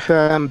much.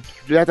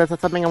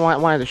 That's something I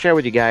wanted to share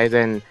with you guys.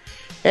 And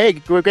hey,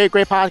 great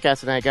podcast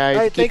tonight, guys.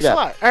 All right, Keep thanks it a up.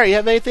 lot. All right, you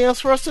have anything else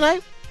for us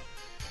tonight?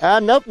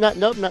 Nope,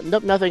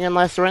 nothing.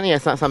 Unless Serenity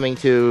has something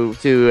to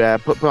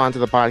put onto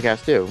the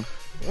podcast too.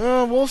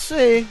 We'll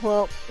see.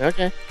 Well,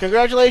 Okay.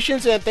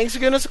 congratulations, and thanks for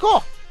giving us a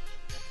call.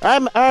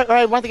 All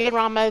right. Once again,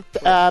 Ron,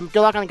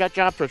 good luck on the gut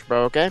job search,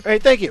 bro. Okay. All All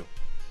right, thank you.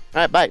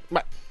 right. Bye.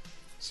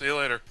 See you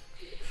later.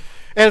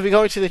 And if we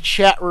go into the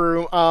chat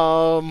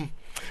room,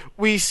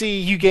 we see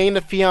you gained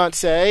a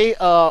fiance,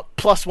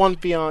 plus one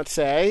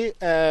fiance,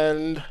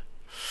 and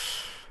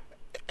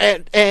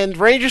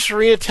Ranger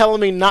Serena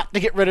telling me not to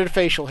get rid of the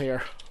facial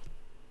hair.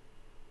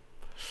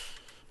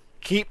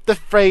 Keep the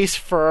face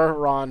fur,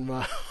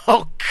 Ranma.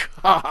 Oh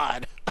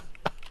God.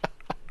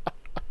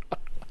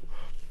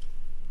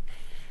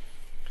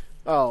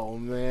 Oh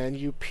man,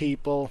 you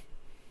people.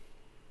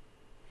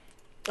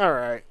 All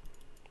right.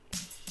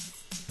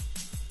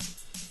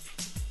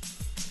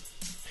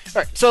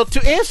 All right, so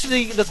to answer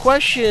the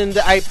question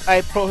that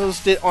I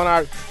posted on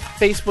our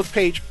Facebook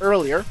page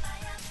earlier,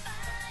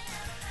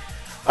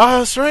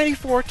 Serenity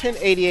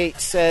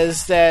 41088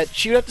 says that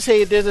she would have to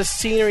say there's a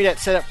scenery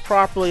that's set up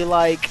properly,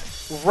 like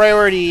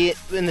Rarity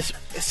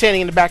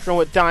standing in the background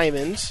with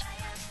diamonds,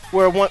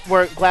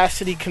 where Glass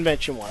City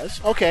Convention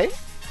was. Okay,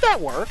 that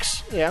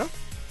works, yeah.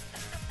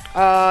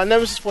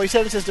 Nemesis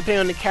 47 says depending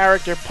on the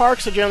character,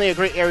 parks are generally a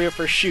great area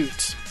for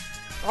shoots.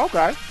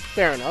 Okay,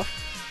 fair enough.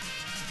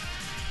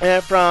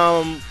 And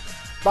from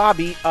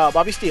Bobby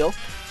Steele,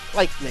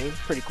 like name,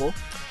 pretty cool.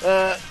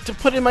 To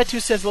put in my 2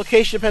 cents,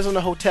 location depends on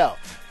the hotel.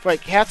 For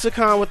like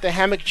Katsucon with the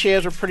hammock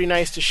chairs were pretty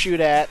nice to shoot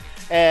at.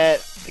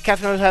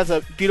 Katsucon has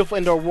a beautiful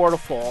indoor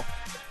waterfall.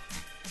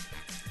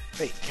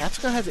 Wait,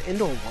 Katsucon has an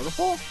indoor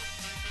waterfall?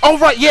 Oh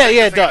right, yeah,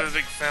 it does. The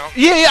big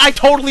fountain. Yeah, I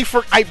totally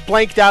I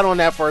blanked out on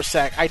that for a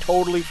sec. I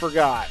totally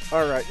forgot.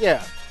 All right,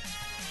 yeah.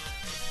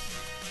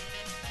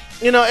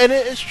 You know, and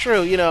it's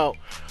true. You know,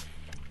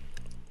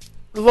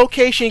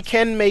 location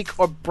can make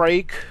or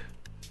break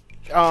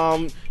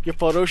your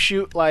photo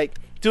shoot. Like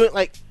doing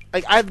like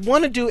I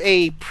want to do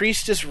a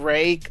Priestess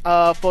Ray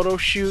photo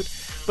shoot,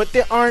 but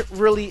there aren't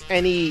really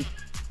any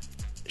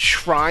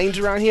shrines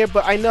around here.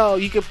 But I know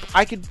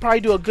I could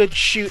probably do a good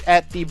shoot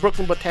at the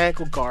Brooklyn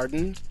Botanical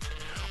Garden,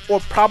 or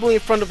probably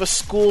in front of a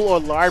school or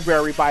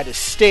library by the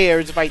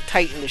stairs if I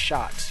tighten the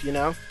shots. You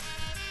know.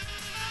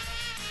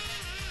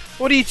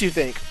 What do you two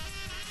think?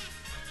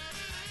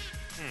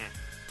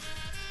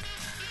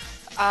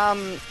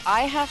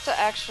 I have to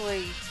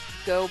actually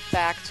go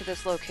back to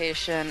this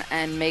location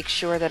and make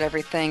sure that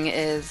everything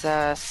is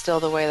still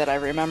the way that I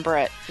remember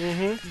it.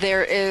 Mm-hmm.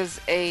 There is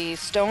a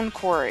stone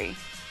quarry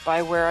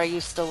by where I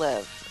used to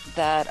live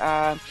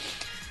that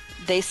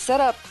they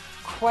set up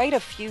quite a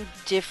few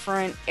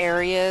different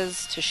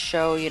areas to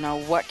show, you know,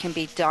 what can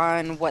be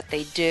done, what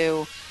they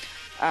do.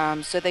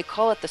 So they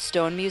call it the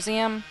Stone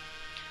Museum.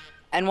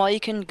 And while you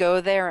can go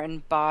there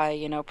and buy,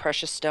 you know,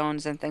 precious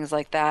stones and things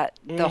like that,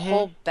 the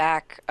whole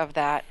back of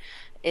that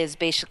is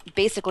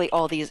basically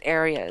all these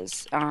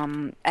areas.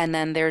 And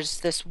then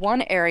there's this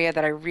one area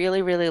that I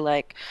really, really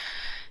like.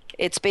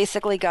 It's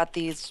basically got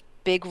these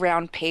big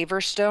round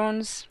paver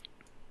stones,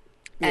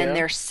 and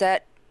they're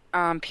set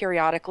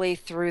periodically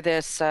through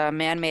this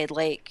man-made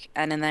lake.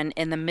 And then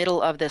in the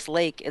middle of this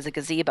lake is a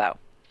gazebo.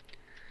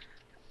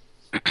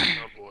 Oh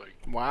boy.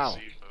 Wow.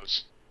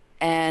 Gazebos.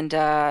 And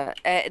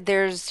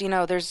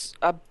there's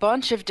a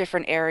bunch of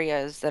different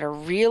areas that are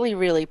really,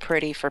 really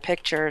pretty for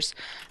pictures,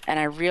 and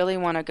I really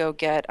want to go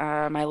get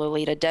my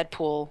Lolita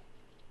Deadpool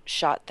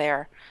shot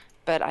there,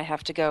 but I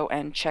have to go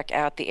and check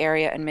out the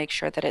area and make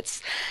sure that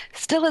it's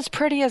still as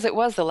pretty as it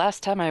was the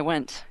last time I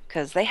went,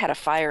 because they had a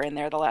fire in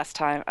there the last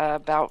time,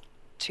 about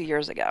 2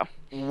 years ago.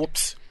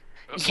 Whoops.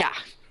 Yeah.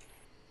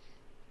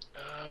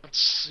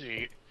 Let's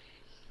see.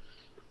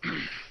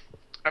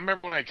 I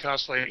remember when I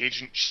cosplayed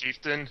Agent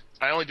Chieftain,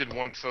 I only did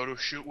one photo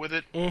shoot with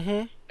it,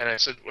 Mm-hmm. and I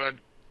said, well,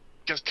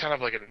 just kind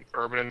of like an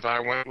urban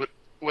environment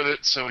with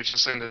it, so we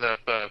just ended up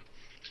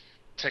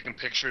taking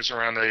pictures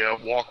around the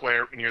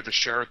walkway near the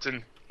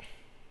Sheraton.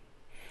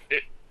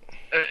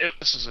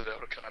 This is at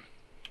Otakon.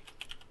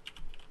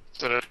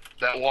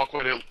 that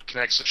walkway that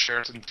connects the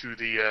Sheraton to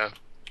the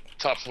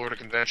top floor of the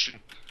convention.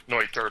 No,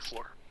 wait, third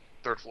floor.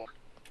 Third floor.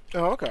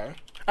 Oh, okay.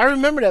 I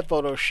remember that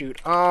photo shoot.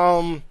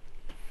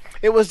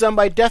 It was done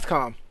by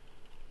Deathcom.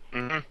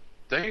 Mm-hmm.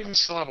 They even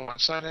still have a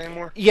website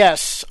anymore?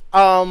 Yes.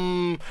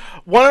 One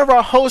of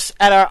our hosts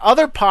at our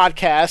other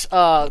podcast,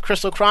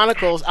 Crystal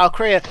Chronicles,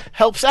 Alcrea,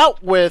 helps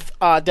out with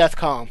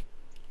Deathcom.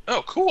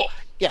 Oh, cool.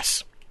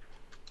 Yes.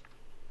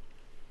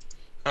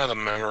 Oh, the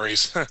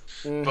memories.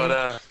 Mm-hmm.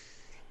 But,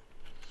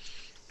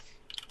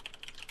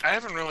 I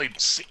haven't really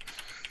seen...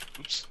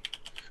 Oops.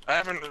 I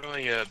haven't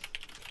really,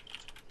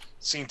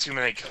 seen too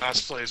many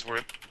cosplays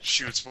where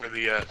shoots where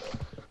the,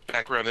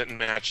 background didn't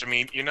match. I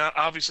mean, you're not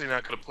obviously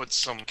not going to put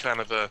some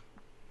kind of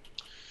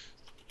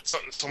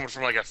someone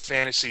from like a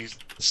fantasy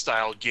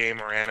style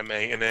game or anime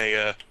in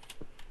a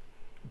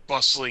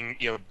bustling,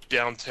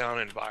 downtown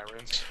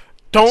environment.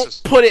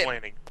 Don't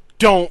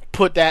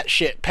put that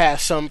shit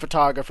past some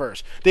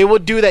photographers. They will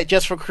do that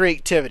just for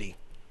creativity.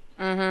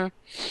 Mm-hmm.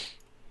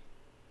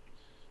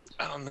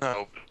 I don't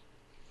know.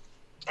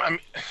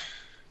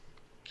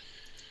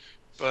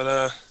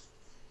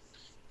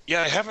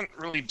 Yeah, I haven't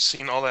really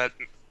seen all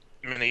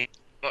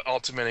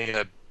too many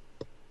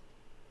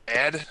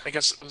bad, I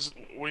guess,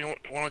 what do you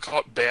want to call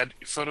it, bad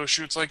photo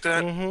shoots like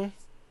that. Mm-hmm.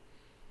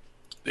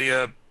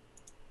 Like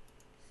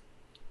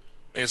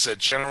I said,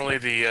 generally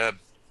the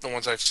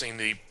ones I've seen,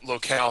 the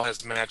locale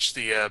has matched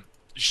the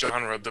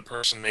genre of the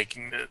person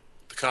making the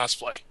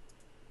cosplay.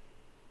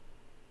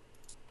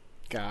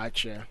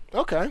 Gotcha.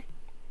 Okay.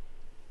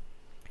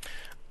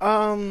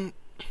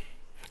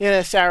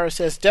 Yeah, Sarah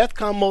says,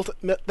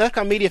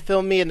 Deathcom Media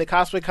filmed me in the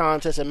cosplay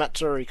contest at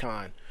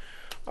MatsuriCon.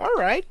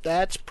 Alright,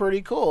 that's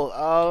pretty cool.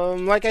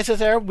 Like I said,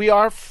 Sarah, we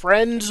are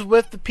friends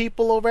with the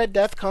people over at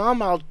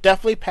Deathcom. I'll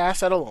definitely pass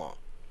that along.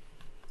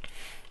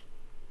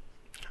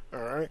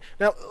 Alright,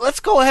 now let's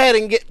go ahead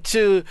and get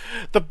to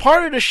the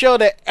part of the show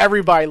that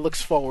everybody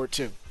looks forward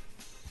to.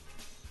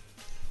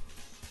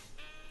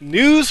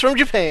 News from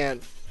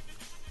Japan.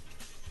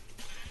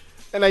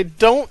 And I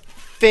don't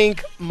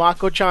think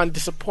Mako-chan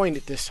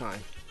disappointed this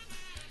time.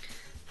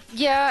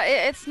 Yeah,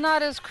 it's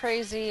not as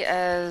crazy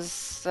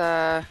as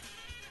I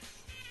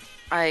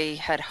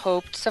had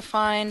hoped to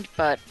find,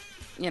 but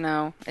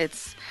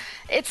it's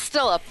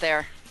still up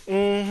there.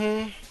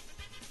 Mm-hmm.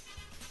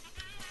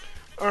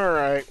 All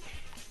right.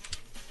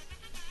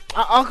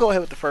 I'll go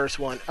ahead with the first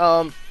one.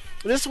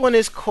 This one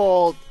is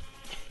called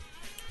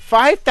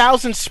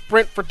 5,000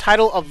 Sprint for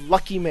Title of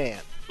Lucky Man.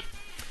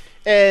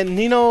 And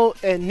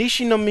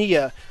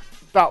Nishinomiya,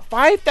 about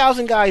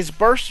 5,000 guys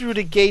burst through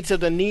the gates of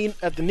the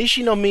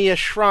Nishinomiya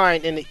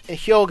Shrine in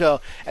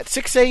Hyogo at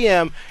 6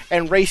 a.m.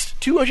 and raced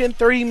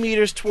 230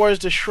 meters towards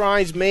the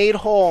shrine's main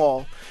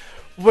hall,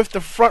 with the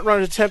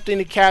frontrunners attempting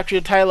to capture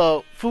the title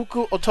of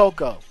Fuku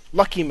Otoko,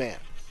 Lucky Man.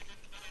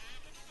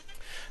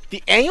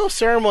 The annual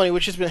ceremony,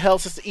 which has been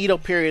held since the Edo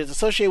period, is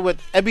associated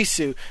with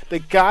Ebisu, the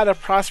god of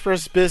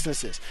prosperous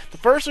businesses. The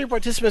first 3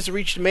 participants to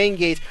reach the main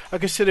gates are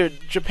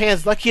considered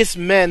Japan's luckiest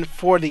men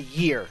for the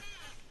year.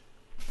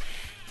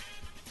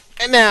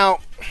 And now,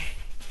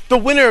 the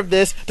winner of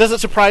this doesn't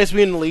surprise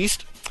me in the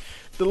least.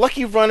 The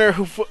lucky runner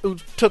who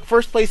took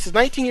first place is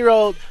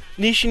 19-year-old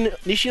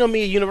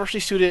Nishinomiya University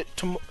student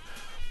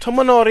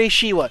Tomonori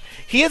Shiwa.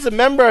 He is a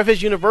member of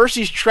his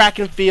university's track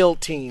and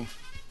field team.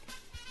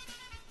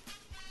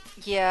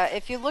 Yeah,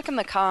 if you look in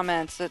the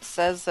comments, it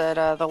says that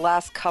the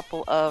last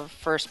couple of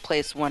first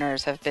place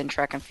winners have been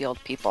track and field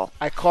people.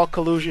 I call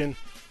collusion.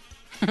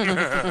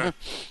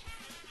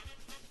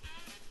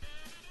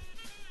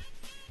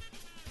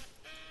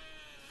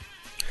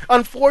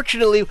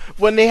 Unfortunately,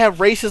 when they have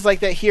races like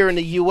that here in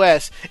the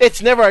U.S.,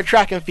 it's never a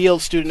track and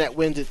field student that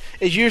wins it.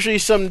 It's usually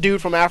some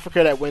dude from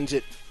Africa that wins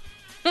it.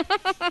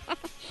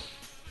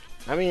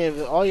 I mean,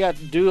 if all you got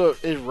to do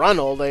is run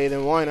all day,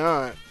 then why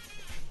not?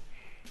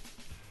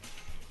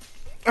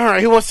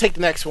 Alright, who wants to take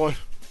the next one?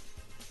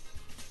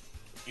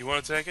 You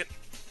want to take it?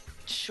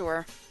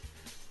 Sure.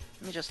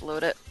 Let me just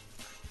load it.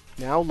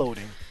 Now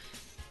loading.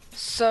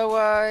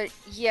 So,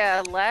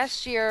 yeah,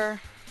 last year,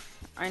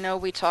 I know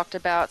we talked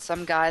about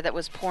some guy that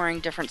was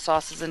pouring different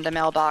sauces into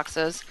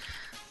mailboxes.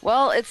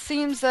 Well, it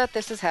seems that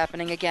this is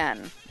happening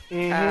again.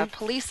 Mm-hmm.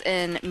 Police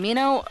in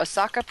Mino,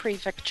 Osaka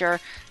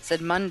Prefecture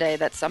said Monday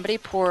that somebody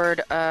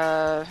poured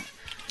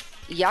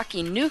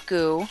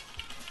yakiniku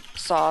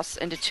sauce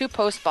into 2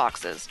 post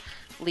boxes,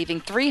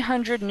 leaving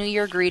 300 New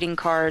Year greeting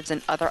cards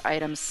and other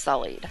items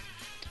sullied.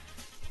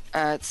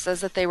 It says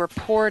that they were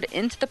poured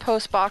into the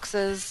post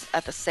boxes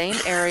at the same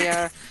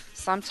area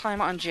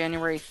sometime on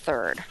January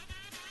 3rd.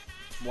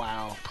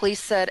 Wow. Police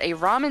said a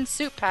ramen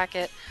soup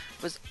packet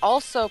was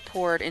also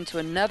poured into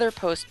another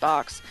post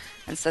box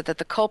and said that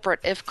the culprit,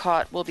 if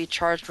caught, will be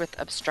charged with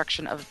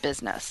obstruction of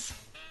business.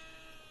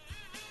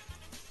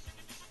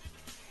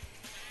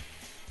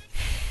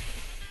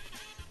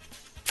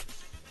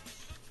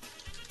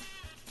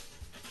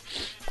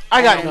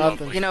 I got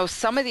nothing. You know,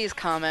 some of these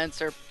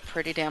comments are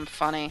pretty damn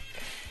funny.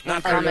 One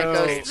Not comment very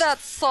goes, nice. "That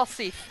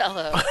saucy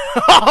fellow."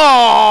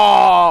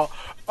 Oh,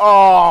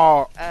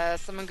 Oh.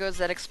 Someone goes,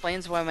 that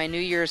explains why my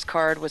New Year's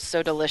card was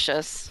so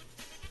delicious.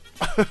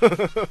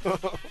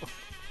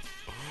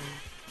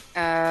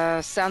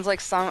 Sounds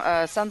like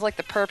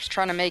the perp's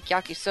trying to make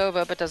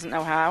yakisoba but doesn't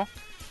know how.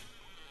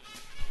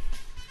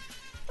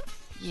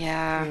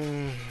 Yeah.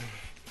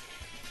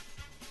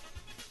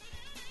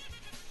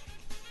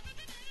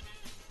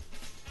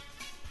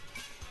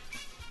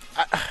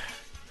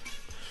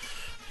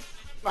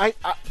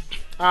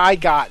 I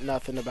got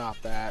nothing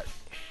about that.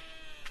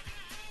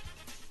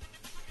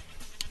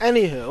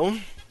 Anywho.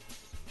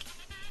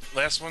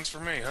 Last one's for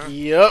me, huh?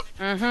 Yep.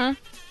 Mm-hmm.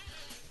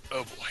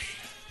 Oh boy.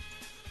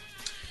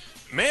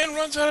 Man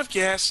runs out of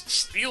gas,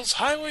 steals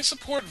highway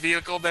support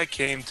vehicle that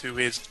came to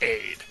his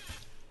aid.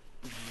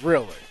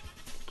 Really?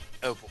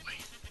 Oh boy.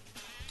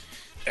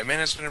 A man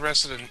has been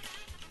arrested in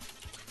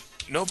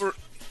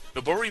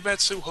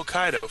Noboribetsu,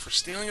 Hokkaido for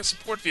stealing a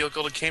support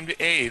vehicle that came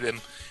to aid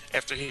him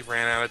after he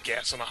ran out of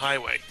gas on a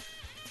highway.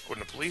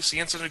 According to police, the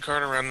incident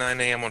occurred around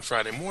 9 a.m. on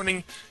Friday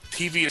morning.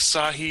 TV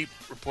Asahi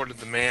reported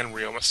the man,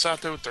 Ryo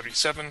Masato,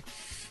 37,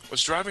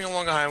 was driving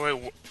along a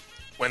highway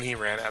when he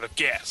ran out of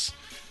gas.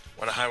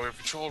 When a highway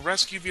patrol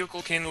rescue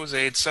vehicle came to his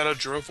aid, Sato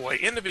drove away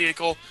in the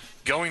vehicle,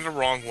 going the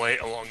wrong way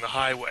along the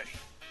highway.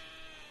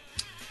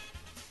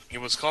 He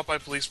was caught by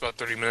police about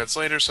 30 minutes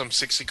later, some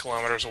 60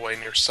 kilometers away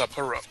near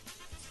Sapporo.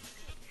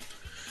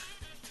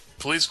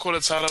 Police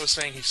quoted Sato as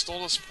saying he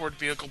stole the support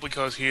vehicle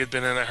because he had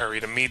been in a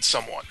hurry to meet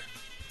someone.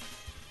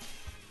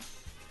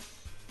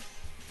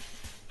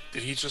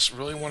 Did he just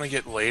really want to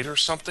get laid or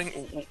something?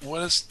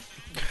 What is...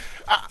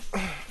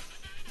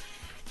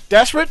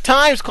 Desperate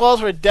times calls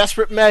for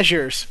desperate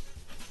measures.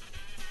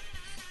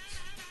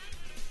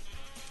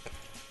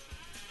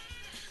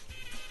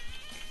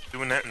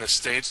 Doing that in the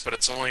States, but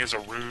it's only as a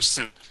ruse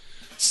to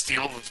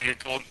steal the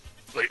vehicle,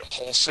 like,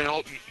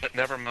 wholesale.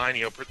 Never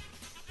mind,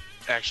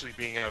 actually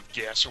being out of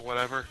gas or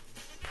whatever.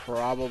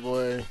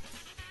 Probably.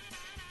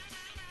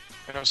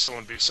 I know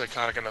someone would be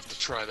psychotic enough to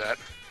try that.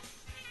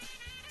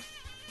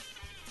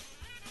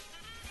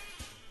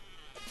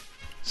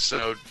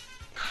 So,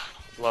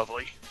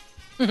 lovely.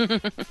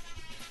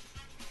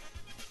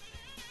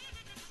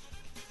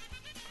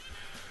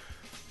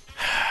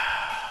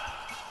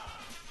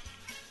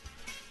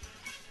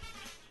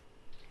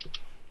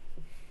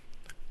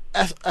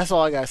 That's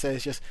all I gotta say.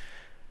 Is just,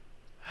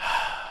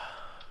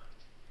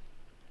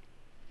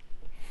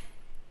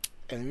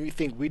 and you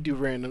think we do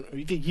random?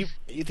 You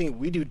think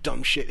we do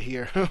dumb shit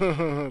here?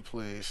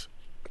 Please.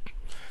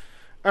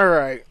 All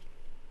right.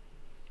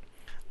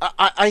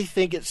 I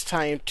think it's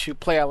time to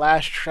play our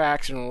last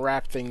tracks and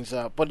wrap things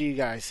up. What do you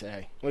guys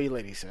say? What do you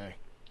ladies say?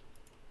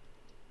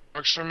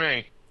 Works for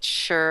me.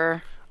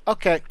 Sure.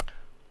 Okay.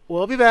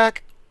 We'll be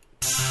back.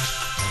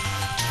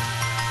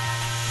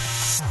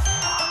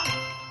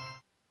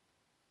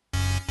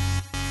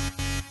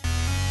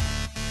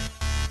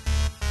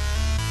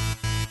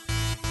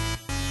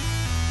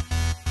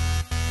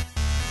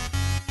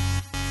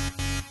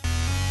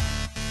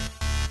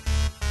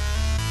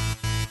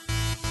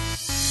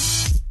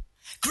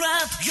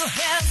 Grab your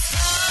hands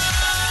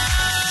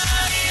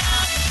high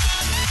up,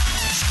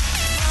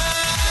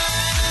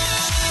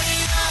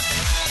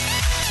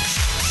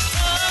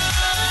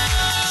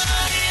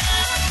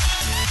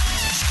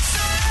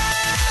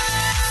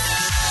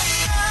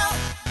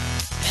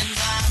 and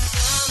I'm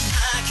so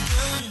happy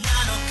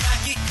なのか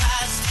聞か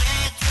せて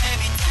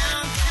Baby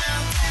down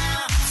down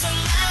down そんな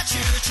躊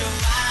躇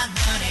は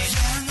何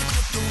嫌なこ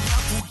とは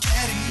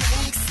Forget it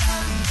make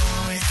some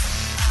noise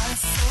遊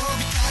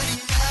び足り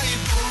ない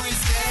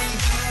boys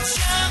and girls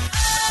Jump up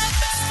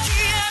突き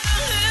上が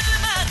る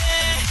まで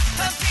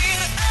Pump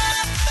it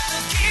up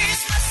キ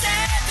スませて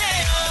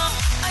よ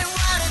I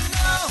wanna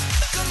know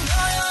この世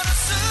の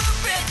す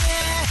べて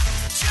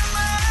Jump up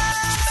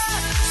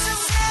さ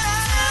せら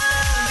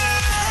れる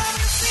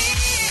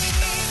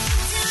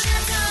Till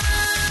the dawn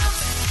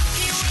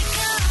Here we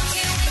go,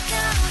 here we go,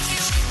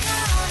 here we go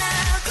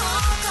now ここ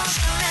か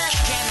ら危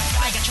険な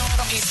フライがちょう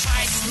どいい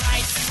Spice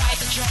right, fight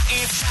the joy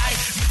inside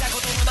見た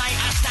ことのない明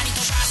日に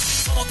飛ば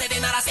すその手で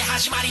鳴らせ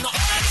始まりの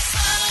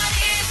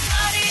Everybody,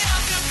 party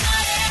of your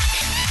body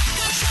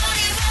ここ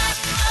にはも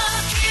う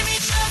君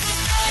と二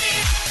人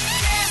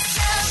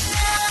Dance up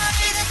now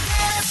涙照ら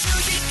す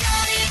光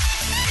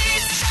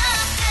It's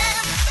something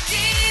君と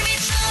い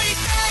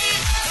たい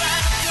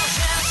Clap your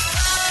hands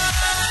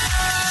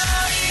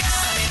party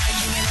覚めない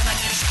夢の中に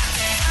光っ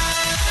て明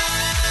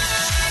け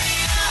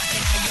ない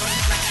夜の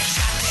中に光っ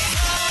て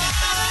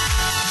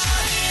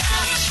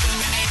一瞬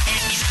が永遠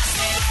になって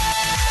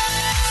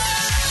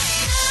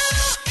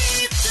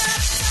Now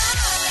it's the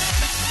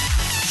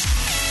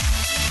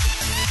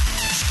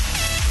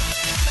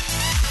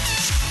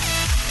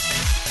time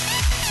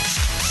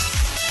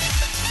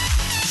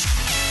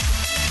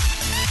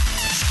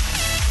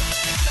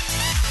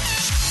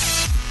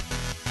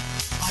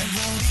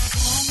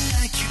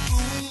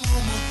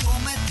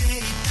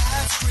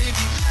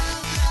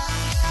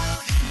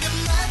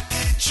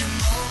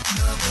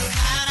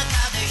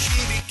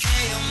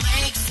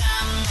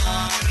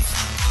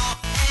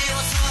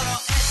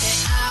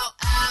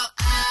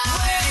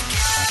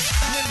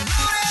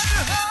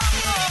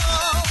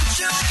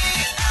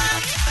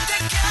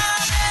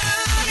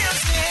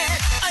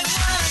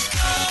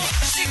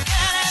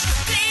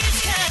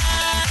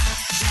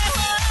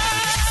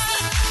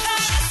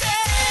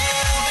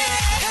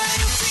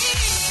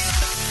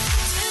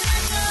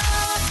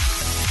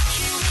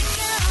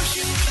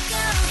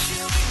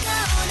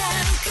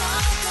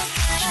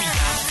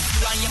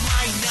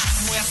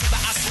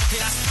照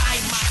らすタイ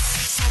マ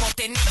スその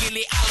手握り歩き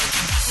出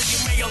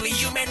す夢より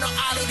夢の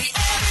あるに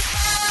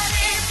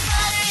Everybody,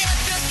 everybody at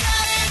your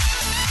party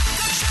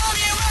ここ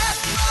にはも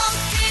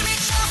う君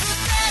と二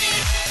人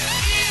言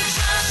わ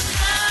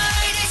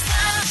ないで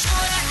さほ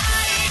ら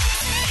愛い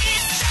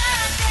つだ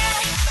って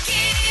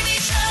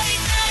君といた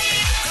い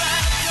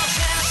Grab your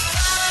hands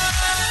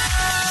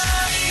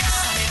party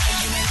覚めない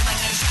夢の中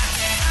にしちゃっ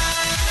て明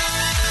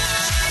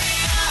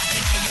け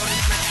ない夜の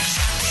中にしち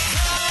ゃって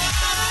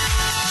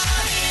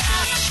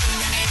一瞬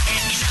が永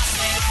遠になっ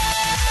て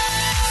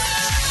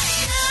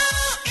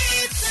Now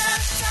it's the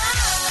time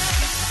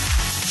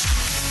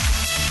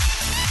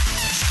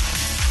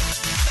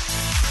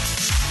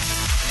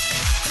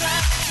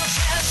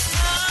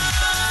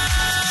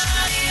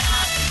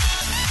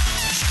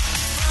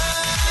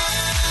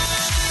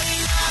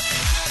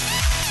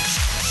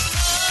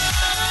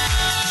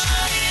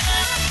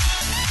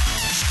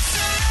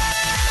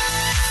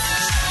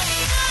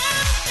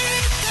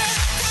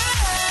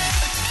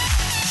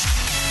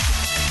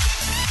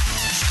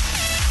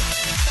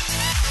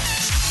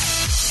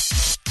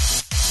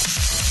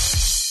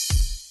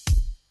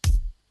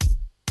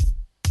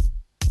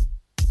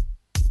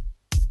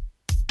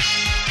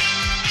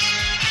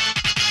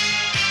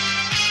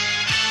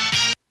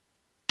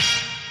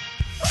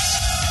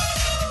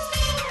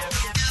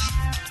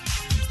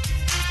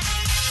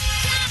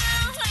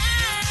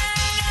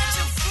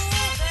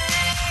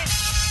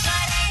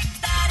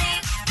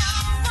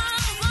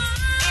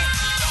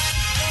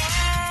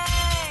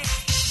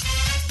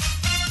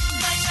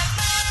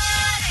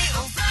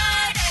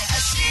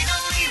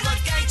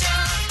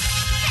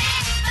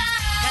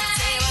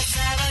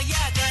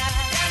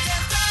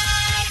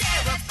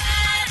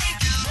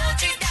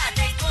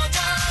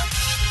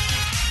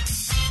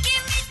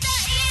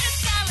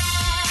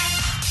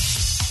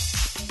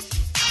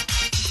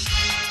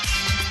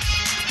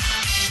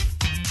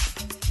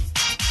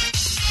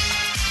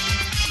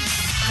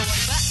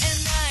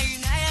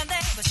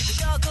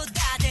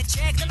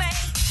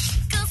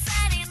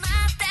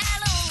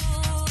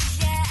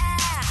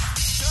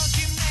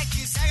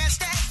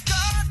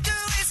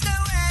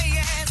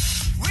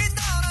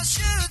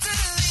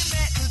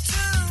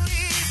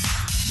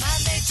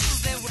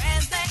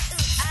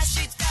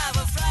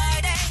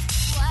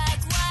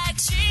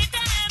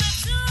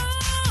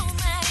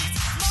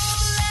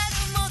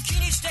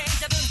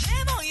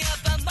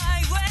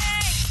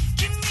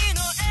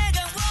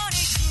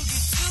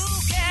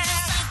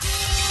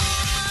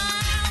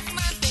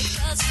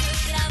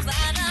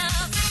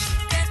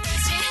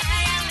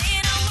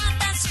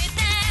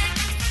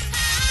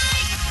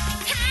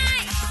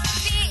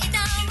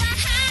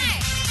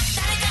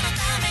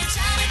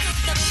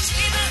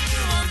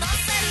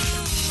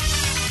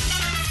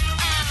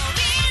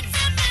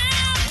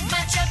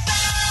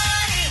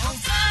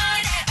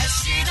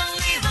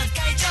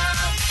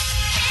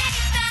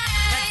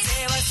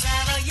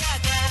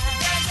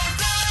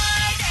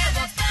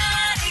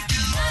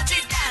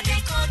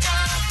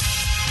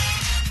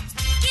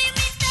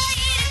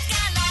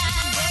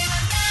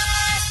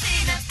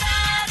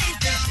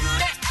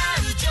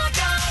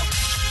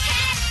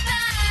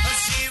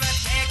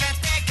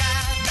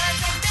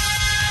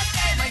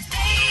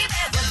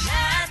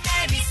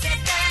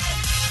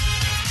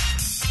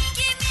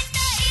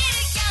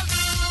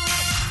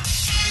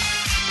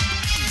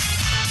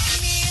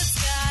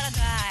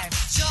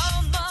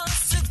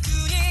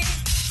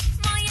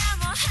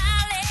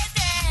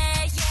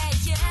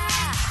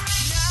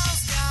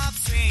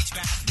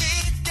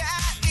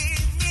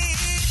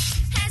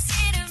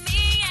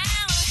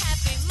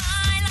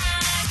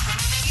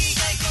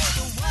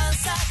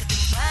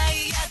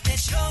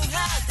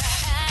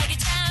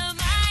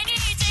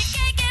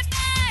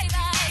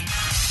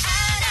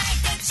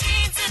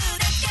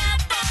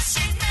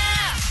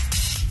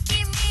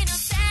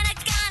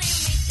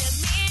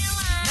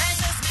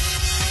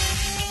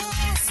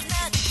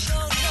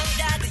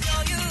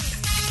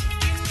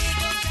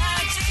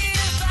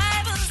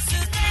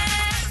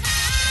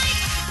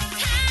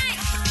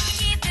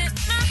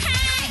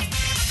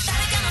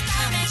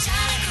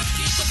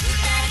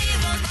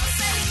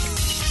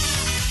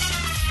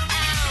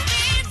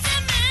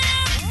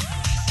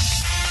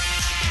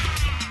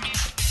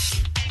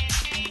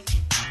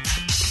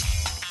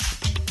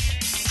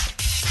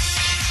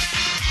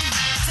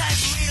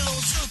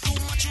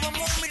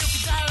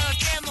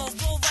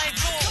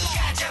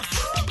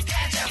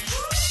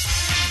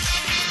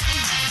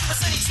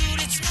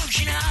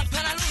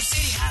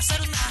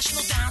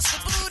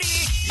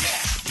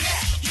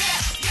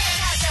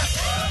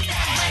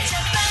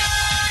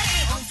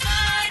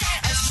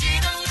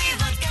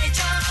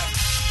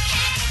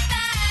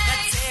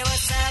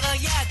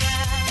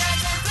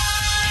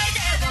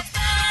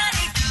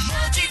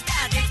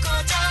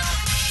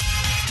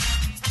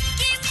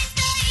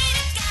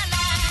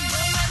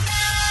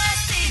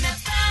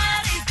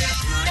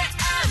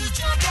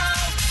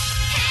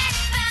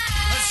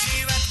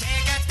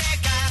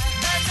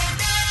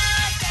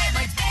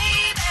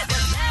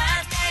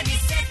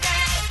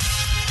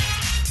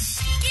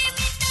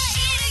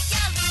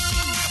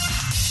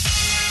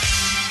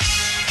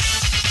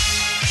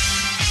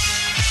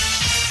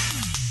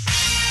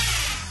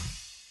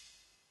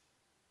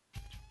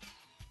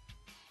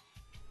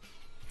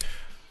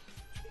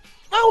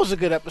was a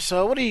good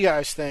episode. What do you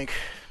guys think?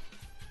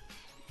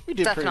 We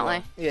did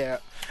Definitely. pretty well. Yeah.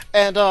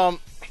 And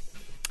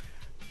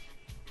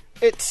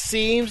it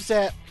seems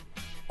that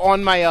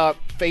on my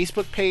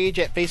Facebook page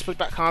at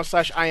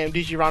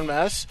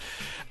facebook.com/IamDGRonMS,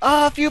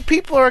 a few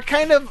people are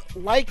kind of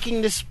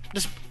liking this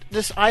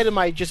item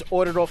I just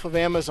ordered off of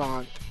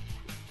Amazon.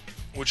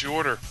 What'd you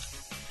order?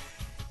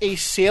 A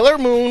Sailor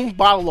Moon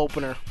bottle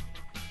opener.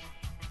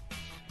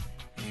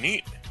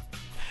 Neat.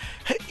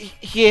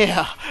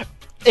 Yeah.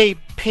 A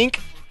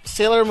pink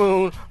Sailor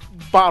Moon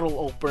bottle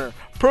opener.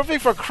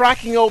 Perfect for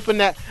cracking open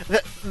the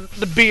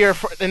beer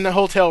in the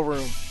hotel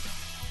room.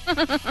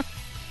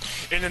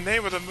 In the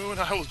name of the moon,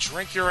 I will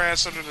drink your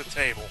ass under the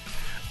table.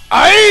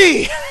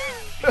 Aye!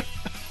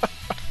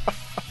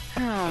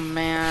 Oh,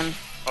 man.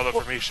 Although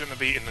for me, shouldn't it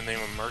be in the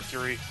name of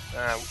Mercury?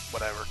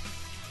 Whatever.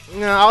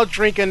 No, I'll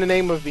drink in the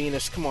name of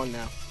Venus. Come on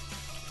now.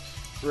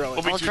 Really?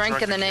 We'll be I'll too drink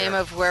drunk in the to name care.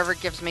 of whoever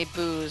gives me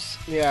booze.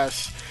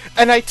 Yes.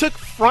 And I took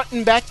front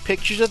and back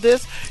pictures of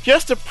this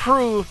just to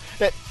prove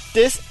that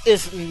this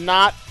is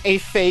not a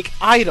fake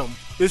item.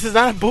 This is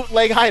not a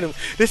bootleg item.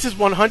 This is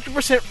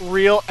 100%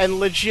 real and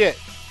legit.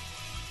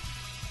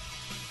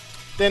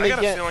 Then I got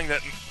a again, feeling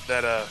that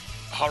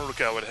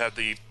Haruka would have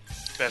the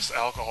best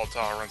alcohol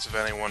tolerance of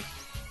anyone.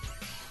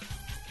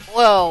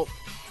 well,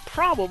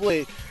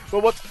 probably.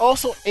 But what's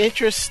also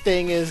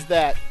interesting is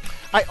that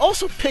I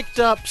also picked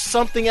up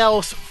something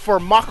else for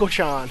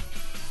Mako-chan.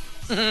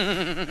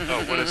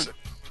 Oh, what is it?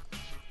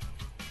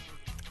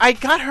 I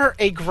got her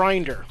a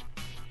grinder.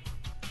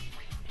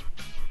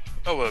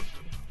 Oh, a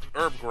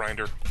herb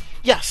grinder.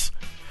 Yes.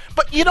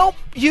 But you don't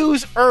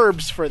use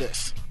herbs for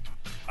this.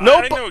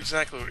 I but- know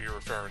exactly what you're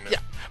referring to. Yeah,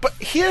 but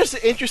here's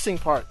the interesting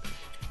part.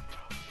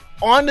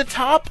 On the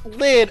top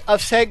lid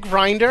of said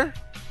grinder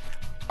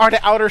are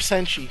the outer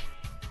senshi.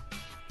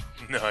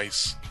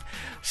 Nice.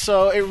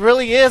 So it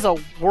really is a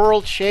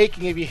world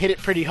shaking if you hit it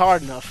pretty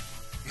hard enough.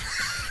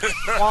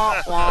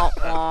 Wah, wah,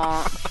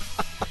 wah.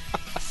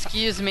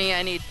 Excuse me,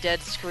 I need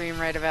dead scream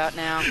right about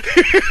now.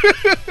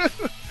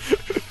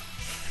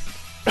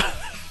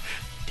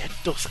 Dead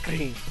to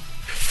scream.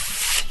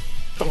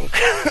 Donk.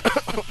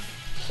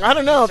 I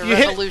don't know It's if a you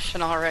hit it,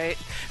 revolution, all right.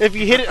 if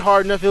you hit it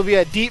hard enough, it'll be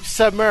a deep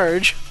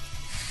submerge.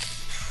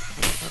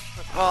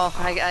 Well,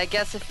 I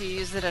guess if you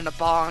use it in a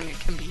bong, it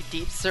can be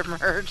deep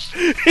submerged.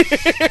 And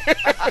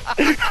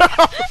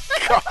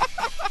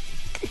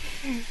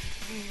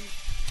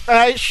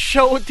I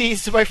showed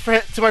these to my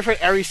friend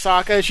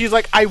Arisaka, and she's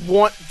like, "I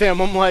want them."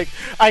 I'm like,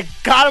 "I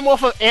got them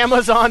off of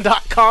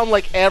Amazon.com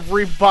like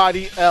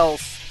everybody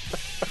else."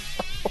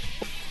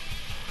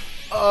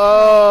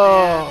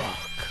 Oh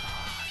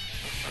God,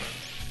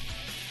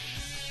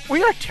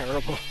 we are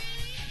terrible.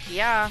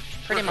 Yeah,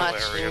 pretty We're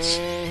much. hilarious.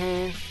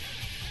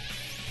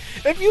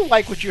 If you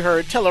like what you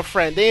heard, tell a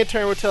friend. They in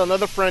turn will tell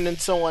another friend, and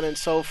so on and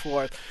so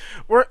forth.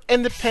 We're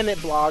independent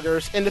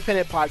bloggers,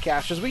 independent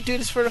podcasters. We do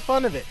this for the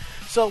fun of it.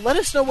 So let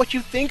us know what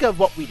you think of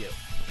what we do.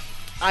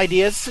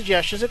 Ideas,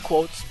 suggestions, and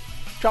quotes.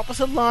 Drop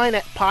us a line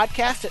at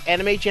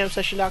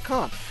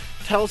podcast@animejamsession.com.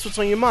 Tell us what's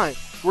on your mind.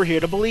 We're here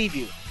to believe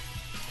you.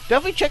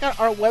 Definitely check out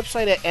our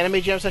website at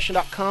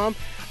animejamsession.com.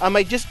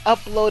 I just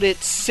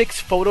uploaded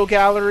 6 photo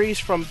galleries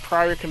from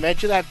prior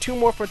conventions. I have 2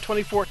 more for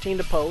 2014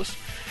 to post,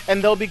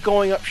 and they'll be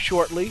going up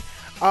shortly.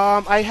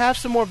 I have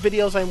some more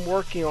videos I'm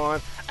working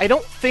on. I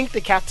don't think the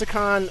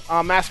Katsucon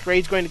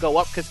Masquerade is going to go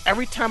up, because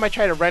every time I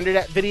try to render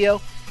that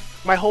video,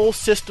 my whole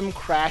system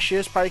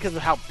crashes, probably because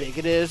of how big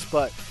it is,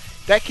 but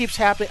that keeps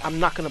happening.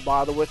 I'm not going to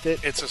bother with it.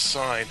 It's a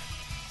sign.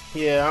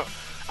 Yeah.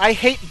 I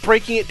hate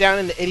breaking it down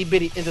into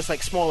itty-bitty, into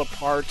like smaller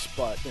parts,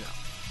 but, you know.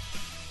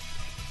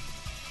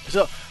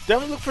 So,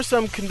 definitely look for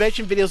some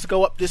convention videos to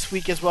go up this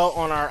week as well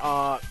on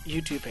our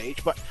YouTube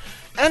page. But,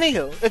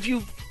 anywho, if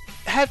you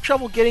have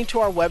trouble getting to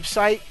our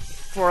website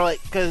for,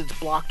 like, because it's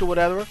blocked or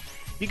whatever,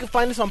 you can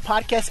find us on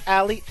Podcast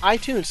Alley,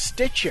 iTunes,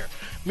 Stitcher,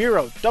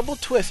 Miro, Double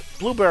Twist,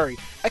 Blueberry,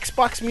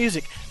 Xbox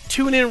Music,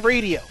 TuneIn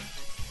Radio.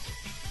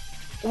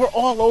 We're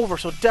all over,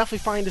 so definitely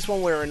find us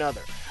one way or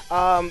another.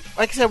 Like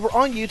I said, we're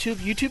on YouTube,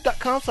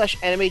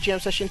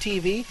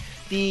 youtube.com/AnimeJamSessionTV.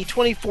 The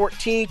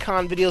 2014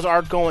 con videos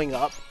are going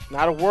up.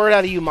 Not a word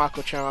out of you,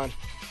 Mako-chan.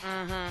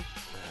 Mm-hmm.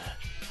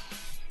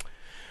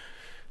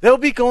 They'll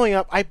be going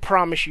up, I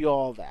promise you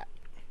all that.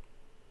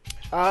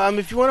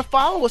 If you want to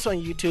follow us on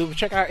YouTube,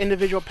 check out our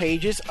individual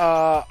pages.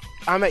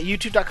 I'm at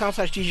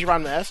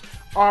youtube.com/DGRonMS.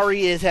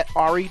 Ari is at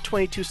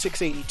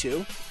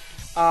Ari22682.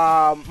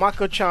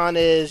 Mako-chan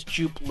is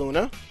Jupe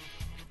Luna.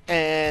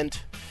 And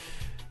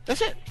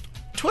that's it.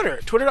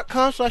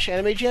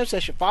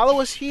 Twitter.com/AnimeJamSession. Follow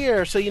us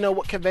here so you know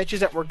what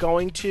conventions that we're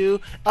going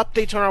to,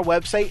 updates on our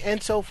website,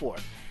 and so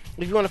forth.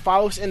 If you want to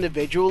follow us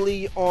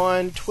individually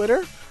on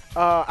Twitter,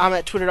 I'm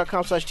at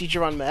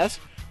twitter.com/DGRonMS.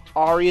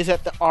 Ari is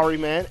at the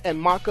Ariman,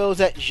 and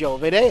Mako's at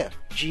Giovedea,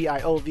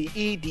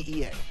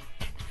 Giovedea.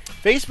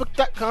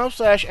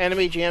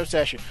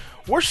 Facebook.com/AnimeJamSession.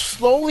 We're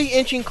slowly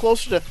inching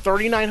closer to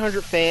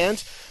 3,900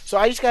 fans, so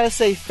I just gotta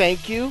say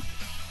thank you.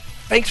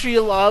 Thanks for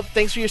your love.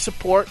 Thanks for your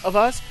support of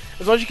us.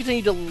 As long as you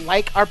continue to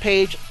like our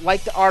page,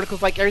 like the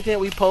articles, like everything that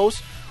we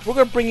post, we're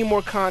going to bring you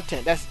more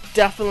content. That's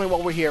definitely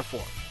what we're here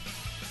for.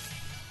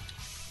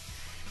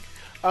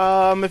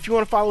 If you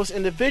want to follow us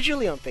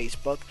individually on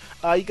Facebook,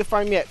 you can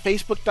find me at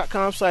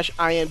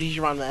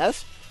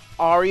facebook.com/IamDJRonmaS.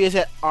 Ari is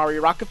at Ari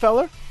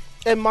Rockefeller.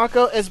 And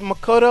Mako is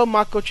Makoto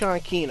Mako-chan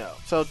Kino.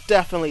 So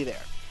definitely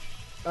there.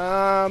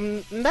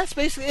 And that's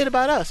basically it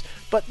about us.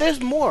 But there's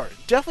more.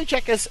 Definitely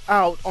check us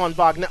out on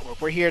VOG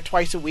Network. We're here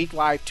twice a week,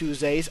 live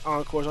Tuesdays,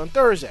 encores on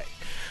Thursday.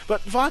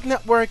 But VOG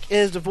Network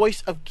is the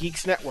voice of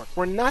Geeks Network.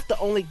 We're not the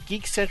only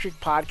geek-centric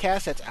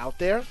podcast that's out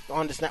there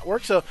on this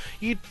network, so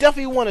you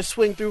definitely want to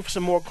swing through for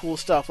some more cool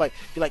stuff. Like,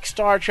 if you like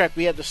Star Trek,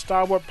 we have the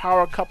Star Wars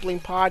Power Coupling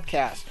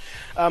podcast.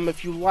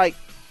 If you like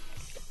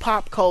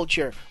pop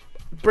culture,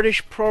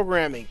 British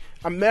programming,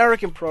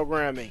 American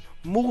programming,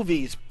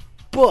 movies,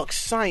 books,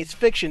 science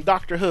fiction,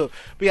 Doctor Who,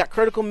 we got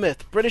Critical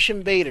Myth, British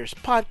Invaders,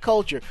 Pod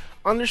Culture,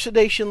 Under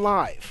Sedation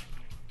Live.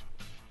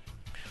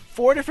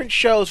 4 different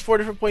shows, 4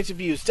 different points of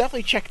views.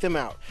 Definitely check them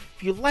out.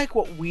 If you like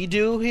what we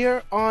do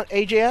here on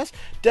AJS,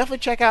 definitely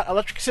check out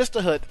Electric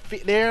Sisterhood.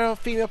 Their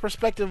female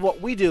perspective of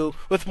what we do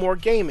with more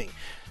gaming.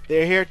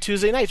 They're here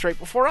Tuesday nights right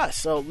before us.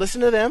 So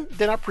listen to them,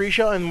 then our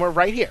pre-show, and we're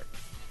right here.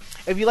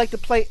 If you like to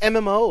play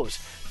MMOs,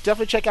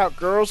 definitely check out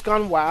Girls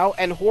Gone WoW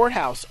and Horde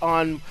House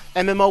on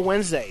MMO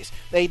Wednesdays.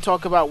 They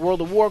talk about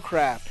World of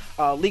Warcraft,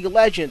 League of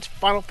Legends,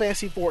 Final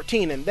Fantasy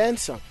XIV, and then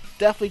some.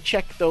 Definitely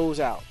check those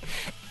out.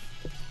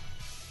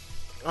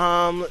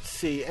 Let's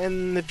see.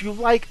 And if you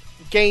like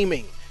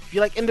gaming, if you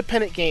like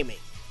independent gaming,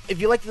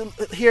 if you like to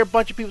hear a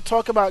bunch of people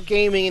talk about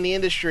gaming in the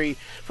industry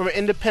from an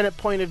independent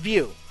point of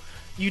view,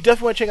 you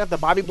definitely want to check out the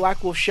Bobby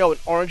Blackwolf Show at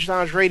Orange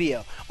Lounge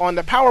Radio on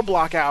the Power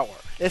Block Hour.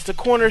 It's the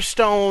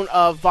cornerstone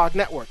of VOG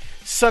Network.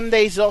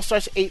 Sundays, it all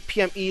starts at 8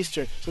 p.m.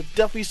 Eastern, so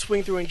definitely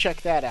swing through and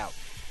check that out.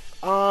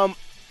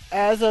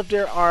 As of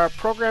there are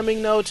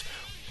programming notes,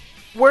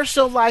 we're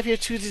still live here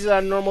Tuesdays at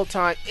our normal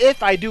time.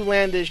 If I do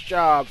land this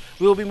job,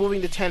 we'll be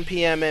moving to 10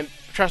 p.m. and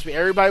trust me,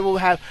 everybody will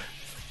have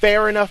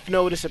fair enough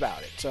notice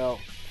about it. So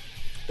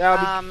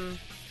that'll be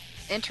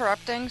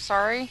interrupting.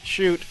 Sorry.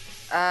 Shoot.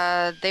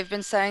 They've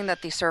been saying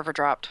that the server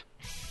dropped.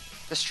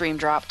 The stream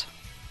dropped.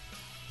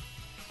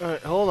 All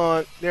right, hold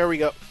on. There we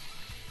go.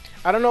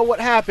 I don't know what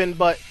happened,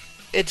 but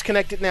it's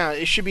connected now.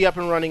 It should be up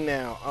and running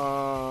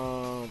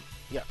now.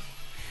 Yeah.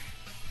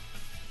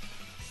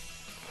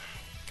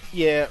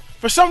 Yeah.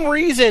 For some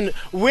reason,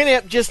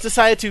 Winamp just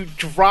decided to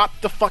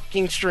drop the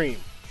fucking stream.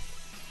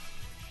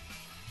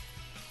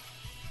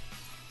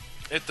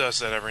 It does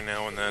that every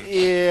now and then.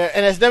 Yeah,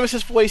 and as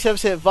Nemesis 47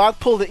 said, VOG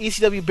pulled the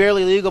ECW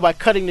barely legal by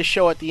cutting the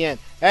show at the end.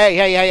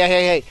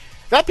 Hey.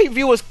 That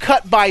pay-per-view was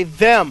cut by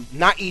them,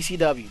 not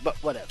ECW, but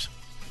whatevs.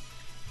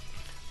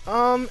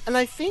 And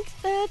I think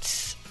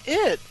that's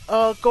it.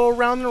 Go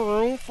around the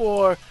room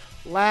for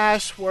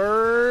last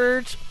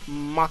words.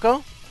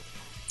 Mako?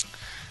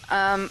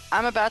 I'm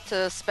about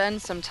to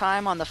spend some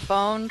time on the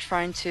phone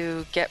trying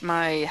to get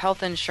my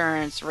health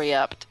insurance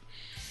re-upped.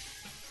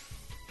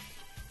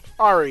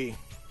 Ari?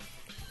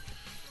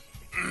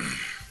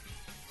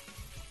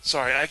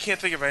 Sorry, I can't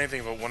think of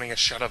anything but wanting a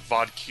shot of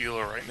vodka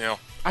right now.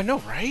 I know,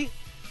 right?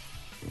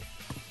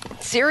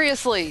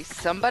 Seriously,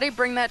 somebody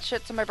bring that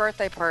shit to my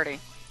birthday party.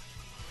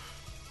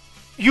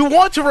 You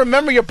want to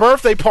remember your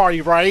birthday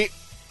party, right?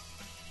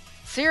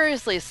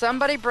 Seriously,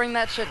 somebody bring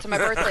that shit to my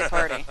birthday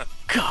party.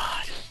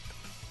 God.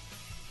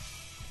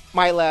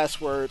 My last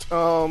words.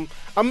 I'm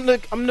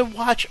gonna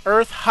watch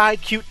Earth High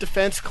Cute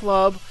Defense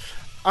Club.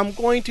 I'm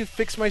going to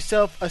fix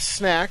myself a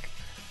snack.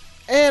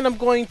 And I'm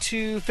going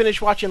to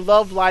finish watching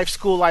Love Live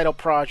School Idol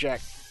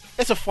Project.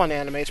 It's a fun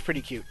anime. It's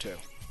pretty cute, too.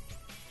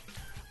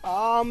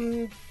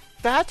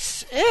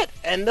 That's it.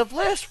 End of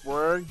list.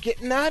 We're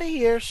getting out of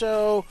here,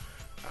 so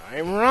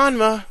I'm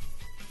Ranma.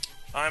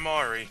 I'm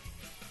Ari.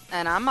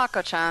 And I'm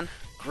Mako-chan.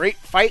 Great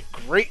fight,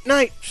 great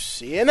night.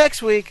 See you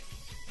next week.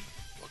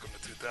 Welcome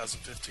to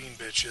 2015,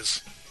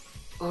 bitches.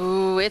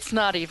 Ooh, it's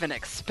not even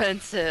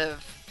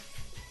expensive.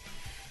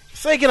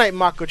 Say goodnight,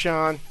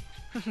 Mako-chan.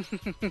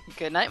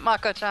 Good night,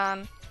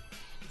 Mako-chan.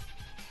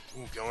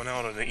 Ooh, going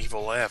out on an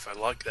evil laugh. I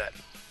like that.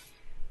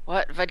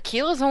 What?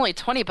 Vodkila's only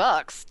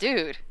 $20,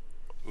 dude.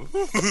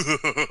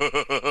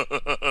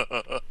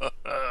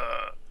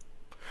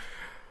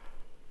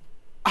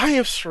 I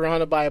am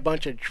surrounded by a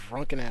bunch of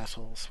drunken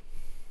assholes.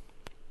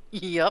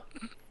 Yup.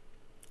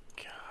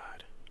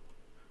 God.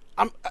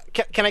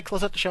 Can I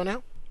close out the show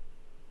now?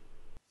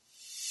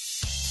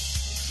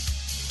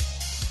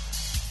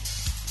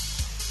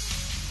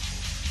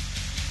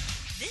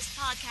 This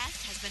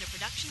podcast has been a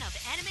production of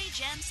Anime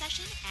Jam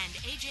Session and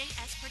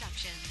AJS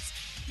Productions.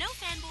 No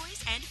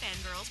fanboys and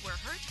fangirls were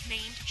hurt,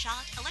 maimed,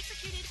 shot,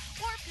 electrocuted,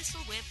 or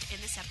pistol-whipped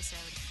in this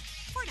episode.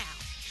 For now.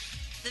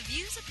 The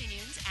views,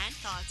 opinions, and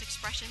thoughts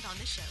expressed on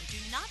this show do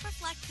not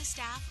reflect the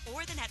staff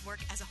or the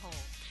network as a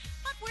whole.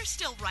 But we're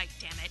still right,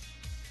 damn it.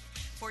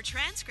 For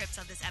transcripts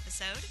of this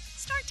episode,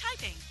 start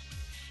typing.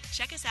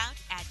 Check us out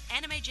at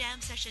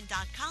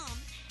AnimeJamSession.com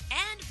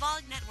and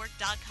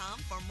VogNetwork.com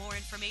for more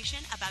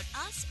information about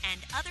us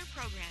and other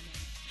programming.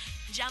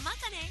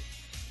 Jamatane!